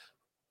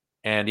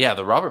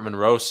the Robert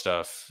Monroe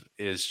stuff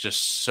is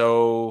just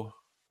so,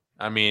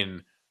 I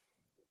mean,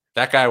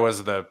 that guy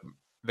was the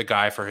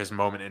guy for his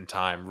moment in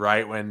time,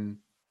 right when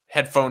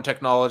headphone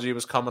technology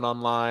was coming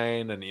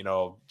online and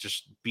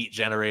just beat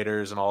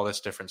generators and all this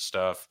different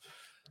stuff.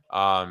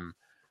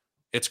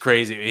 It's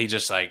crazy. He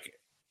just like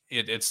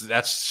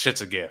that's shit's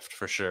a gift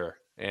for sure.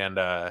 And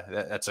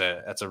that's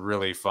a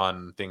really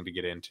fun thing to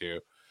get into.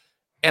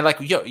 And like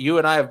you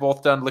and I have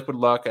both done Liquid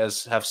Luck,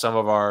 as have some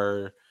of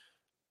our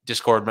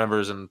Discord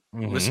members and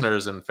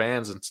listeners and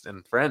fans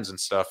and friends and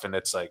stuff. And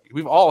it's like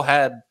we've all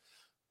had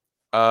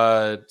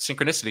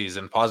synchronicities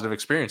and positive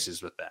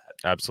experiences with that.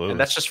 Absolutely. And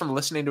that's just from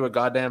listening to a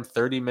goddamn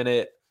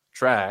 30-minute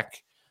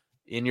track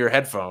in your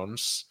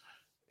headphones,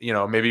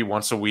 maybe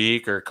once a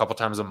week or a couple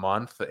times a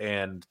month,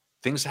 and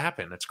things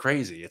happen. It's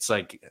crazy. It's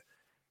like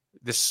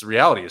this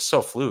reality is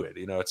so fluid.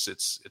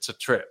 It's a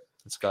trip.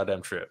 It's a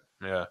goddamn trip.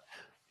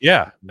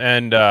 Yeah.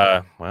 And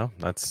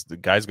that's the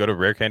guys, go to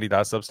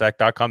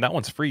rarecandy.substack.com. That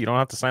one's free. You don't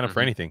have to sign up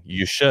for anything.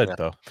 You should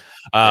though.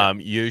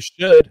 You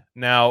should.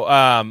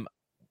 Now,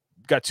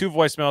 got 2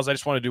 voicemails. I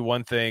just want to do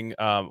one thing.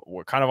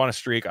 We're kind of on a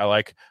streak. I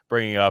like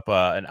bringing up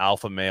an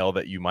alpha male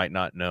that you might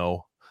not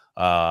know.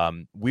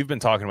 We've been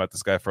talking about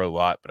this guy for a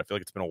lot, but I feel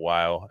like it's been a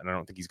while, and I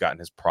don't think he's gotten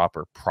his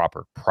proper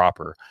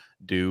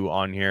due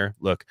on here.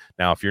 Look,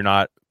 now if you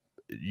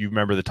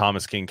remember the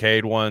Thomas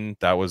Kincaid one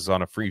that was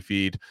on a free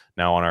feed.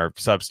 Now on our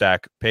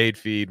Substack paid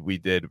feed, we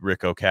did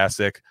Rick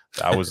Ocasek.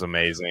 That was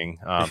amazing.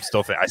 I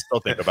still think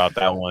about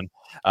that one.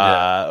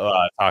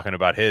 Talking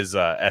about his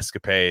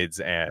escapades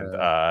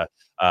and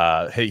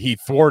he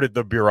thwarted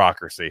the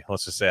bureaucracy.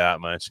 Let's just say that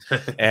much.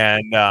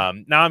 And now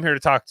I'm here to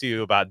talk to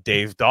you about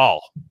Dave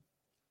Dahl.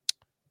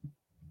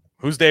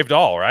 Who's Dave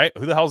Dahl, right?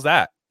 Who the hell's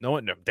that?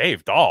 No,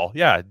 Dave Dahl.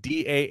 Yeah,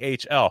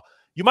 Dahl.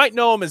 You might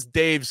know him as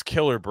Dave's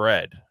Killer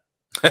Bread.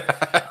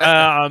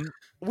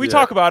 We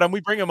talk about him,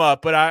 we bring him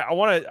up, but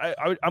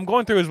I'm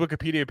going through his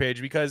Wikipedia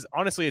page because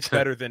honestly, it's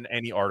better than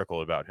any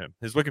article about him.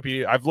 His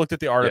Wikipedia, I've looked at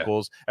the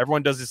articles.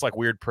 Everyone does this like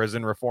weird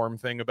prison reform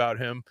thing about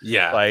him.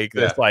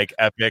 This like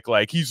epic,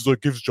 like he's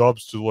like gives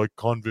jobs to like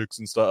convicts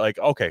and stuff. Like,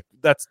 okay,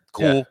 that's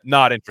cool.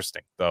 Not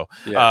interesting though.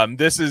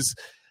 This is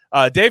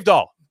Dave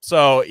Dahl.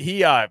 So he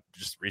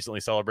just recently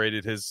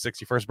celebrated his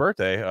 61st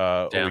birthday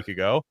a week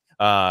ago.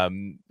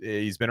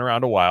 He's been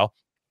around a while.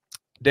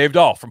 Dave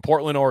Dahl from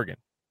Portland, Oregon.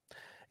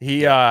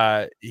 He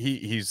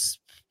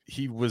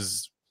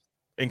was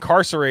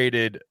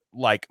incarcerated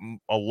like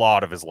a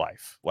lot of his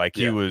life. Like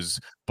he was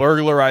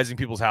burglarizing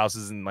people's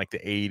houses in like the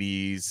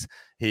 80s.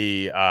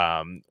 He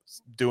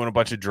doing a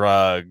bunch of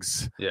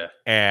drugs. Yeah.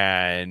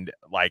 And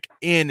like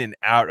in and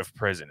out of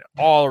prison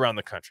all around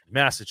the country,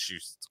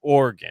 Massachusetts,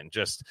 Oregon,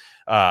 just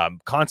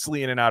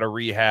constantly in and out of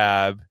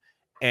rehab.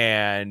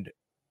 And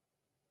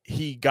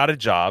he got a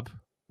job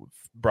with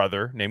a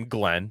brother named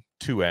Glenn,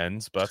 2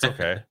 N's, but that's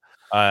okay.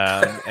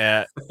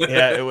 And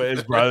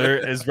his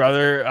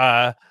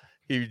brother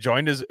he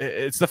joined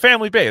it's the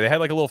family bake. They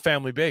had like a little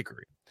family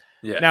bakery.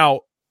 Yeah.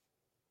 Now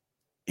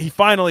he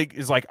finally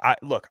is like,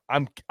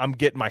 I'm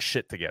getting my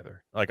shit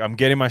together. Like I'm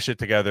getting my shit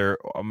together.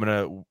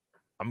 We're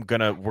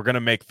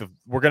gonna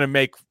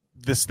make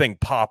this thing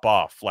pop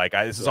off. Like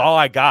this is all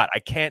I got. I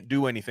can't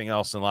do anything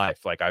else in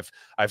life. Like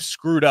I've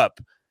screwed up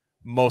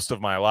most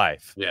of my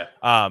life. Yeah.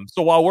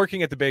 So while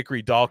working at the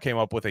bakery, Dahl came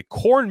up with a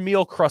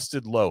cornmeal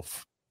crusted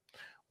loaf,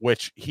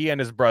 which he and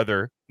his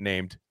brother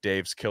named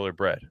Dave's Killer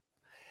Bread,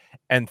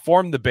 and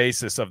formed the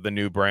basis of the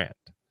new brand.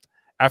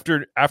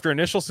 After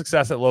initial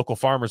success at local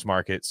farmers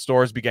markets,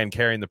 stores began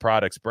carrying the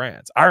product's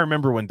brands. I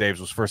remember when Dave's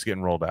was first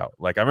getting rolled out.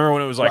 Like I remember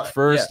when it was like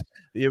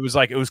it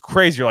was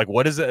crazy. You're like,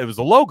 what is it? It was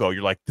the logo.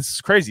 You're like, this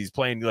is crazy. He's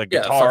playing like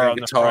guitar on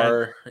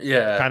guitar.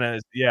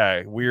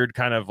 Weird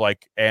kind of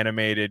like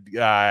animated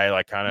guy.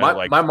 Like kind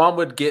of my mom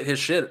would get his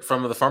shit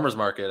from the farmers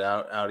market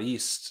out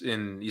east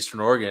in Eastern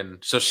Oregon.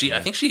 So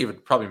I think she even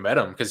probably met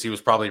him because he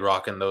was probably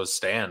rocking those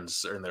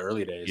stands in the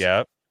early days.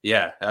 Yeah.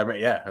 Yeah. I mean,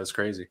 it was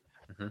crazy.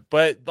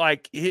 But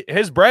like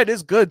his bread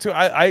is good too.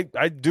 I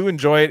do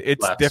enjoy it.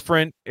 It's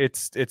different.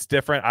 It's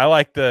different.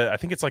 I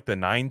think it's like the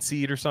 9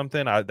 seed or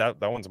something. That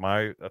one's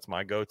that's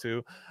my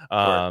go-to.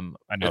 I know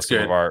it's some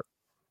good. of our.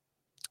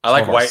 I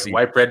like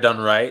white bread done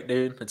right,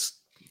 dude.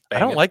 I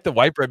don't like the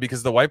white bread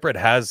because the white bread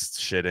has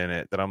shit in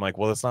it that I'm like,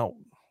 well, it's not.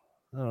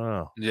 I don't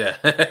know. Yeah.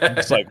 I'm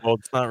just like, well,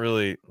 it's not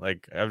really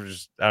like I don't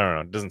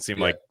know. It doesn't seem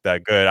like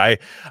that good. I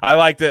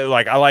like the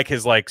I like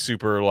his like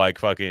super like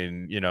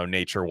fucking,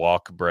 nature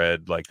walk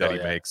bread like that he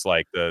makes,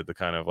 like the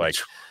kind of like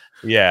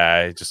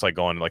just like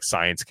going like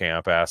science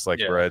camp ass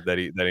bread that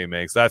he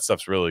makes. That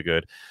stuff's really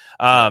good.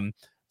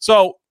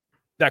 So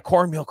that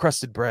cornmeal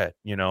crusted bread,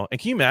 and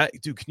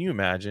can you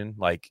imagine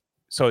like,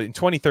 so in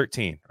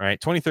 2013,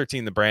 right?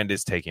 2013, the brand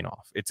is taking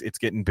off. It's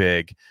getting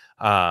big.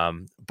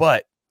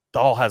 But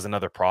Dahl has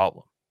another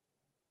problem.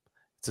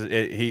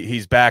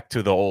 He's back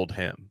to the old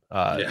him.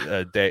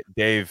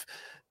 Dave,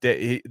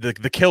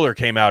 the killer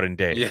came out in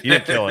Dave. He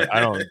didn't kill it.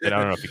 I don't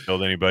know if he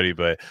killed anybody,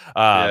 but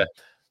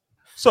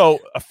so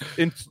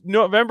in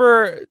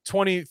November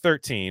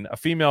 2013, a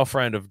female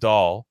friend of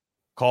Dahl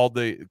called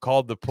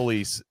the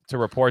police to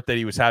report that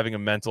he was having a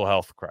mental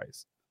health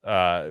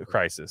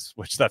crisis,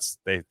 which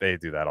they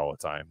do that all the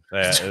time.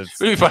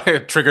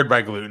 Triggered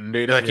by gluten,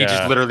 dude. Like he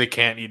just literally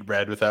can't eat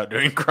bread without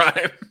doing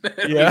crime.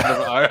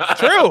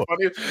 True.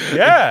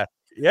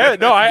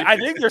 No, I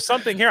think there's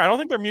something here. I don't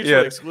think they're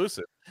mutually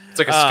exclusive. It's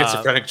like a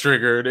schizophrenic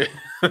trigger, dude.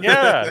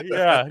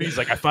 He's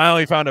like, I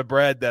finally found a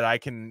bread that I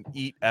can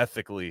eat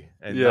ethically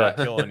and not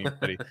kill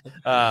anybody.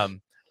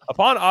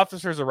 Upon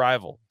officers'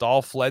 arrival,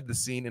 Dahl fled the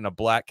scene in a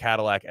black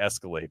Cadillac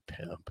Escalade,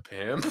 pimp,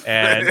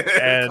 and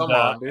Come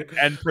on, dude.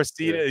 And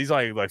proceeded. He's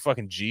like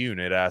fucking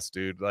G-Unit ass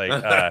dude,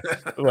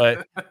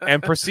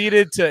 and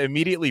proceeded to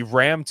immediately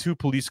ram 2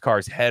 police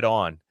cars head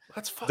on.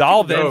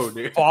 Dahl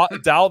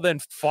then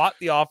fought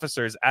the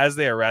officers as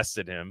they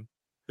arrested him.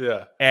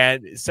 Yeah,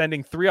 and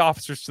sending 3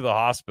 officers to the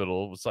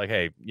hospital. It was like,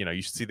 hey,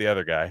 you should see the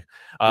other guy.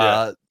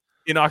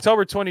 In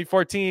October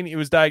 2014, he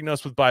was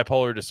diagnosed with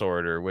bipolar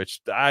disorder,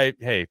 which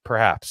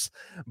perhaps.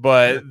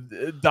 But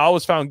Dahl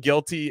was found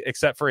guilty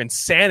except for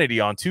insanity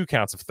on 2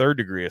 counts of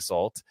 3rd-degree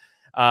assault.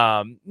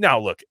 Now,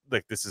 look,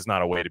 this is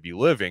not a way to be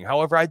living.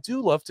 However, I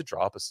do love to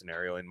draw up a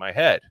scenario in my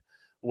head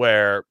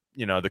where,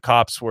 the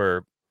cops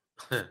were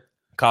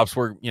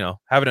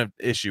having an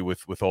issue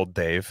with old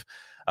Dave.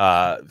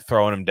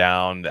 Throwing him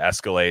down, the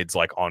Escalade's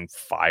like on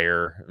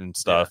fire and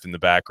stuff in the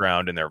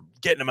background, and they're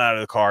getting him out of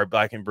the car,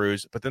 black and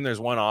bruised. But then there's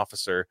one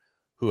officer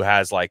who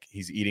has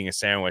he's eating a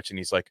sandwich, and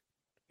he's like,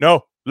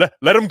 "No, let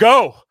him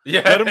go.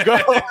 Let him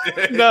go.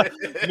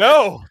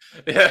 no.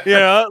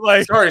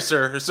 Sorry,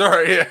 sir.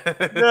 Sorry.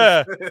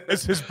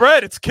 It's his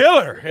bread. It's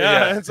killer.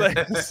 It's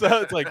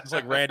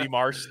like Randy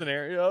Marsh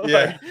scenario.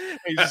 Yeah,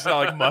 he's just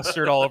got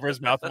mustard all over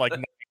his mouth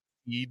and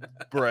eat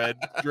bread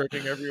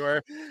dripping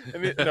everywhere.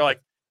 And they're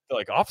like,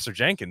 Officer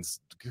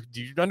Jenkins,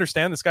 do you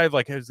understand this guy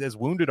has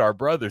wounded our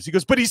brothers? He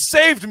goes, but he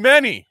saved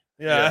many.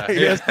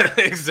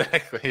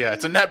 Exactly. Yeah,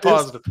 it's a net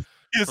positive.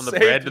 From the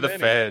bread to the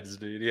feds,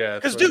 dude. Yeah,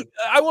 because dude,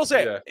 I will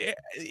say,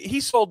 he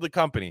sold the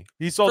company.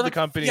 He sold the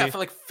company. Yeah,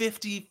 for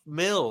 50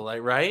 mil,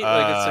 right?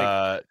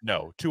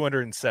 No,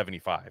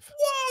 275.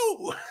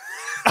 Whoa.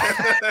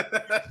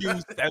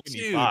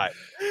 275.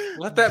 Dude,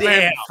 let that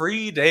man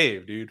free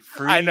Dave, dude.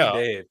 Free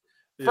Dave.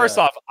 First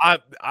off, I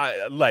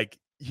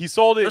he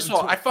sold it. First of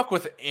all, I fuck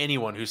with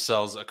anyone who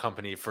sells a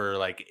company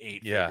for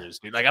 8 figures,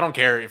 dude. I don't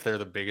care if they're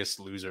the biggest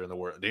loser in the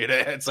world, dude.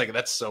 It's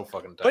that's so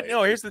fucking tight. But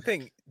no, here's the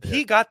thing.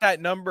 He got that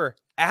number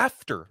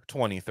after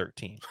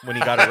 2013 when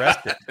he got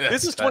arrested.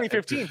 This is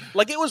 2015.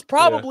 Like, it was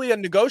probably a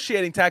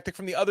negotiating tactic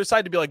from the other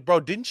side to be like, bro,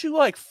 didn't you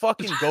like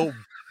fucking go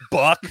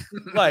buck?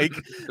 like,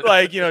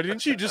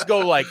 didn't you just go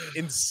like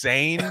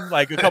insane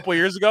like a couple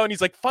years ago? And he's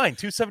like, fine,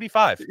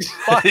 275.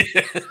 Fuck. He's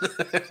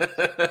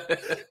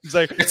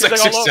like, it's like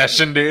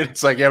Succession, dude.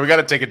 It's like, yeah, we got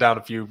to take it down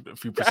a few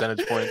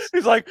percentage points.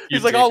 He's like,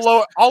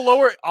 I'll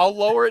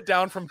lower it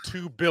down from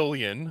 2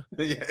 billion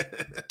to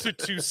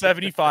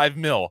 275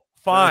 mil.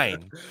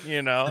 Fine,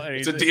 and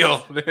it's a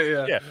deal.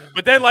 Yeah.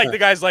 But then like the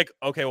guy's like,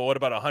 okay, well, what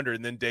about 100?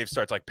 And then Dave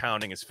starts like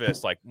pounding his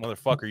fist, like,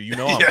 motherfucker,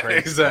 I'm crazy.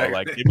 Exactly.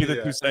 Like, give me the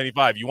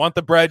 275. You want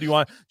the bread? You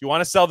want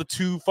to sell the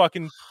 2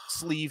 fucking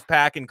sleeve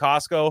pack in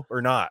Costco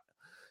or not?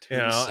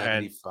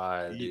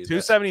 275, and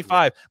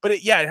 275. But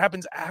it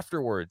happens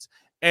afterwards.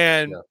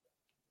 And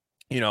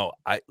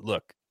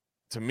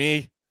to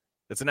me,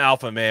 it's an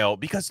alpha male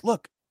because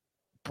look,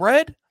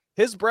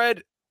 his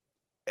bread.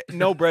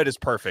 No bread is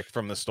perfect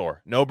from the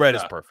store. No bread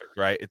is perfect,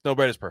 right? No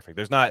bread is perfect.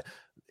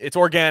 It's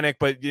organic,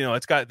 but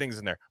it's got things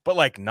in there. But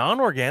like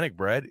non-organic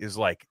bread is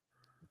like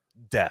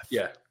death.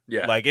 Yeah.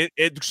 Like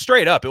it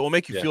straight up, it will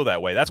make you feel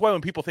that way. That's why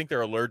when people think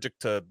they're allergic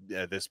to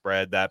this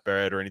bread, that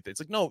bread, or anything, it's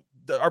like, no,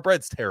 our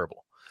bread's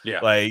terrible. Yeah.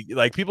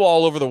 Like people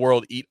all over the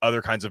world eat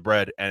other kinds of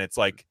bread, and it's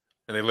like,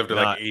 and they live to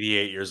like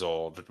 88 years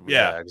old.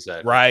 Yeah,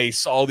 exactly.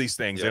 Rice, all these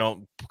things. They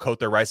don't coat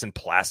their rice in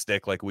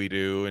plastic like we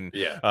do, and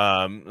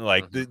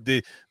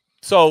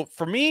So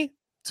for me,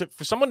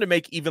 for someone to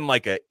make even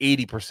like a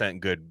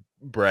 80% good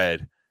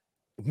bread,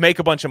 make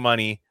a bunch of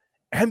money,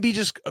 and be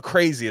just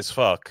crazy as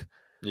fuck,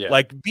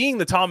 like being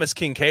the Thomas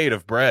Kincaid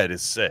of bread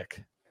is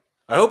sick.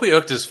 I hope he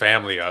hooked his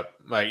family up,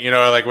 like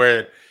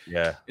where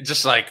it's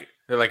just like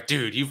they're like,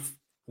 dude,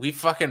 we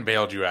fucking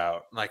bailed you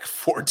out like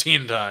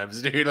 14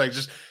 times, dude. Like,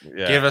 just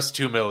give us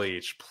 $2 million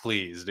each,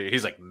 please, dude.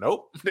 He's like,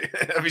 nope.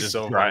 That'd be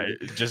so funny.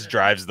 Just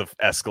drives the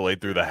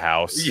Escalade through the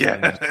house.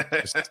 Yeah,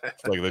 just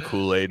like the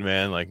Kool-Aid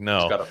man. Like,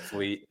 no, he's got a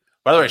fleet.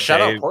 By the way,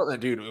 shout out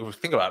Portland, dude.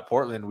 Think about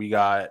Portland. We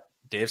got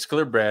Dave's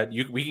Killer Bread.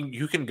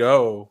 You can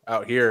go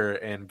out here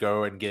and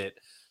go and get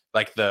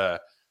like the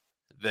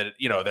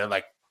they're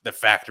like the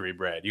factory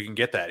bread. You can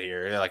get that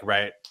here. They're like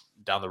right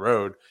down the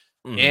road.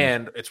 Mm-hmm.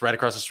 And it's right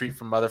across the street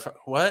from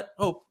what?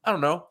 Oh, I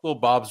don't know.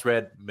 Little Bob's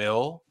Red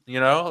Mill,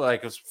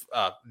 like it's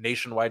a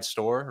nationwide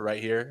store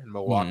right here in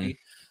Milwaukee. Mm-hmm.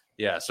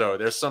 Yeah, so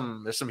there's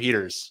some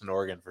heaters in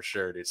Oregon for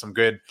sure, dude. Some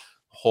good,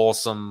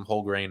 wholesome,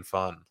 whole grain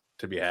fun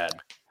to be had.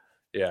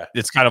 Yeah,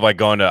 it's kind of like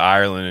going to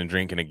Ireland and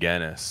drinking a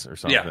Guinness or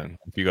something. Yeah.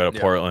 If you go to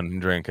Portland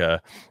and drink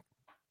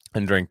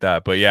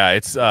that, but yeah,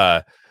 it's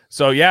so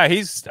yeah,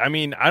 I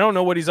mean, I don't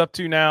know what he's up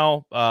to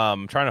now.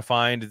 I'm trying to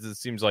find. It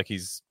seems like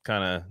he's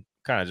kind of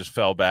just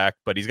fell back,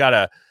 but he's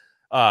got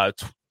a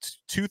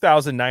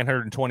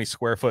 2,920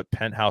 square foot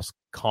penthouse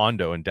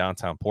condo in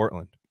downtown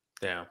Portland.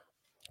 Damn,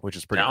 which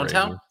is pretty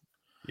downtown. Crazy.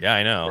 Yeah,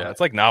 I know. It's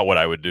like not what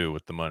I would do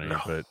with the money,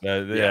 but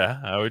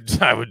I would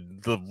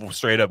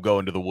straight up go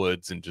into the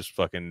woods and just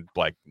fucking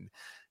like,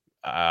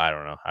 I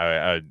don't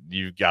know.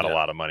 You got a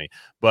lot of money,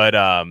 but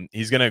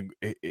he's gonna,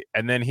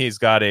 and then he's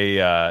got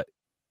and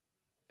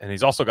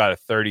he's also got a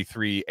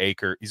 33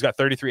 acre. He's got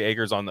 33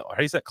 acres on how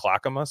do you say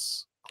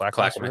Clackamas?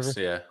 Clackamas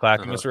River?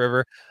 Clackamas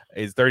River.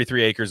 He's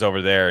 33 acres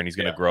over there, and he's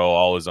going to grow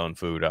all his own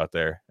food out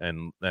there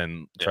and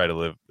try to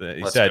live.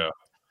 He said,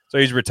 so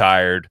he's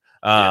retired.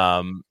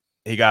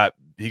 He got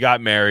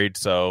married,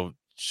 so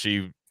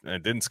it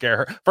didn't scare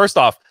her. First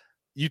off,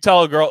 you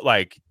tell a girl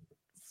like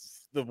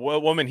the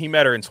woman he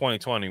met her in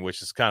 2020,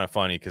 which is kind of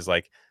funny because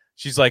like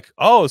she's like,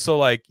 oh, so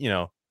like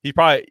he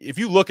probably if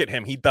you look at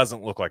him, he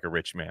doesn't look like a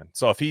rich man.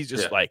 So if he's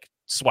just like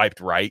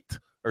swiped right.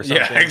 Or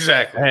something. Yeah,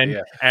 exactly.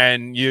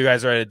 And you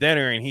guys are at a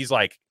dinner, and he's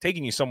like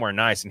taking you somewhere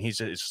nice, and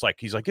he's like,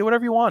 get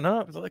whatever you want.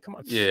 No, like, come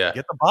on,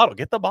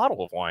 get the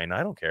bottle of wine.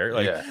 I don't care.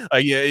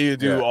 Like, you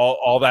do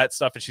all that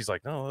stuff, and she's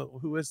like, no,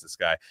 who is this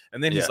guy?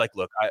 And then he's like,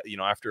 look,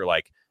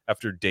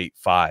 after date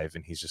 5,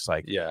 and he's just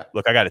like,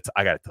 look, I gotta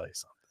tell you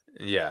something.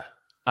 Yeah,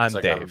 I'm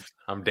Dave.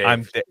 I'm Dave.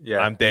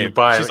 I'm Dave. You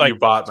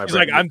bought my. She's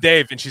like, I'm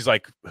Dave, and she's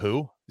like,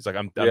 who? He's like,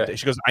 I'm Dave.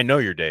 She goes, I know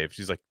you're Dave.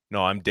 She's like,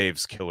 no, I'm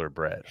Dave's Killer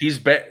Bread. He's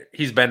been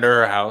to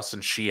her house,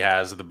 and she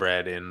has the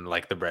bread in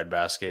like the bread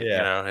basket.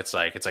 Yeah. It's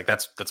like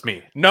that's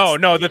me. No,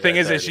 the thing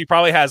is she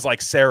probably has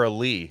like Sarah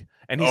Lee.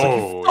 And he's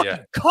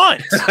like,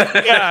 cunt.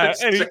 Yeah.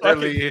 And Sarah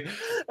Lee.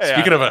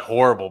 Speaking of a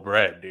horrible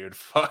bread, dude.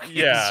 Fuck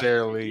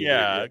Sarah Lee.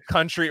 Yeah. Dude.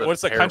 Country.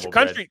 What's the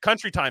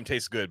country time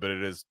tastes good, but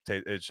it's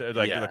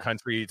like the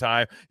country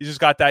time. He's just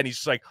got that, and he's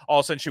just like,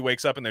 all of a sudden she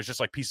wakes up and there's just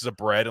like pieces of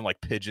bread and like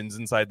pigeons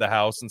inside the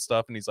house and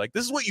stuff. And he's like,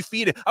 this is what you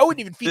feed it. I wouldn't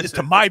even feed this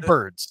to my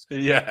birds.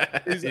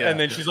 And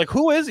then she's like,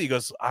 who is he? He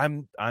goes,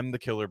 I'm the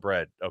Killer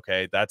Bread.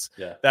 Okay. That's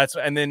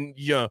and then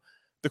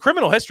the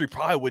criminal history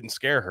probably wouldn't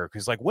scare her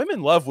because like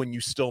women love when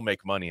you still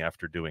make money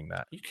after doing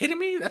that. You kidding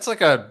me? That's like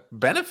a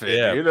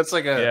benefit, dude. That's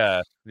like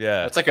a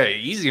That's like a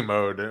easy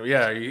mode.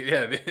 Yeah.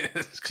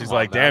 She's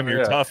like, damn,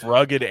 you're tough,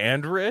 rugged,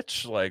 and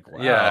rich. Like,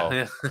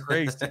 wow,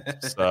 crazy.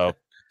 So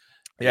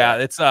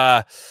it's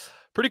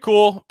Pretty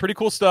cool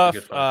stuff.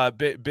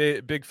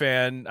 Big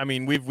fan. I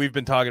mean, we've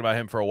been talking about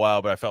him for a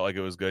while, but I felt like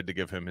it was good to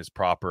give him his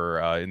proper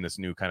in this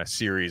new kind of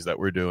series that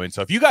we're doing.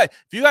 So if you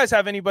guys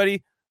have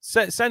anybody,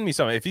 send me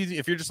some. If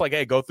you're just like,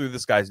 hey, go through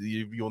this, guys,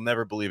 you'll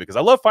never believe it, because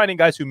I love finding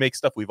guys who make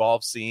stuff we've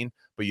all seen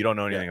but you don't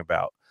know anything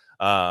about.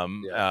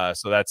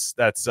 So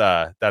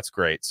that's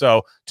great.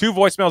 So 2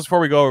 voicemails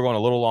before we go. We're going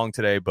a little long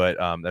today, but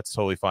that's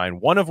totally fine.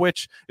 One of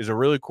which is a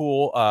really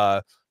cool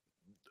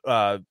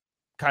kind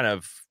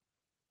of.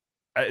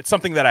 It's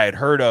something that I had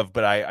heard of,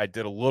 but I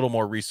did a little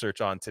more research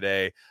on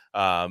today.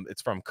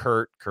 It's from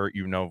Kurt. Kurt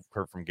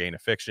from Gain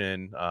of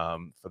Fiction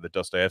for the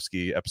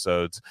Dostoevsky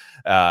episodes.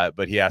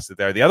 But he asked it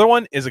there. The other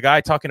one is a guy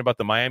talking about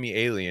the Miami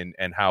alien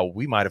and how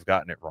we might have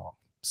gotten it wrong.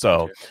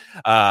 So,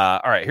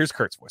 all right, here's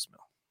Kurt's voicemail.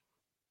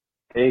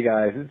 Hey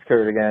guys, it's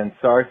Kurt again.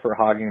 Sorry for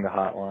hogging the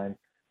hotline.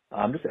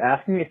 I'm just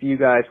asking if you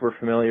guys were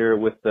familiar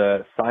with the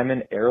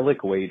Simon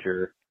Ehrlich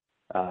wager.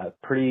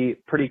 Pretty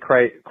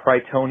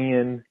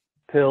Crichtonian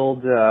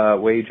pilled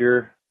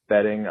wager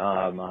betting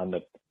on the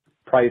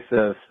price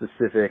of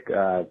specific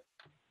I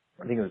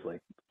think it was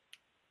like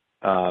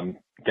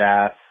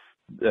gas,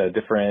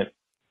 different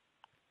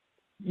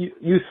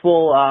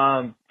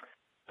useful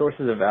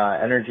sources of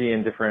energy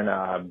and different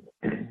I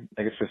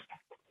guess just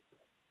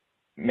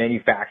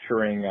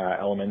manufacturing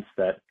elements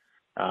that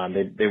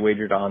they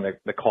wagered on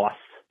the cost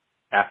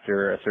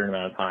after a certain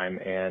amount of time,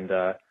 and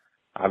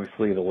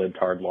obviously the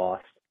libtard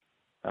lost.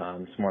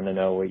 Just wanted to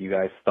know what you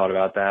guys thought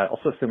about that.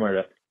 Also similar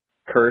to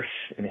Kirsch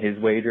and his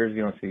wagers,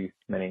 you don't see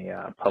many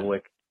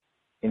public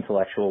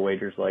intellectual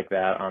wagers like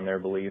that on their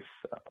beliefs.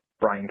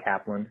 Brian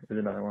Kaplan is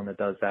another one that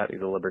does that.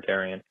 He's a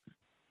libertarian.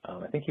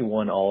 I think he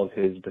won all of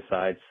his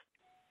besides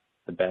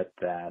the bet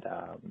that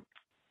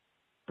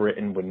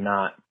Britain would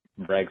not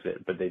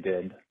Brexit, but they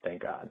did.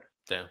 Thank God.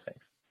 Damn. Thanks.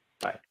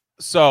 Bye.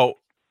 So,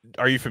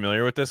 are you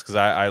familiar with this? Because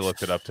I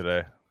looked it up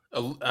today.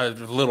 A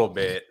little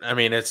bit. I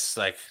mean, it's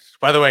like,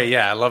 by the way,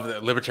 yeah, I love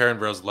that libertarian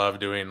bros love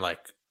doing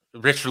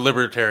rich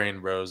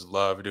libertarian bros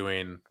love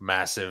doing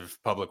massive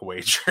public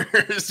wagers,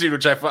 dude.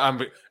 Which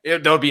that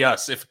would be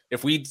us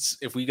if we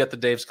get the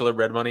Dave Skiller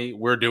bread money,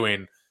 we're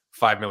doing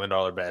 $5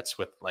 million bets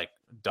with like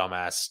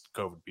dumbass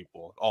COVID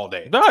people all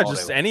day. No, all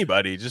just day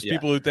anybody, just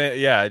people who think,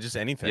 just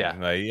anything.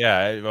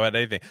 About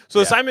anything.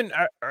 So Simon.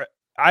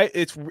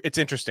 It's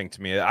interesting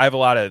to me. I have a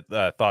lot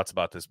of thoughts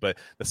about this, but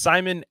the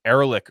Simon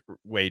Ehrlich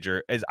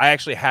wager is, I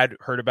actually had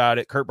heard about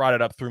it. Kurt brought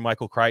it up through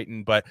Michael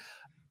Crichton, but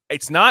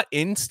it's not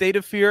in State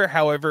of Fear.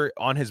 However,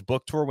 on his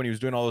book tour, when he was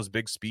doing all those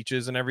big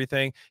speeches and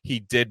everything,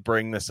 he did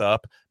bring this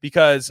up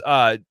because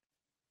I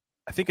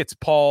think it's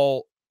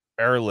Paul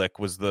Ehrlich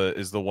is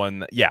the one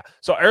that,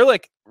 So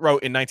Ehrlich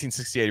wrote in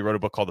 1968, he wrote a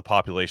book called The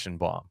Population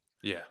Bomb.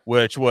 Yeah,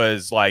 which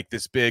was like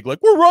this big,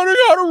 like, we're running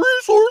out of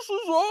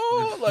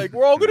resources. Like,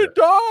 we're all gonna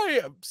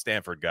die.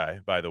 Stanford guy,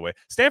 by the way.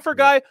 Stanford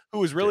guy who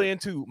was really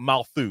into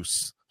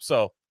Malthus.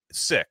 So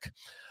sick.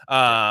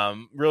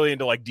 Really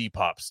into like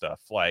Depop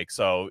stuff. Like,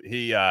 so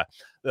he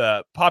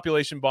the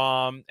Population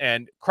Bomb,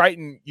 and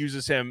Crichton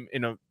uses him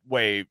in a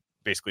way,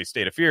 basically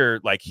State of Fear.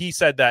 Like, he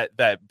said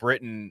that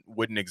Britain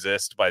wouldn't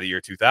exist by the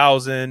year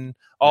 2000.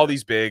 All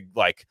these big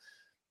like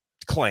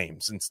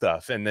claims and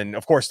stuff, and then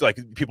of course like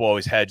people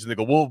always hedge and they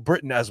go, well,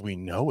 Britain as we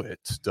know it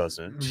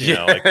doesn't, you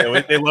know,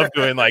 like they love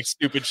doing like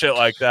stupid shit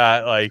like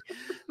that,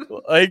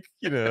 like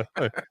you know.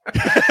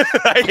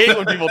 I hate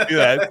when people do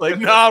that. It's like,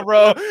 nah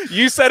bro,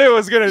 you said it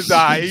was gonna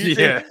die.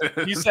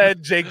 You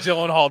said Jake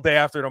Gyllenhaal Day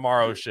After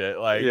Tomorrow shit,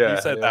 like you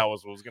said that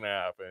was what was gonna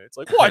happen. It's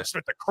like, well, I just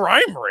meant the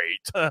crime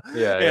rate.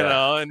 You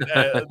know, and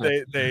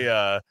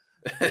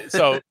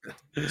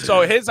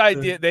so his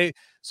idea,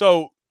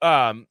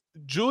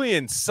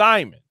 Julian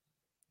Simon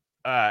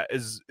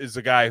is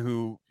a guy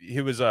who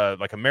he was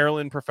like a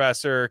Maryland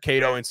professor,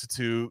 Cato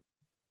Institute,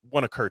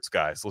 one of Kurt's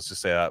guys. Let's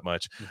just say that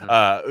much.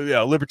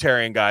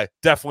 Libertarian guy.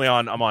 Definitely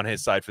I'm on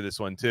his side for this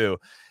one too.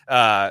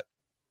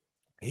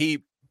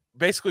 He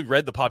basically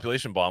read The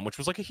Population Bomb, which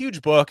was like a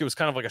huge book. It was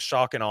kind of like a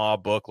shock and awe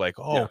book. Like,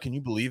 can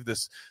you believe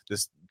this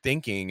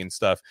thinking and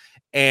stuff?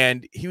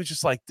 And he was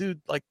just like,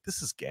 dude, like,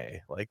 this is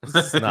gay. Like,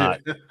 this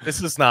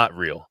is not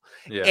real.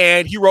 Yeah.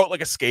 And he wrote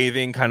like a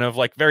scathing kind of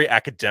like very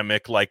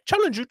academic, like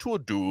challenge you to a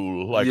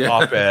duel, like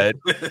op-ed,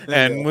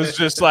 and was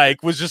just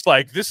like,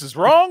 this is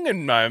wrong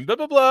and I'm blah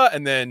blah blah.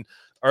 And then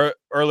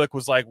Ehrlich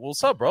was like, well,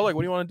 what's up, bro? Like,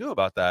 what do you want to do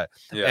about that?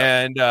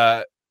 And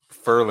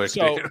Furlick.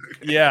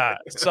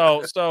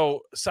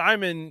 So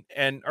Simon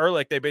and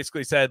Ehrlich, they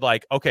basically said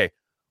like, okay,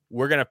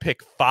 we're gonna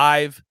pick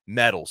 5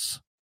 metals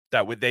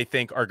that they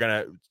think are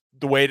gonna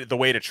the way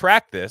to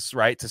track this,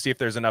 right, to see if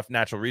there's enough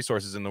natural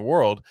resources in the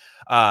world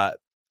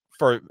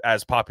for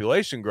as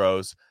population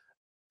grows.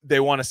 They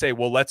want to say,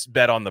 well, let's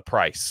bet on the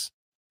price.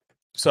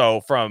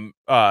 So from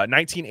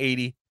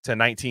 1980 to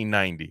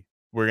 1990,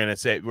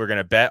 we're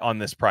gonna bet on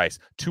this price,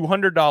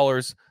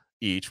 $200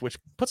 each, which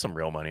put some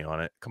real money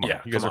on it. Come on,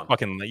 you guys are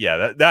fucking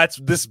that's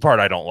this part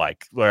I don't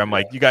like. Where I'm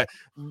like, you got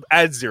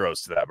add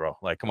zeros to that, bro.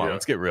 Like, come on,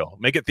 let's get real,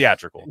 make it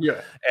theatrical.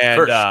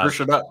 And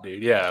push it up,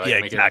 dude.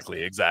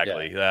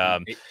 Exactly. Yeah.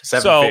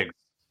 7 figs.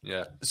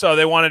 Yeah. So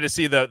they wanted to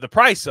see the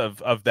price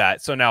of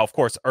that. So now, of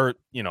course, Ehrlich,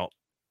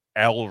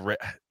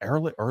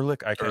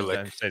 I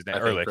can't say his name.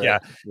 Ehrlich,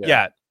 right?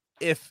 Yeah.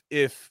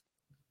 If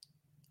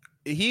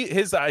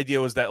his idea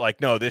was that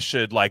like, no, this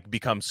should like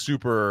become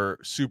super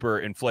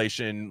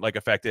inflation like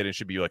affected. It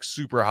should be like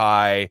super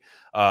high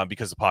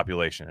because of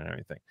population and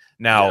everything.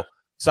 Now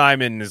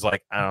Simon is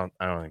like, I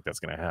don't think that's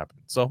going to happen.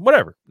 So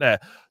whatever.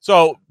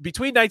 So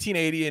between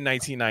 1980 and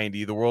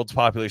 1990, the world's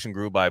population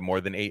grew by more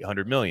than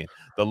 800 million,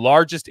 the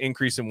largest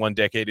increase in one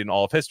decade in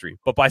all of history.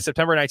 But by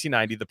September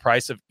 1990, the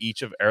price of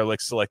each of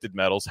Ehrlich's selected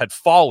metals had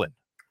fallen.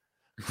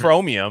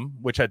 Chromium,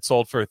 which had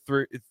sold for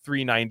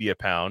 $3.90 a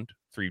pound,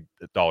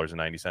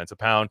 $3.90 a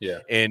pound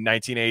in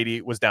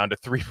 1980, was down to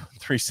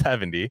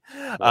 $3.70.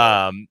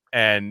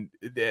 And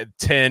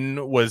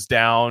tin was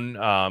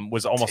down,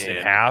 was almost in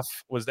half.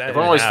 Was that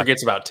everyone always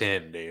forgets about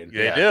tin, dude?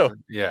 They do.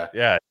 Yeah,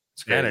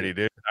 it's Kennedy,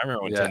 dude. I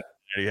remember when tin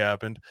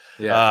happened.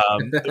 Yeah,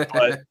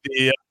 but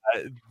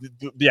I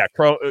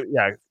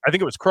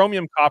think it was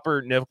chromium,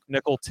 copper,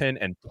 nickel, tin,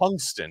 and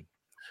tungsten.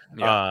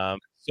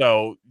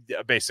 So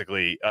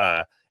basically,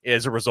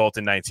 as a result,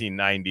 in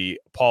 1990,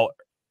 Paul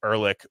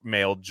Ehrlich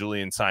mailed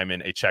Julian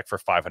Simon a check for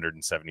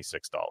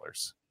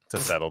 $576 to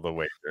settle the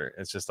wager.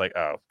 It's just like,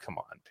 oh, come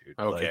on, dude.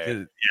 Okay.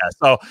 Like,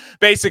 so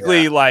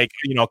basically, like,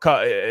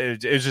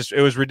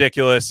 it was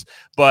ridiculous.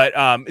 But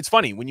it's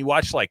funny when you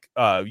watch like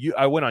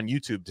I went on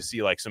YouTube to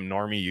see like some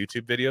normie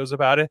YouTube videos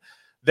about it.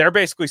 They're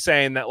basically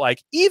saying that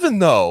like, even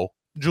though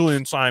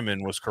Julian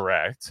Simon was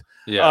correct,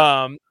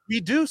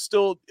 we do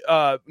still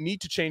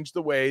need to change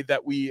the way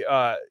that we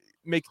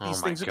make these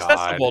things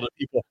accessible to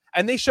people.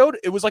 And they showed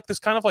it was like this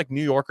kind of like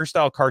New Yorker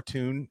style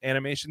cartoon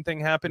animation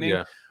thing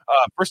happening.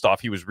 First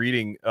off, he was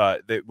reading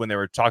when they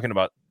were talking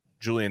about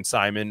Julian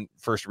Simon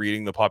first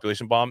reading The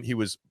Population Bomb, he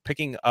was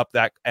picking up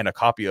that and a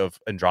copy of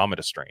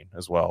Andromeda Strain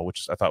as well,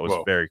 which I thought was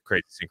very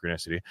crazy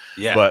synchronicity.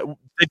 But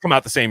they'd come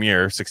out the same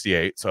year,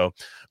 68. So,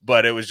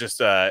 but it was just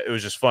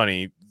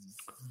funny.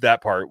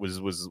 That part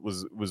was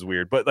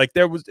weird. But like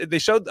they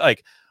showed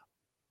like,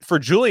 for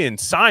Julian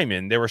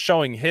Simon, they were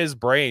showing his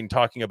brain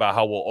talking about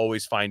how we'll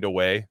always find a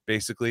way,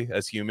 basically,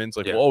 as humans.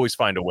 Like, we'll always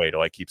find a way to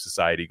like keep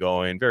society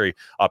going. Very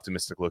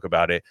optimistic look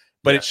about it.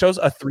 But it shows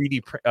a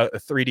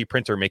 3D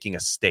printer making a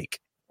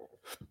steak,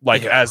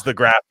 like as the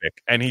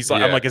graphic. And he's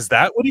like, I'm like, is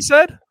that what he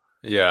said?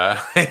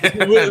 Yeah.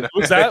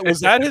 was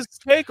that his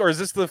take, or is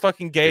this the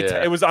fucking gay?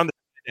 It was on the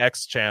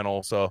X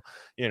channel, so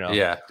do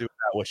that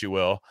what you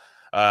will.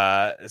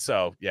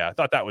 So I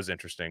thought that was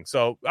interesting.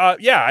 So my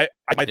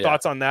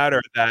thoughts on that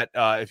are that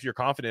if you're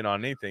confident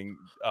on anything,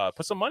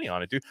 put some money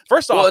on it, dude.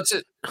 First off,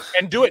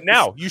 and do it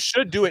now. You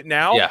should do it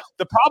now.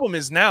 The problem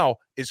is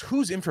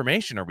whose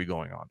information are we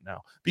going on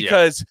now?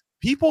 Because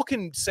people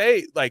can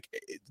say like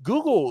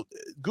Google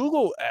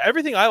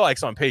everything I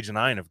like's on page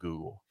 9 of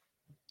Google.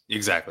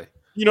 Exactly.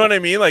 You know what I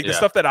mean? Like the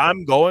stuff that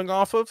I'm going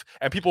off of,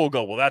 and people will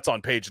go, well, that's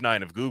on page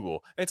 9 of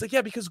Google. And it's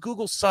like, because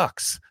Google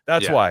sucks.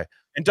 That's why.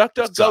 And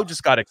DuckDuckGo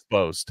just got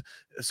exposed.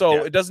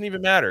 So it doesn't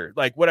even matter.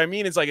 Like, what I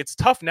mean is, like, it's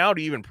tough now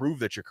to even prove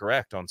that you're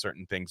correct on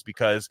certain things,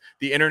 because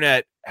the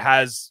internet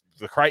has,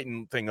 the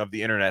Crichton thing of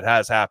the internet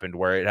has happened,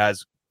 where it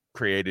has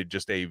created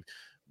just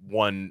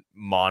one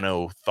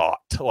mono thought,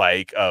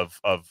 like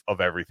of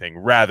everything,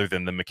 rather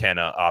than the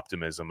McKenna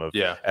optimism of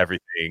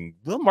everything.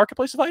 The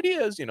marketplace of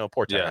ideas,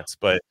 poor tenants.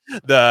 But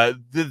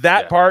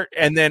that part,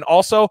 and then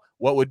also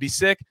what would be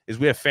sick is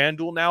we have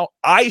FanDuel now.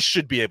 I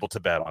should be able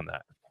to bet on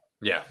that.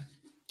 Yeah.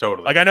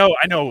 Totally. Like, I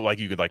know like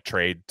you could like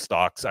trade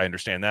stocks. I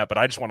understand that, but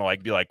I just want to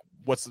like be like,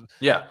 what's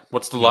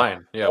the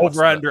line? Yeah.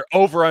 Over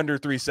under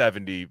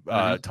 370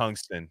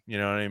 tungsten. You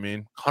know what I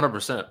mean?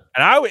 100%.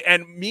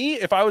 And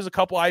if I was a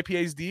couple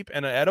IPAs deep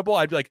and an edible,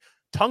 I'd be like,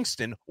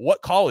 tungsten,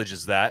 what college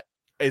is that?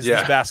 Is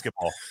this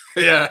basketball?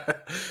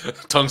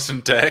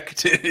 Tungsten Tech.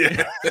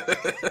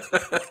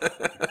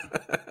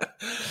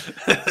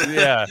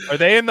 Are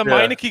they in the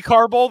Meineke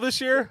Car Bowl this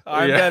year?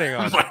 I'm betting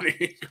on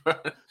it.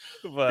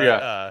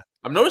 But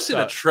I'm noticing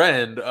a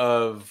trend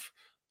of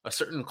a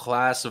certain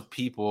class of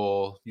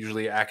people,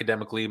 usually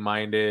academically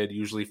minded,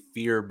 usually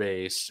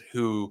fear-based,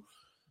 who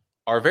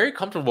are very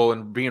comfortable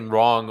in being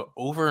wrong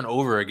over and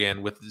over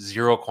again with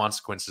zero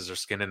consequences or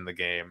skin in the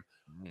game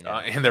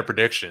in their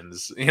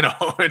predictions.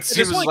 It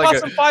seems only like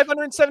cost him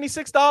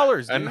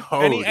 $576. I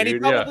know, and he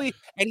probably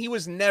and he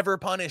was never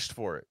punished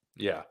for it.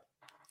 Yeah.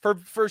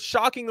 For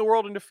shocking the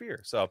world into fear.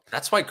 So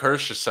that's why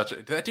Kirsch is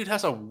that dude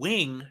has a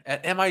wing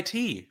at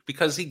MIT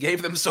because he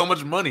gave them so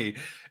much money,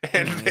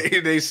 and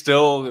they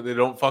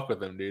don't fuck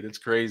with him, dude. It's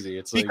crazy.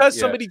 It's because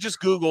somebody just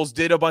Googles,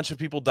 did a bunch of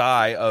people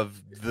die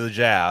of the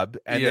jab,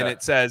 and then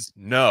it says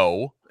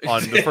no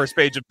on the first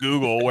page of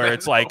Google, where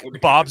it's like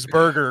Bob's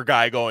Burger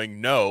guy going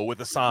no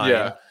with a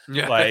sign,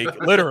 like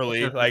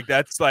literally, like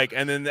that's like,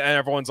 and then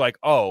everyone's like,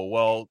 oh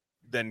well,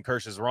 then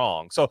Kirsch is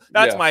wrong. So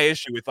that's my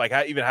issue with like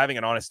even having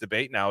an honest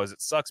debate now, is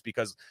it sucks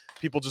because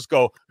people just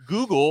go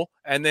Google,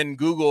 and then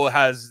Google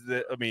has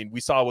we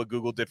saw what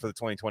Google did for the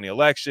 2020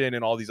 election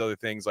and all these other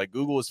things. Like,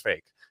 Google is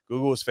fake.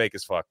 Google is fake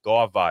as fuck. Go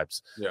off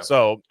vibes. Yeah.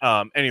 So,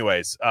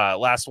 anyways,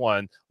 last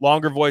one,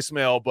 longer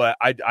voicemail, but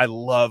I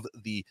love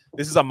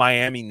this is a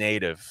Miami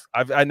native.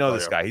 I know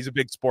this guy. He's a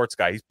big sports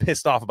guy. He's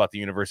pissed off about the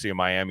University of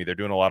Miami. They're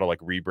doing a lot of like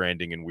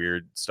rebranding and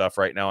weird stuff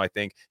right now. I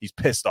think he's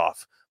pissed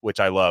off, which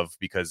I love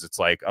because it's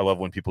like, I love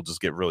when people just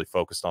get really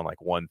focused on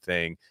like one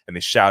thing and they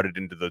shout it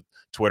into the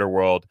Twitter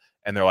world.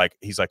 And they're like,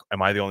 he's like,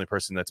 am I the only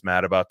person that's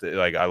mad about the,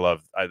 like,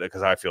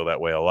 because I feel that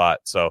way a lot.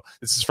 So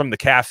this is from the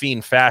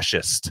Caffeine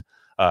Fascist.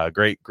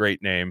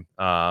 Great name.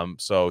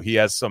 So he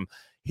has some,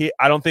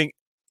 I don't think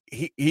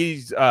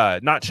he's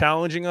not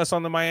challenging us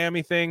on the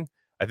Miami thing.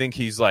 I think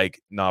he's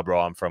like, nah, bro,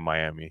 I'm from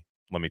Miami.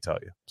 Let me tell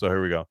you. So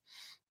here we go.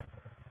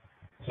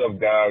 What's up,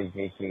 guys?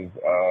 This is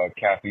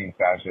Caffeine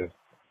Fascist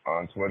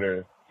on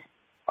Twitter.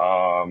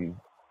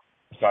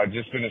 So I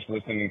just finished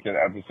listening to the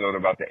episode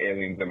about the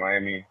aliens in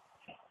Miami.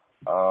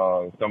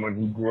 Someone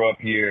who grew up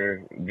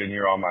here, been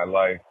here all my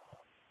life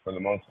for the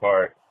most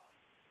part.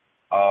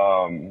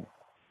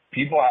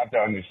 People have to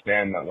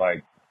understand that,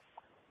 like,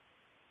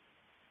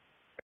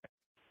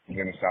 it's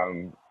going to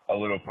sound a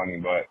little funny,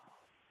 but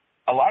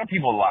a lot of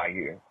people lie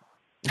here.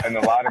 And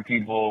a lot of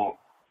people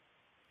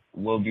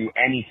will do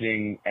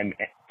anything and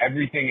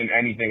everything and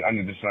anything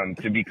under the sun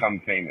to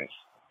become famous,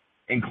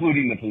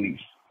 including the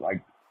police.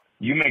 Like,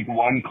 you make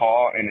one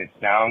call and it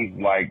sounds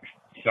like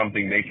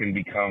something they can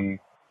become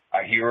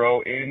a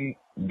hero in,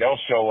 they'll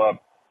show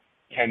up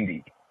 10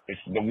 deep.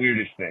 It's the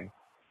weirdest thing.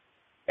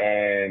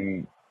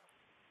 And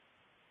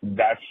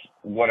that's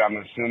what I'm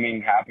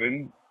assuming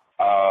happened.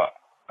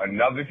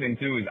 Another thing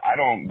too is I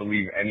don't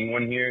believe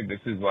anyone here. This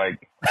is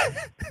like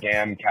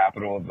scam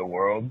capital of the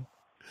world.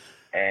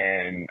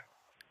 And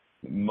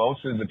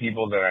most of the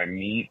people that I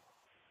meet,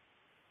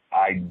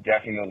 I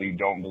definitely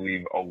don't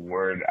believe a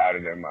word out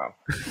of their mouth.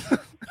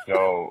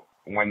 So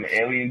when the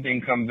alien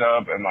thing comes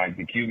up and like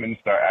the Cubans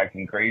start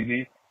acting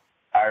crazy,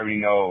 I already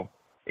know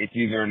it's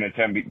either an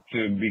attempt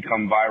to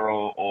become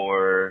viral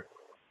or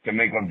to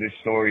make up this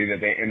story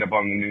that they end up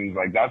on the news.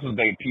 Like, that's what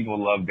people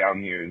love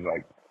down here is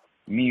like,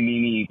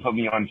 me, put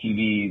me on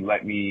TV,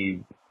 let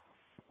me,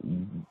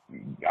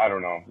 I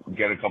don't know,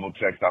 get a couple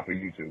checks off of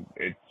YouTube.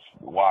 It's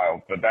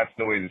wild, but that's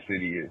the way the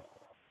city is.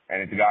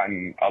 And it's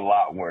gotten a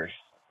lot worse.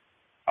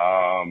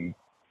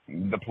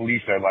 The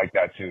police are like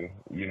that too.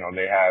 You know,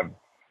 they have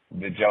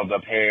the gelled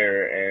up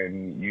hair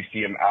and you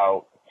see them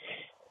out,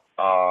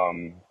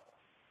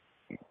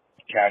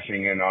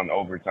 cashing in on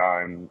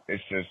overtime.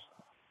 It's just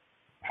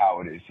how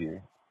it is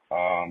here.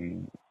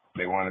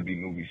 They want to be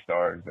movie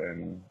stars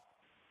and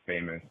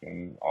famous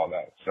and all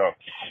that. So,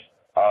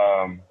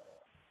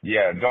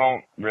 yeah,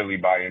 don't really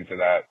buy into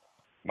that.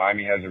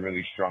 Miami has a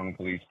really strong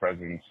police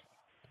presence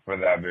for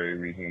that very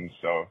reason.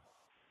 So,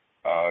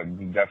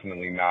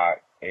 definitely not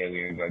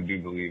aliens. I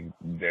do believe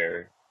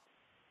they're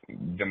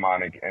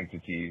demonic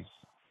entities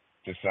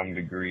to some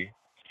degree.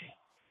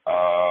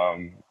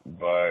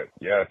 But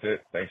yeah, that's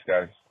it. Thanks,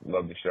 guys.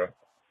 Love the show.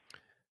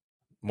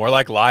 More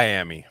like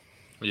Miami.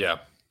 Yeah.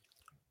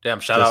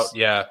 Damn, shout out.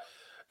 Yeah.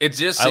 It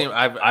just seemed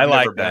I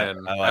like never that.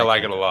 Been. I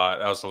like it a lot.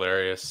 That was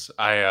hilarious.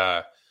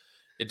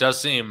 It does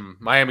seem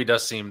Miami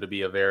does seem to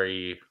be a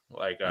very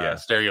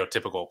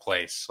stereotypical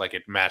place. Like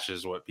it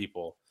matches what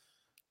people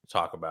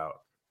talk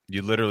about.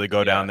 You literally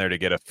go down there to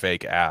get a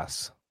fake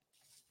ass.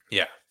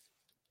 Yeah.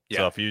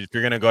 So if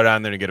you're gonna go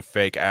down there to get a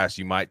fake ass,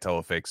 you might tell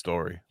a fake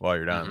story while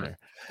you're down there.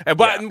 And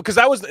because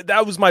that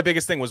was my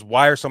biggest thing was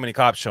why are so many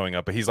cops showing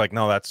up? But he's like,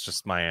 no, that's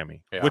just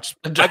Miami. Yeah. Which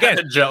again,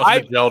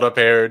 gelled up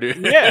hair, dude.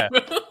 Yeah.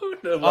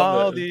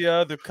 All the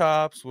other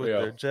cops with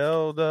their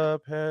gelled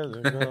up hair.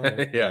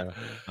 Yeah.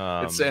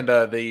 It's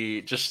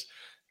the just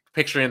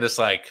picturing this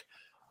like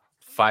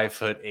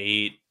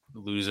 5'8"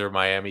 loser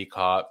Miami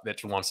cop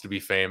that wants to be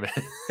famous.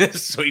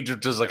 So he just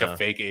does like a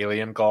fake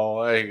alien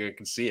call. I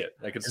can see it.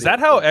 Is that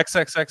how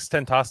XXX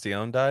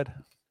Tentacion died?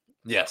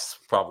 Yes,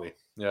 probably.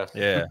 Yeah.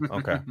 Yeah.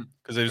 Okay.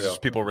 Because there's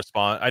just people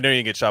respond. I know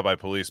you get shot by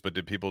police, but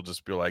did people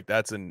just be like,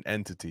 "That's an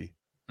entity"?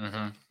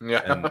 Mm-hmm.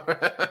 Yeah.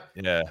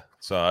 Yeah.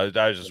 So I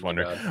was just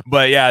wondering.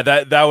 But yeah,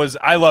 that was.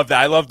 I love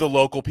that. I love the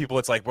local people.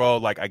 It's like, bro,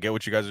 like I get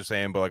what you guys are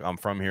saying, but like I'm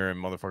from here,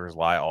 and motherfuckers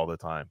lie all the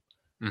time.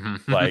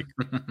 Mm-hmm. Like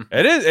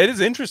it is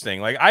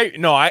interesting. Like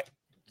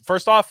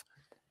first off,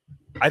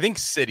 I think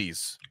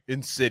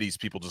in cities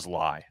people just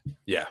lie.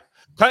 Yeah.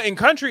 In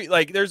country,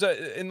 like there's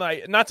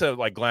not to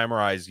like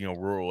glamorize,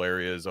 rural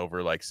areas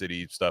over like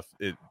city stuff,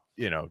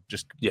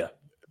 just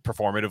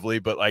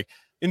performatively, but like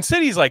in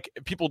cities, like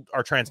people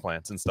are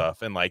transplants and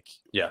stuff. And like,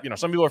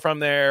 some people are from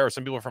there or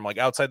some people are from like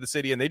outside the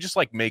city and they just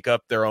like make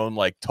up their own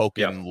like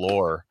token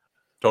lore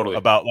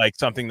about like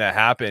something that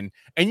happened.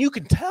 And you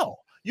can tell.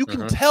 You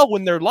can tell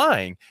when they're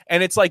lying,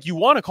 and it's like you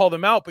want to call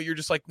them out, but you're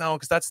just like, no,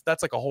 because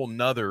that's like a whole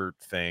nother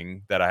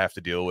thing that I have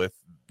to deal with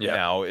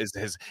now. Is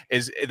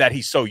that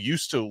he's so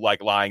used to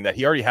like lying that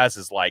he already has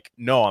his like,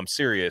 no, I'm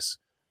serious,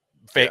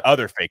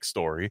 other fake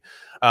story,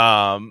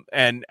 and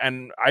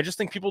I just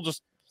think people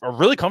just are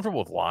really comfortable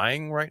with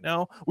lying right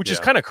now, which is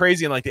kind of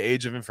crazy in like the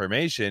age of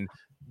information,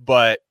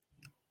 but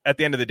at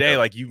the end of the day,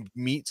 like you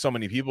meet so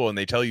many people and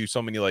they tell you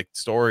so many like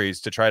stories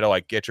to try to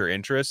like get your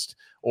interest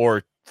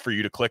or for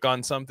you to click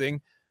on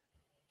something.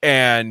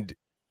 And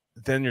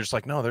then you're just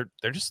like, no,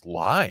 they're just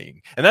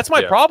lying. And that's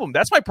my problem.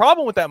 That's my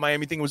problem with that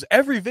Miami thing was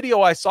every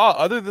video I saw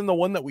other than the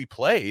one that we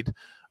played,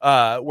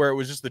 where it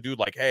was just the dude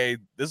like, hey,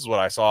 this is what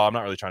I saw. I'm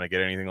not really trying to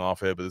get anything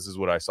off it, but this is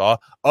what I saw.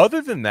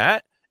 Other than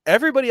that,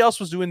 everybody else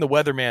was doing the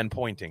weatherman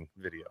pointing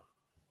video.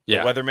 The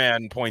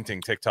weatherman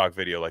pointing TikTok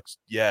video. Like,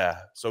 yeah,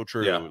 so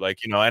true. Yeah.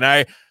 Like, you know,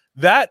 and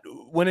that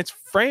when it's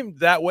framed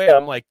that way,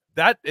 I'm like,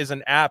 that is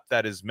an app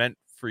that is meant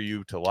for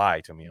you to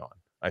lie to me on,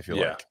 I feel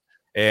like.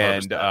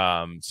 And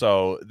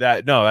so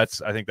that I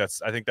think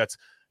that's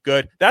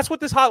good. That's what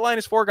this hotline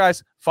is for,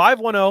 guys.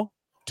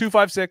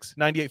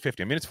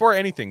 510-256-9850. I mean, it's for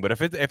anything, but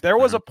if there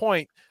was a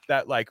point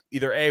that like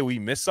either we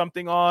missed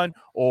something on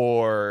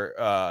or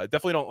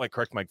definitely don't like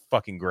correct my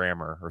fucking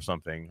grammar or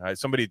something.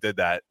 Somebody did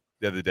that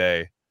the other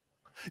day.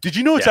 Did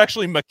you know it's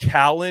actually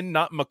McAllen,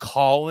 not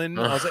McCollin?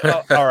 I was like,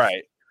 oh, all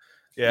right.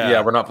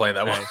 Yeah, we're not playing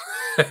that one.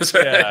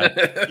 yeah.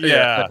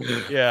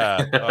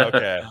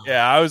 Okay.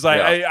 Yeah, I was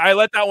like, I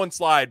let that one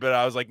slide, but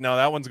I was like, no,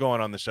 that one's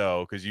going on the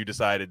show because you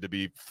decided to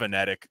be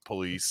phonetic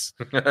police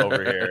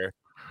over here.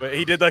 But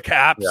he did the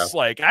caps,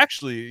 like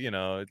actually, you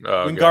know,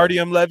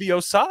 Wingardium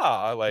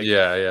Leviosa, like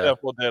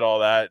people did all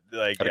that,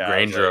 like got a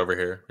Granger over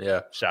here.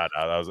 Yeah, shout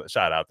out.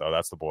 Shout out though.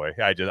 That's the boy.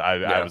 I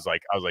was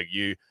like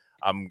you.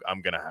 I'm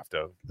gonna have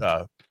to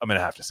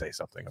say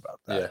something about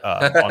that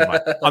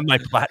on my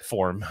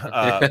platform.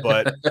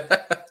 But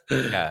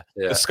the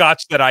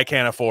scotch that I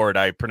can't afford,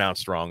 I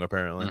pronounced wrong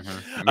apparently. So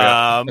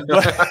on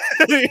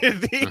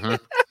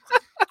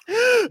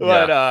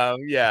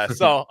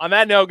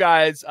that note,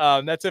 guys,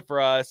 that's it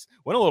for us.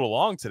 Went a little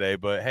long today,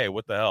 but hey,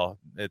 what the hell?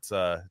 It's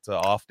an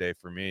off day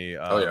for me.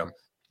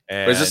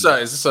 And is this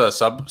a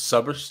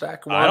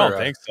Substack one? I don't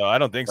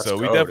think so.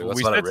 We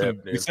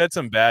said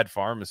some bad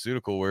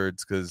pharmaceutical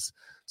words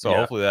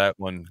hopefully that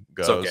one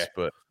goes. Okay.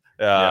 But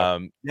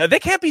they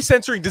can't be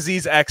censoring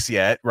Disease X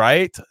yet,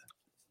 right?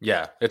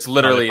 Yeah, it's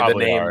literally the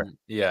name. Are.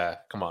 Yeah,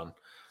 come on.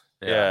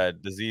 Yeah,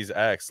 Disease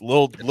X,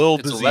 Lil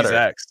Disease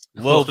X,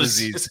 Lil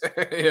Disease.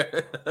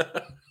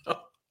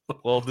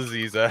 Lil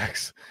Disease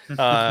X.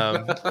 I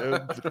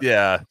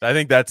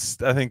think that's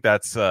what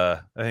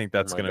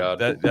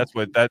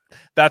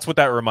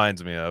that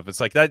reminds me of. It's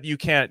like that you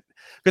can't,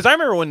 because I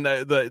remember when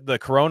the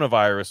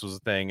coronavirus was a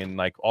thing and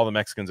like all the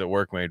Mexicans at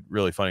work made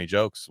really funny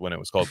jokes when it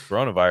was called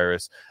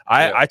coronavirus.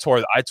 I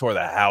tore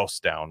the house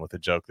down with a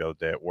joke the other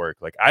day at work.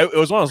 Like it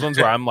was one of those ones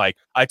where I'm like,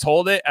 I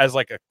told it as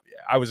like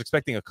I was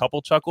expecting a couple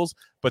chuckles,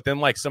 but then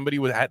like somebody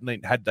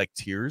had like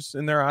tears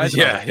in their eyes.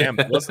 Yeah, like, damn,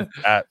 it wasn't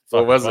that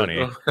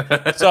funny.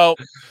 So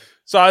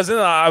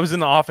I was in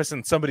the office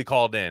and somebody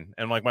called in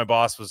and like my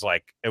boss was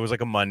like, it was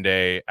like a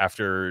Monday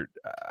after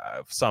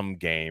some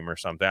game or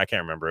something. I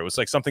can't remember. It was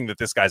like something that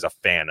this guy's a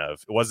fan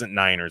of. It wasn't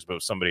Niners, but it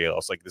was somebody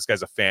else. Like this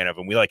guy's a fan of,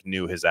 and we like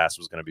knew his ass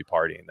was going to be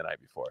partying the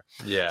night before.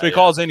 Yeah. So he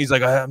calls in. He's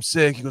like, I'm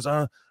sick. He goes,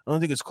 I don't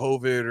think it's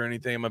COVID or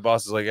anything. And my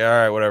boss is like, all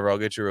right, whatever. I'll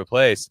get you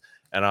replaced.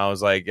 And I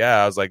was like,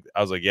 yeah, he's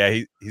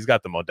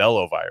got the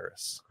Modelo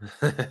virus.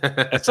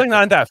 It's like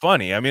not that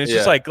funny. I mean, it's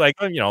just like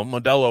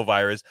Modelo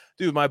virus,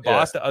 dude. My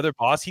boss, the other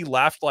boss, he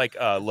laughed like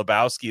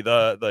Lebowski,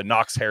 the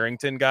Knox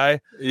Harrington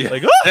guy,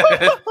 like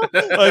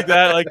like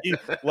that, like he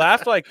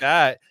laughed like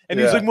that, and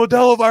he was like,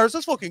 Modelo virus,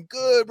 that's fucking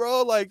good,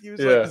 bro. Like he was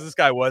like, because this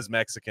guy was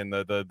Mexican,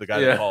 the guy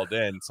that called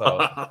in,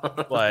 so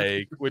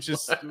like, which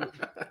is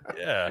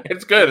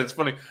it's good, it's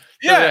funny.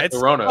 Yeah, it's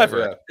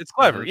clever. It's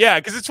clever. Yeah,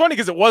 because it's funny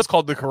because it was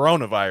called the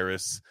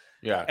coronavirus.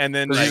 Yeah, and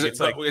then like,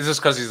 it's like, is this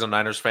because he's a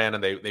Niners fan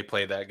and they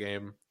played that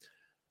game?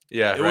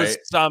 Yeah, it was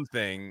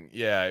something.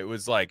 Yeah, it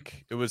was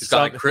like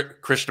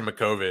Christian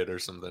McCovid or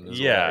something.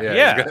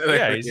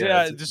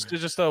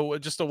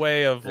 Just a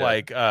way of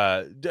like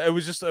it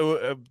was just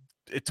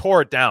it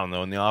tore it down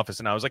though in the office,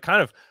 and I was like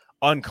kind of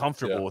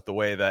uncomfortable with the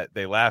way that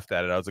they laughed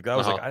at it. I was like,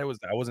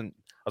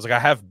 I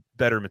have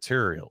better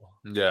material.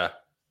 Yeah,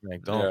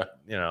 like don't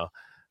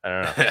I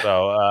don't know.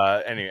 So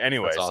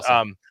anyways, awesome.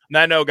 On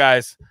that note,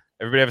 guys,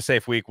 everybody have a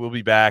safe week. We'll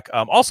be back.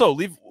 Also,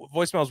 leave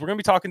voicemails. We're going to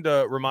be talking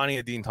to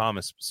Romani Dean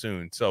Thomas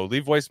soon, so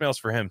leave voicemails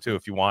for him too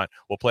if you want.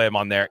 We'll play them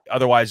on there.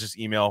 Otherwise, just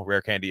email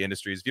Rare Candy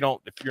Industries.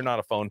 If you're not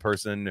a phone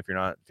person, if you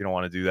don't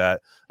want to do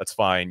that, that's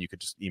fine. You could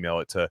just email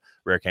it to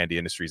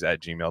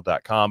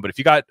rarecandyindustries@gmail.com. But if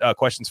you got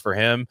questions for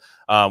him,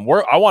 I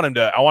want him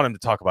to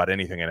talk about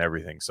anything and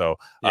everything. So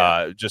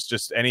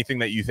just anything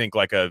that you think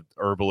like a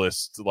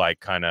herbalist, like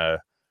kind of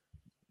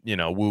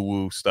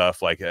woo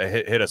stuff, like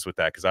hit us with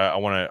that, because I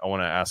want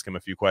to ask him a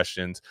few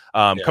questions.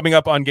 Coming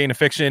up on Gain of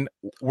Fiction,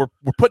 we're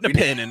putting a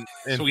pin in.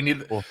 So we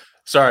need.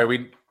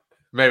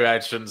 Maybe I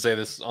shouldn't say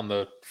this on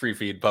the free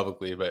feed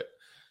publicly, but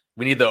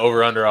we need the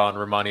over under on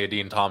Romani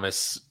Dean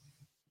Thomas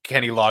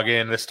can he log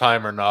in this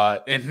time or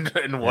not in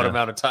what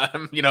amount of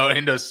time,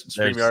 into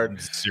StreamYard?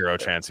 There's zero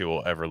chance he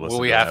will ever listen.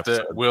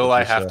 Will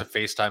I have to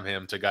FaceTime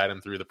him to guide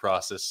him through the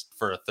process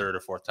for a third or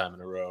fourth time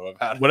in a row?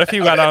 What if he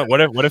got on?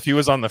 What if he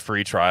was on the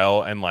free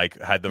trial and like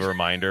had the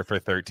reminder for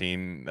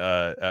 13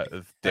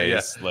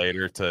 days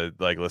later to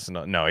like listen?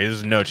 No,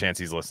 there's no chance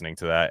he's listening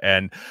to that.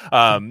 And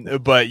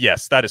but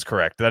yes, that is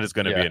correct. That is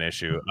going to be an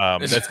issue.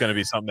 That's going to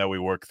be something that we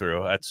work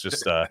through. That's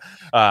just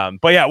but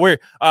yeah, we're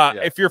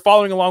if you're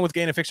following along with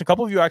Gain of Fiction, a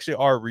couple of you actually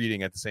are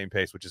reading at the same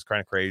pace, which is kind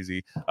of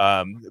crazy.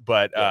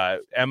 But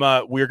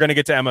Emma, we're going to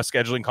get to Emma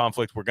scheduling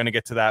conflict. We're going to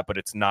get to that, but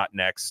it's not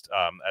next,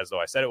 as though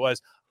I said it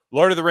was.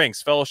 Lord of the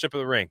Rings, Fellowship of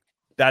the Ring.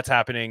 That's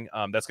happening.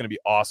 That's going to be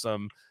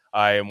awesome.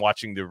 I am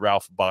watching the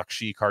Ralph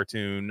Bakshi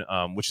cartoon,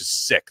 which is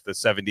sick. The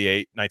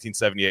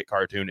 1978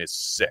 cartoon is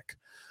sick.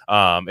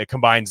 It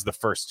combines the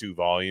first two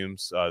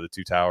volumes, the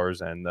Two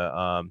Towers and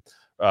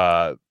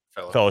the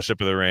Fellowship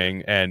of the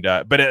Ring, and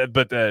but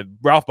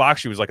Ralph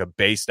Bakshi was like a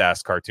based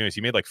ass cartoonist.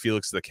 He made like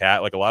Felix the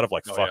Cat, like a lot of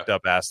like fucked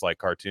up ass like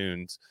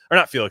cartoons, or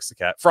not Felix the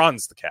Cat,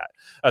 Franz the Cat.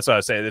 That's what I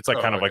was saying. It's like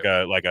kind of like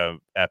a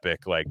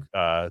epic like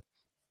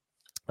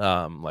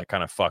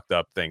kind of fucked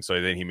up thing. So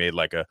then he made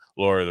like a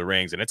Lord of the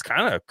Rings, and it's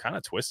kind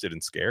of twisted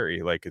and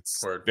scary. Like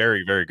it's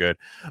very, very good.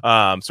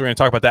 So we're gonna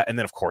talk about that, and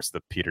then of course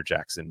the Peter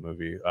Jackson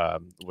movie.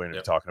 We're gonna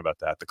be talking about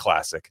that, the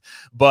classic.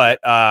 But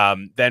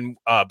then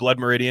Blood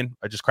Meridian,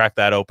 I just cracked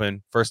that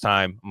open first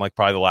time. I'm like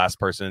probably the last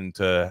person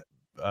to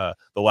the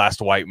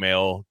last white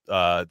male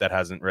that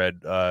hasn't read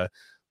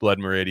Blood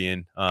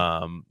Meridian.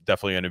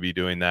 Definitely gonna be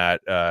doing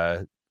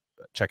that,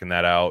 checking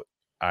that out.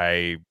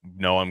 I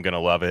know I'm gonna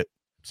love it.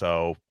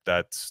 So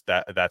that's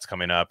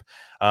coming up.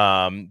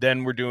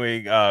 Then we're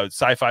doing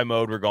sci-fi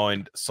mode. We're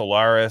going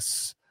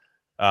Solaris,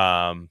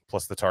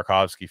 plus the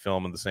Tarkovsky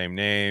film of the same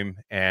name,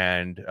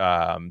 and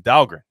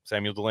Dahlgren,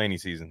 Samuel Delaney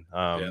season.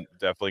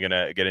 Definitely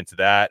gonna get into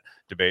that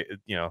debate.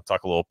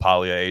 Talk a little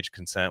poly age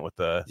consent with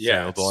the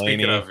Samuel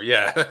Delaney.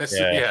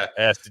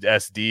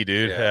 SD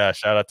dude. Yeah,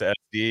 shout out to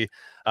SD.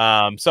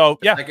 It's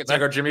like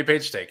our Jimmy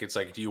Page take. It's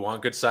like, do you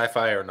want good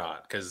sci-fi or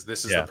not? Because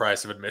this is the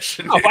price of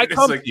admission. No, if I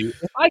come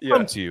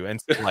to you and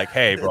say like,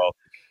 hey, bro,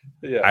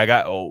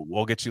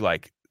 we'll get you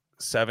like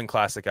 7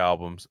 classic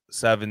albums,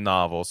 7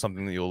 novels,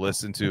 something that you'll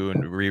listen to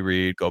and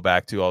reread, go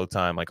back to all the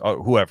time, like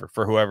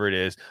whoever it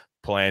is,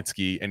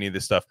 Polanski, any of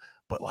this stuff.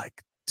 But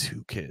like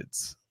 2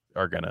 kids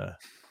are gonna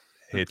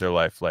hate their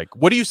life. Like,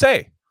 what do you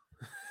say?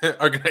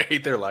 Are gonna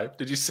hate their life?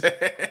 Did you say?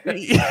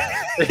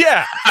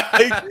 Yeah,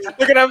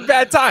 they're gonna have a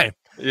bad time.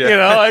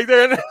 Like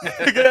they're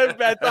gonna have a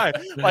bad time.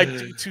 Like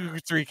 2,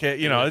 3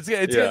 kids.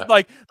 It's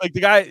like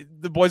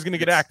the boy's gonna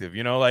get active.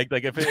 Like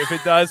if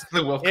it does,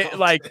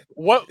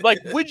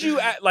 would you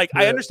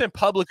I understand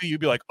publicly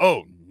you'd be like,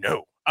 oh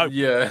no,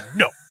 no,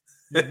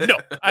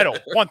 I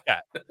don't want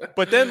that.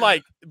 But then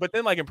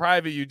in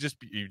private, you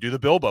do the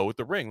Bilbo with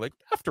the ring. Like,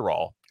 after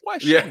all, why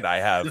shouldn't I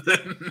have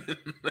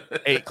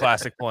 8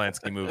 classic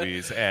Polanski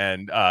movies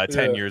and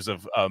 10 years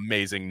of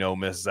amazing no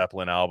Miss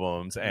Zeppelin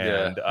albums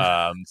and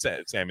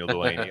Samuel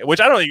Delaney, which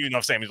I don't even know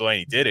if Samuel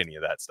Delaney did any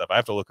of that stuff. I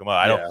have to look him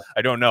up.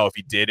 I don't know if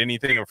he did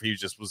anything or if he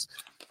just was,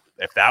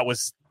 if that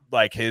was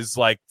like his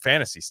like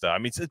fantasy stuff. I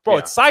mean,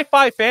 it's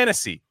sci-fi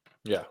fantasy.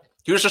 Yeah.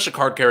 He was just a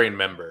card-carrying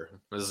member.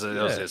 That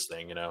was his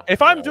thing,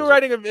 If I'm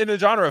writing in the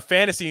genre of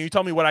fantasy and you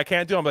tell me what I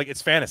can't do, I'm like,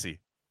 it's fantasy.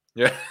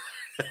 Yeah.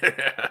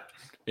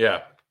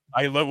 Yeah.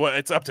 I love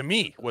it's up to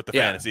me what the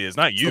fantasy is,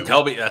 not you.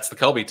 That's the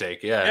Kelby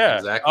take. Yeah.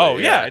 Exactly. Oh,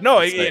 yeah. No,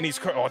 and he's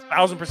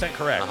 1,000%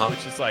 correct.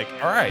 Which is like,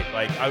 all right.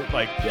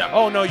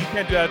 Oh, no, you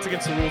can't do that. It's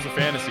against the rules of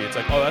fantasy. It's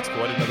like, oh, that's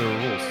cool. I didn't know there were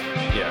rules.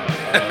 Yeah.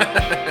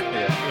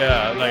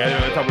 Yeah. Like,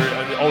 I thought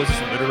is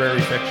this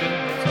literary fiction?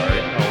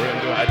 Sorry.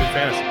 No, I did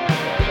fantasy.